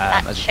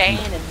 That as chain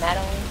and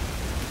metal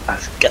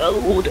That's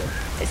gold.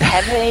 is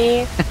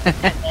heavy, and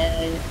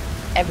then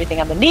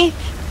everything underneath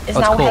is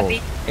now cold.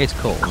 heavy. It's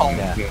cold. Cold.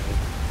 Yeah.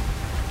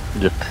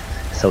 Just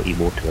salty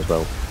water as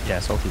well. Yeah,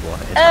 salty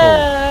water. It's cold.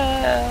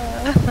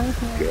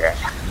 Yeah.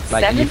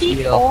 Like you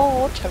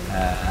feel 74 to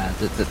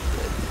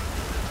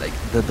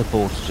the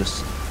boat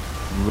just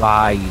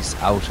rise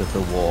out of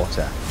the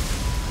water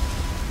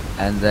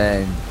and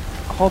then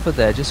hover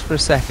there just for a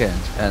second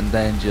and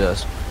then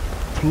just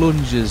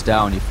plunges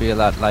down. You feel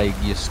that like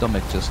your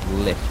stomach just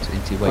lift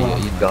into where you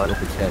know God. your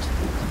upper chest.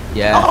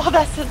 Yeah. Oh,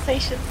 that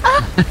sensation.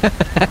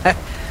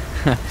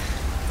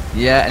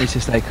 Yeah, and it's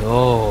just like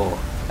oh,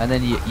 and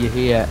then you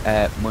hear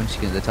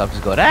Munchkin at the top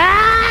just go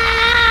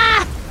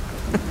ah.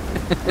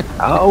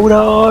 Hold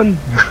on.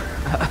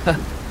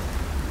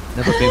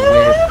 Another big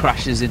wave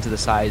crashes into the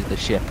side of the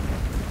ship.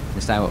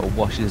 This time it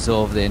washes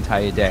over the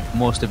entire deck,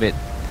 most of it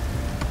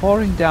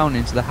pouring down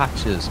into the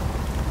hatches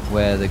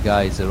where the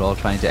guys are all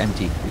trying to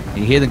empty. And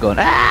you hear them going,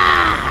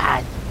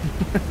 ah!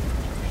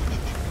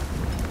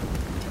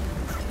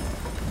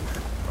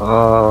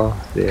 Oh,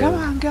 dear. Come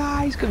on,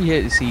 guys! Come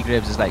here.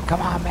 Seagraves is like,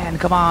 come on, man,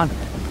 come on!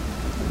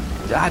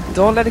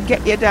 Don't let it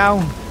get you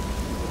down!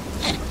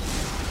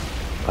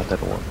 I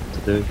don't know what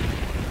to do.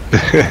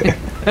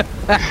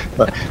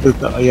 but,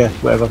 yeah,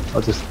 whatever.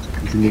 I'll just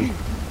continue.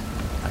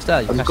 I still,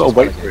 I've just got to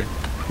wait for it.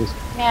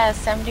 Yeah,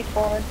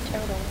 74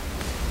 total.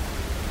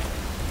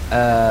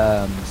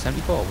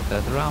 74 with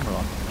the armor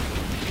on.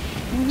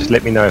 Just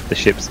let me know if the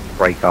ships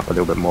break up a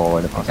little bit more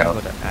and if I Okay, can.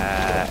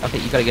 okay,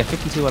 you gotta get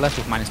 52 or less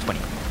with minus 20.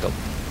 Go.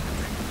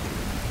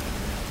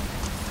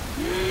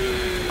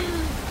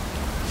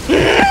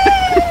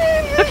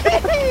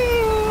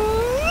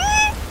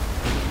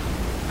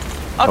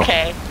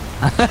 Okay.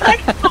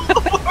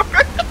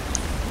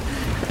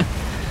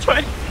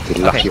 You're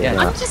lucky Okay, on yeah. I'm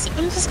that.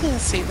 just gonna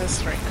say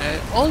this right now.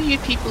 All you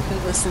people who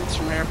listen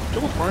to Merp,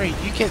 don't worry,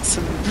 you get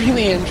some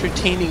really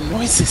entertaining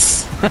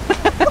noises.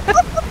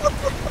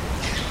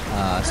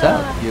 So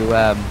you're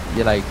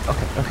like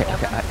okay.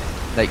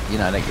 Like you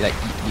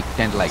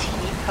kind of like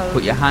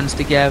put your hands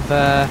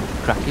together,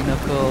 crack your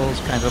knuckles,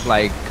 kind of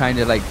like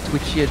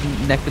twitch your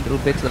neck a little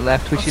bit to the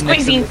left, twitch your neck.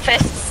 Squeezing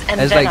fists and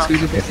It's then like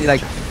squeezing fists,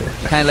 like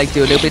kind of like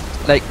do a little bit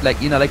like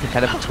you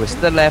kind of twist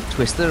to the left,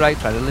 twist to the right,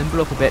 try to limber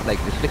up a bit, like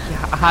just flick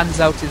your hands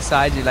out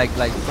inside, you like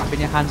wrapping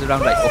your hands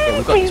around, like okay,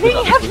 we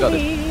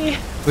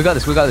got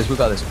this.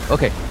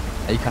 Okay,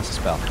 and you cast a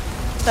spell.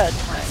 Third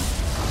time.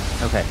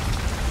 Okay.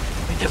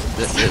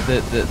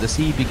 The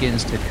sea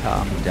begins to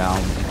calm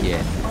down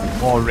again.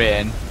 More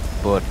rain,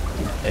 but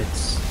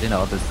it's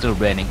there's still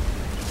raining.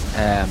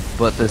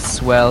 But the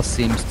swell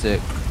seems to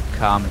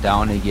calm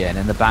down again,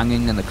 and the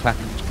banging and the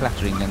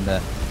clattering and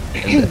the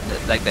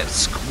like that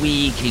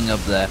squeaking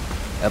of the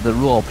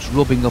ropes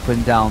rubbing up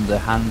and down the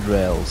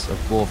handrails of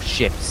both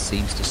ships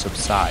seems to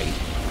subside.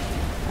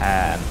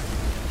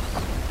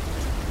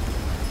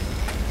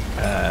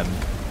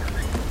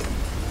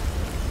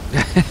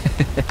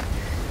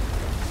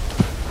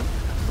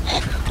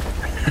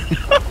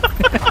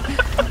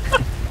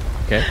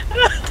 Okay.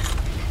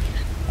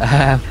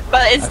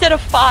 But instead of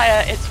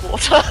fire, it's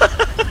water.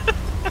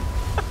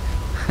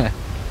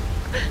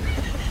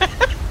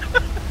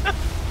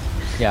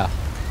 Yeah.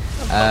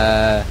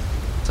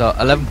 So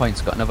 11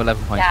 points. Got another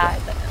 11 points. Yeah.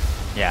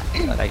 Yeah.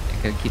 So like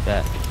keep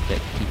it.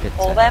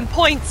 All them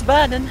points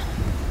burning.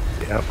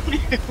 Yep.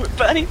 We're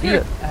burning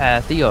through.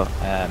 Theo.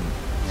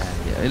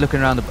 You're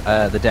looking around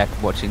the deck,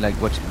 watching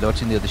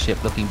the other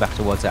ship, looking back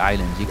towards the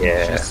island. You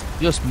can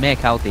just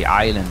make out the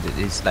island. It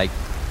is like,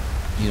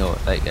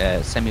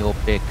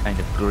 semi-opaque kind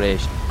of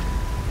greyish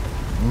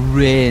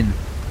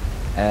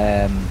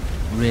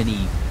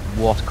rainy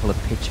watercolor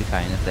picture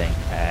kind of thing.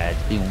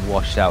 It's being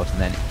washed out, and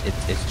then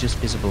it's just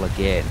visible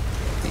again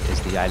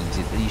as the island.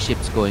 The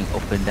ship's going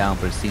up and down,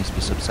 but it seems to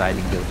be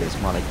subsiding a little bit. It's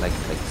more like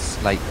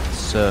slight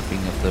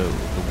surfing of the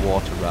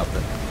water rather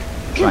than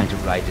trying to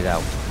ride it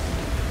out.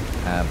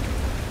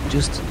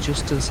 just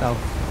to the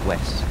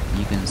southwest,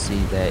 you can see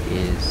there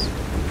is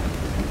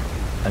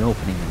an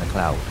opening in the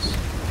clouds.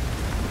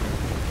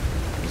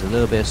 There's a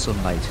little bit of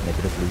sunlight and a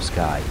bit of blue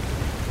sky.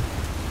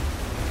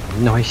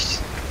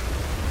 Nice.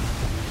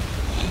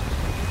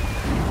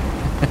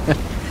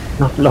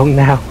 Not long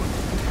now.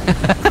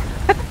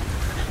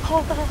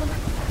 Hold on.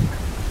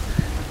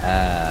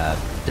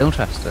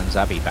 Dontrust and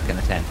Zabby back in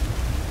the tent.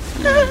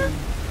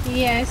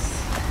 Yes.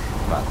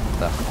 Well,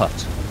 the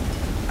hut.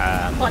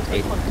 What?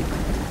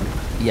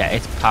 Yeah,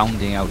 it's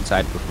pounding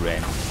outside with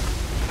rain.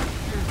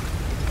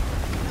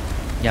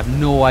 You have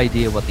no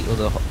idea what the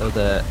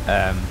other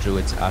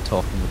druids are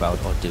talking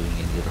about or doing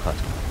in the other hut.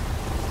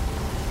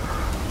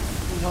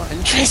 I'm not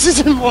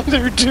interested in what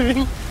they're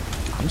doing.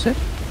 I'm sorry?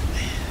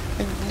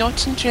 I'm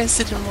not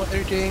interested in what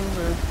they're doing.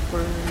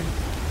 We're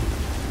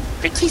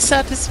pretty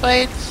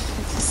satisfied.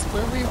 This is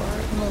where we are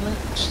at the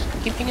moment.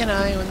 Keeping an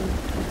eye on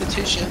the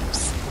two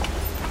ships.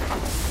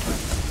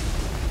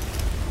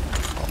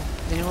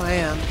 They know I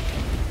am.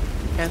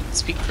 Can't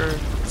speak for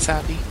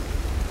Savvy.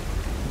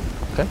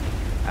 Okay.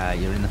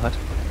 You're in the hut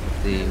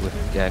with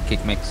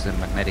kick mix and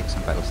magnetics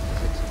and battle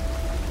statistics.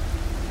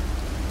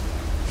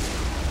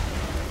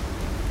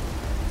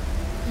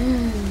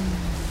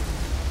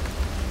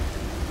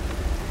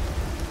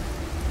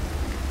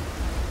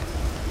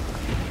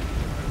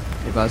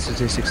 The battle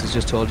statistics has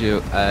just told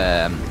you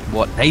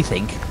what they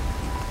think.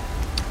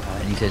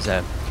 And he says,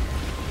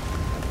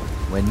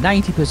 we're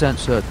 90%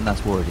 certain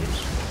that's where it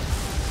is.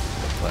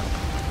 Well,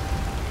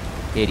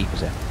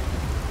 80%.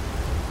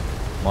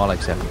 More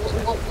like 70%.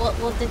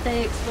 What did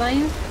they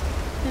explain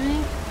to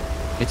me?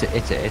 It's a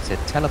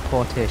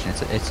teleportation.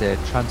 It's a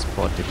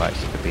transport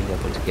device for being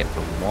able to get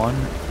from one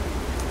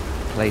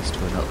place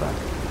to another,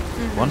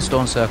 one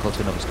stone circle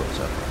to another stone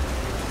circle.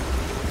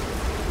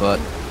 But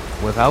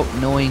without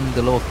knowing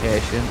the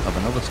location of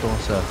another stone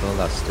circle,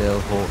 that still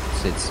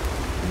holds its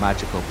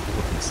magical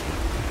potency.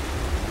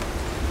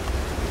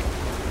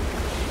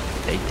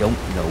 They don't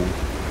know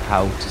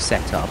how to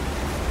set up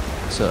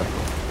a circle.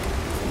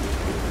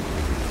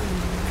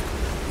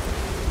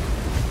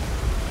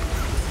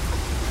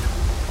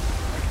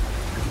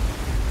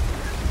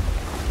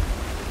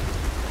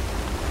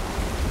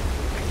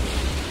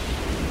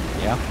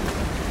 Yeah.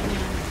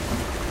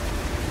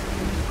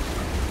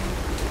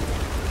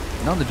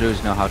 None of the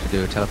druids know how to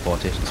do a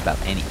teleportation spell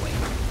anyway.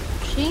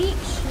 She's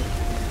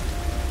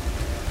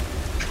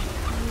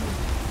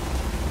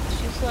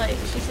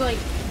like,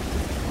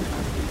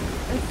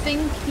 I'm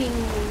thinking,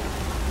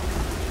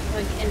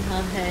 like in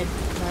her head,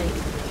 like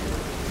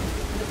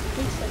the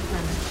priestess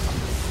managed.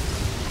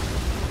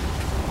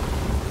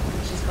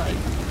 She's like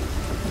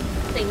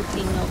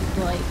thinking of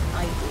like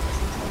ideas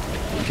and stuff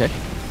like that. Okay.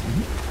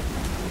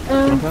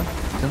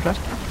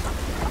 Interest?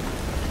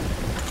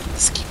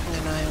 Just keeping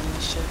an eye on the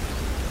ship.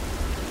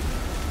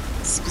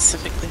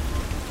 Specifically.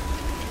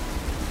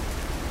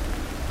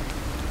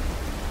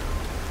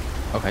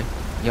 Okay.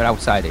 You're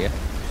outside here.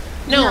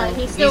 No, No,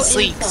 he's still he's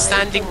like inside,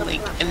 standing on the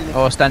like platform. in the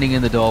Oh, standing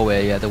in the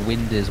doorway. Yeah, the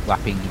wind is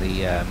whapping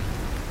the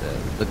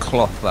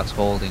cloth that's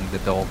holding the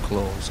door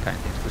closed, kind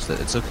of thing.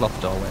 It's a cloth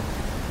doorway,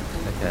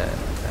 like a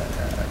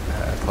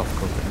cloth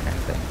covering kind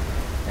of thing.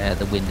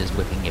 The wind is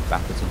whipping it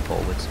backwards and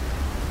forwards.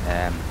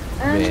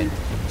 Rain.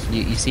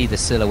 You see the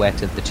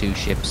silhouette of the two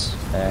ships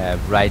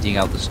riding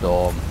out the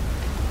storm.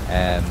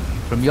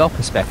 From your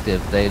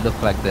perspective, they look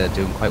like they're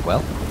doing quite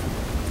well.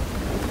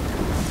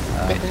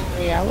 but in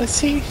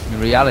reality. In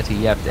reality,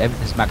 yeah,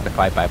 everything's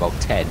magnified by about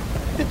 10.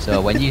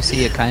 So when you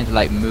see it kind of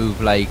like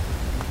move like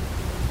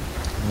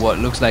what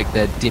looks like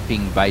they're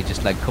dipping by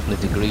just like a couple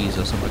of degrees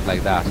or something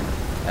like that,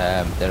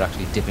 they're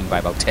actually dipping by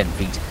about 10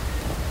 feet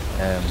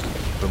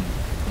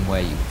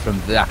from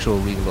the actual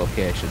real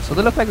location. So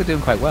they look like they're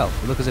doing quite well.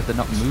 They look as if they're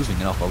not moving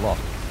an awful lot.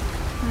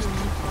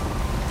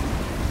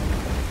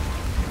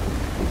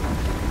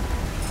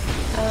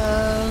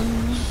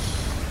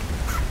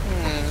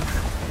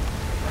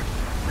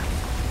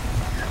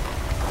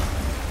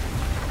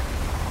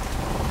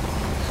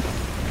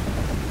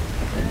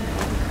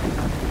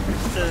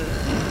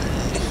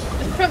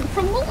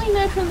 From what we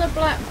know from the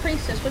Black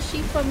Priestess, was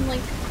she from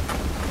like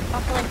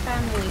Buffalo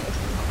family or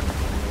something?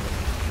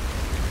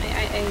 I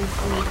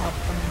need help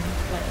from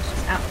where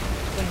she's out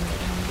doing it.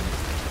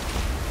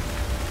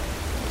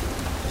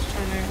 Just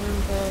trying to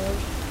remember.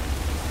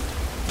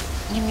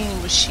 You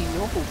mean, was she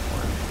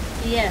noble-born?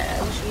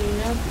 Yeah, was she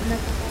noble?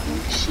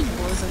 She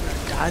wasn't.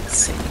 Her dad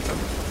saved from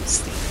the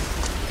Philistine.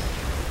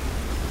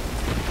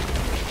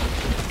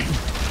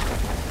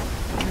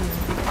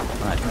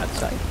 Right, that's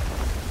side.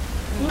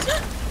 Was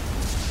it?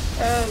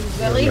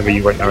 Really? Maybe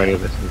you won't know any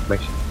of this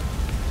information.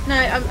 No,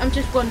 I'm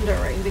just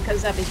wondering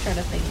because Abby's trying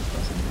to think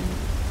or something.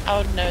 I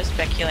would know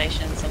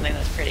speculation, something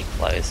that's pretty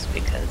close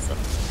because of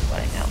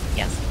what I know.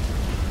 Yes.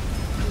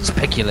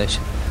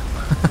 Speculation.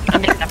 I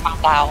mean, I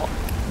found out.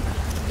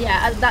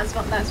 Yeah, that's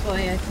why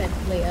I said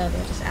Lee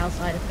earlier, just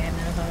outside of game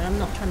now. I'm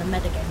not trying to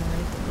metagame or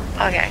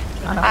anything. Okay.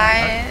 I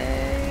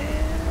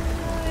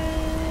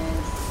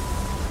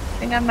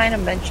think I might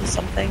have mentioned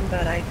something,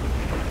 but I'm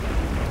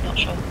not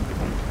sure.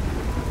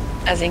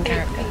 As in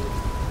character.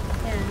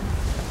 Yeah.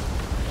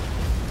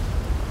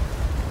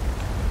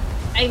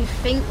 I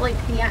think like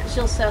the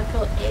actual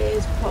circle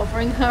is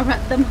bothering her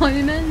at the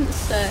moment,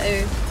 so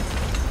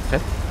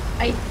Okay.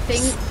 I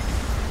think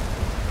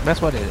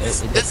That's what it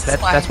is. This is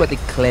That's why- what they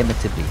claim it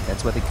to be.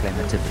 That's what they claim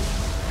it to be.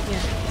 yeah.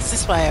 This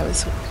is why I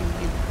was hoping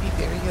you'd be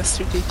there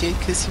yesterday, Jade,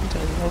 because you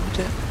loved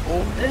it.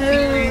 All the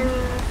theories.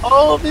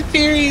 All the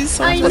theories.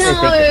 I what they think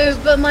it know,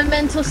 but my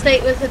mental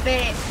state was a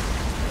bit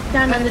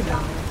down in the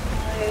dump.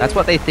 That's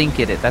what they think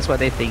it is. That's what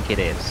they think it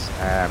is.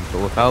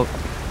 But without,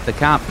 they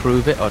can't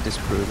prove it or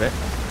disprove it.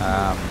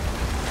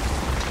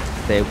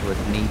 They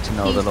would need to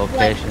know the He's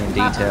location like and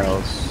muttering.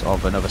 details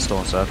of another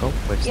stone circle,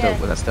 which Yeah.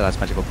 that still has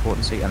magical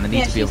potency, and they need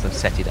Yeah, to be able to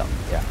she's- set it up.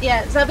 Yeah.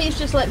 Yeah, Zabby's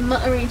just like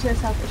muttering to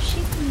herself, if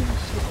she can use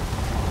it.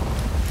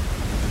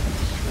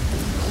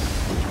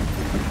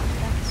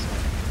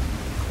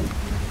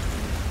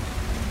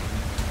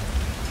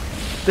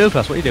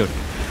 Dilfast, what are you doing?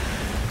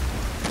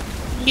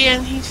 Yeah,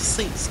 and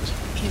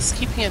he's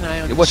keeping an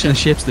eye on You're the watching the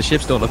ship. ships. The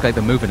ships don't look like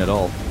they're moving at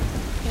all.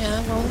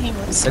 Yeah, well, he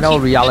wants to In all keep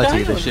a good reality,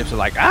 eye the on ships them.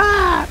 are like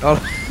ah,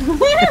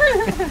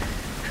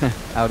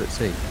 out at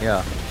sea.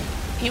 Yeah.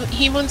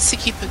 He wants to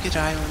keep a good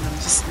eye on them,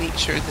 just make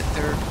sure that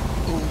they're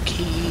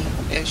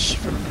okay-ish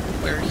from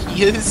where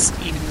he is,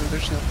 even though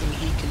there's nothing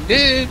he can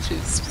do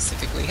to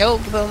specifically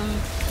help them.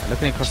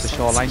 Looking across the Just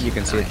wants to shoreline, you keep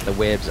can an see eye. that the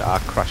waves are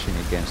crashing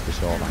against the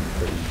shoreline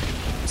pretty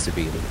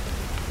severely.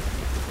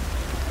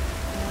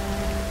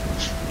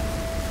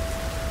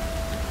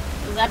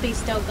 Zabby's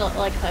still got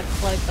like her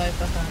cloak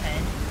over her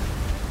head.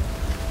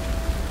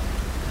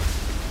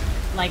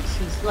 Like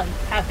she's like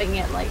having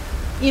it like,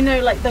 you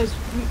know, like those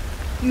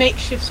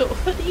makeshift sort of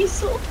hoodies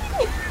sort of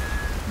thing.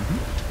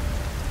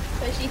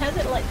 So she has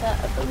it like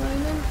that at the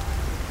moment.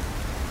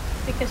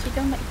 Because she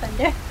don't make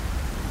thunder.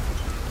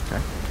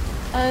 Okay.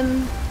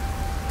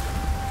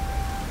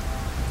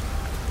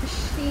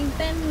 She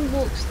then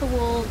walks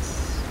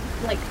towards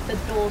like the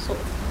door sort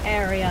of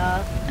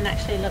area and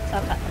actually looks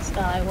up at the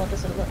sky. What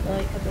does it look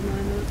like at the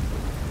moment?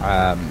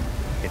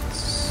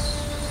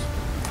 It's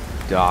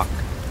dark.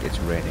 It's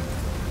raining.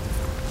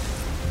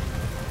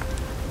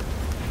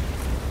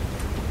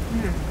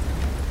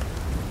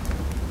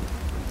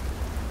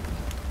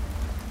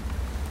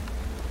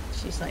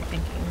 She's like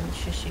thinking,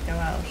 should she go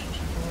out or should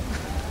she go up?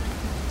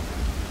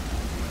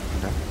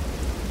 Okay.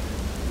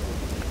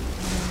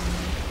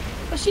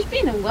 Well, she's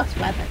been in worse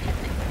weather,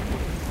 technically.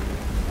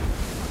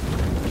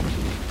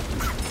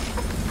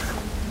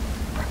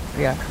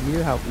 Yeah, you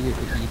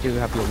do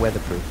have your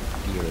weatherproof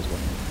gear as well.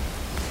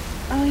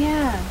 Oh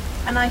yeah,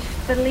 and I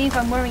believe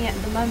I'm wearing it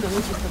at the moment,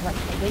 which is the like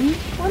the wind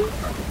one.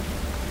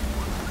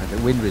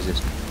 The wind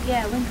resistant.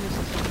 Yeah, wind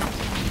resistant.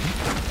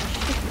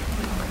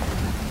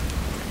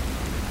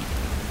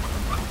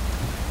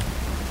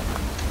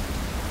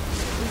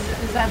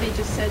 Zabby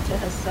just said to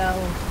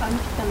herself, I'm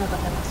just gonna let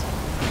her.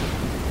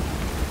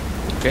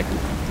 Okay.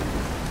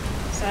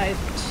 So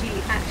she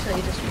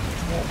actually just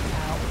walked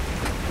out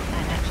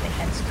and actually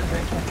heads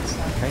towards the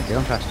sun. Okay,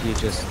 Dilfast, you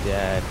just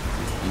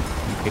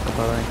you pick up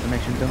all that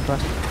information,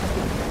 Dilfast?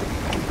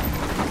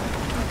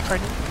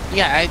 Pardon?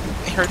 Yeah, I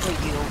heard what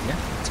you.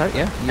 Yeah. So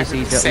yeah, you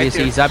see Said you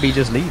see you- Zabby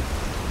just leave.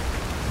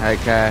 Like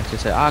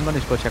just say, I'm going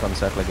to go check on the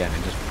circle again,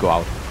 and just go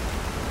out.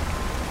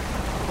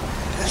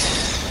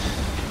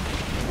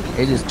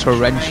 It is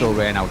torrential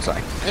rain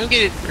outside. I'm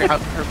gonna grab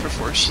her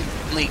before she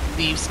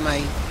leaves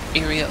my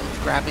area of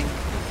grabbing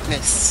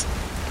mists.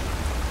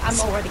 I'm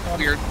already gone.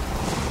 Weird.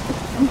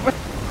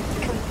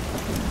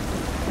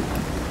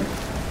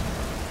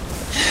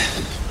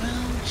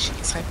 Well,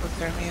 she's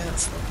hypothermia.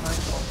 That's not my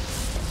fault.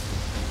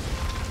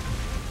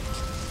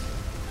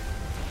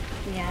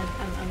 Yeah,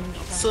 I'm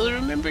just So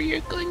remember, you're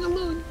going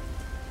alone.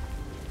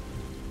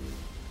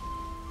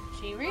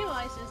 She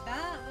realizes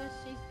that, but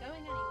she's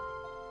going anyway.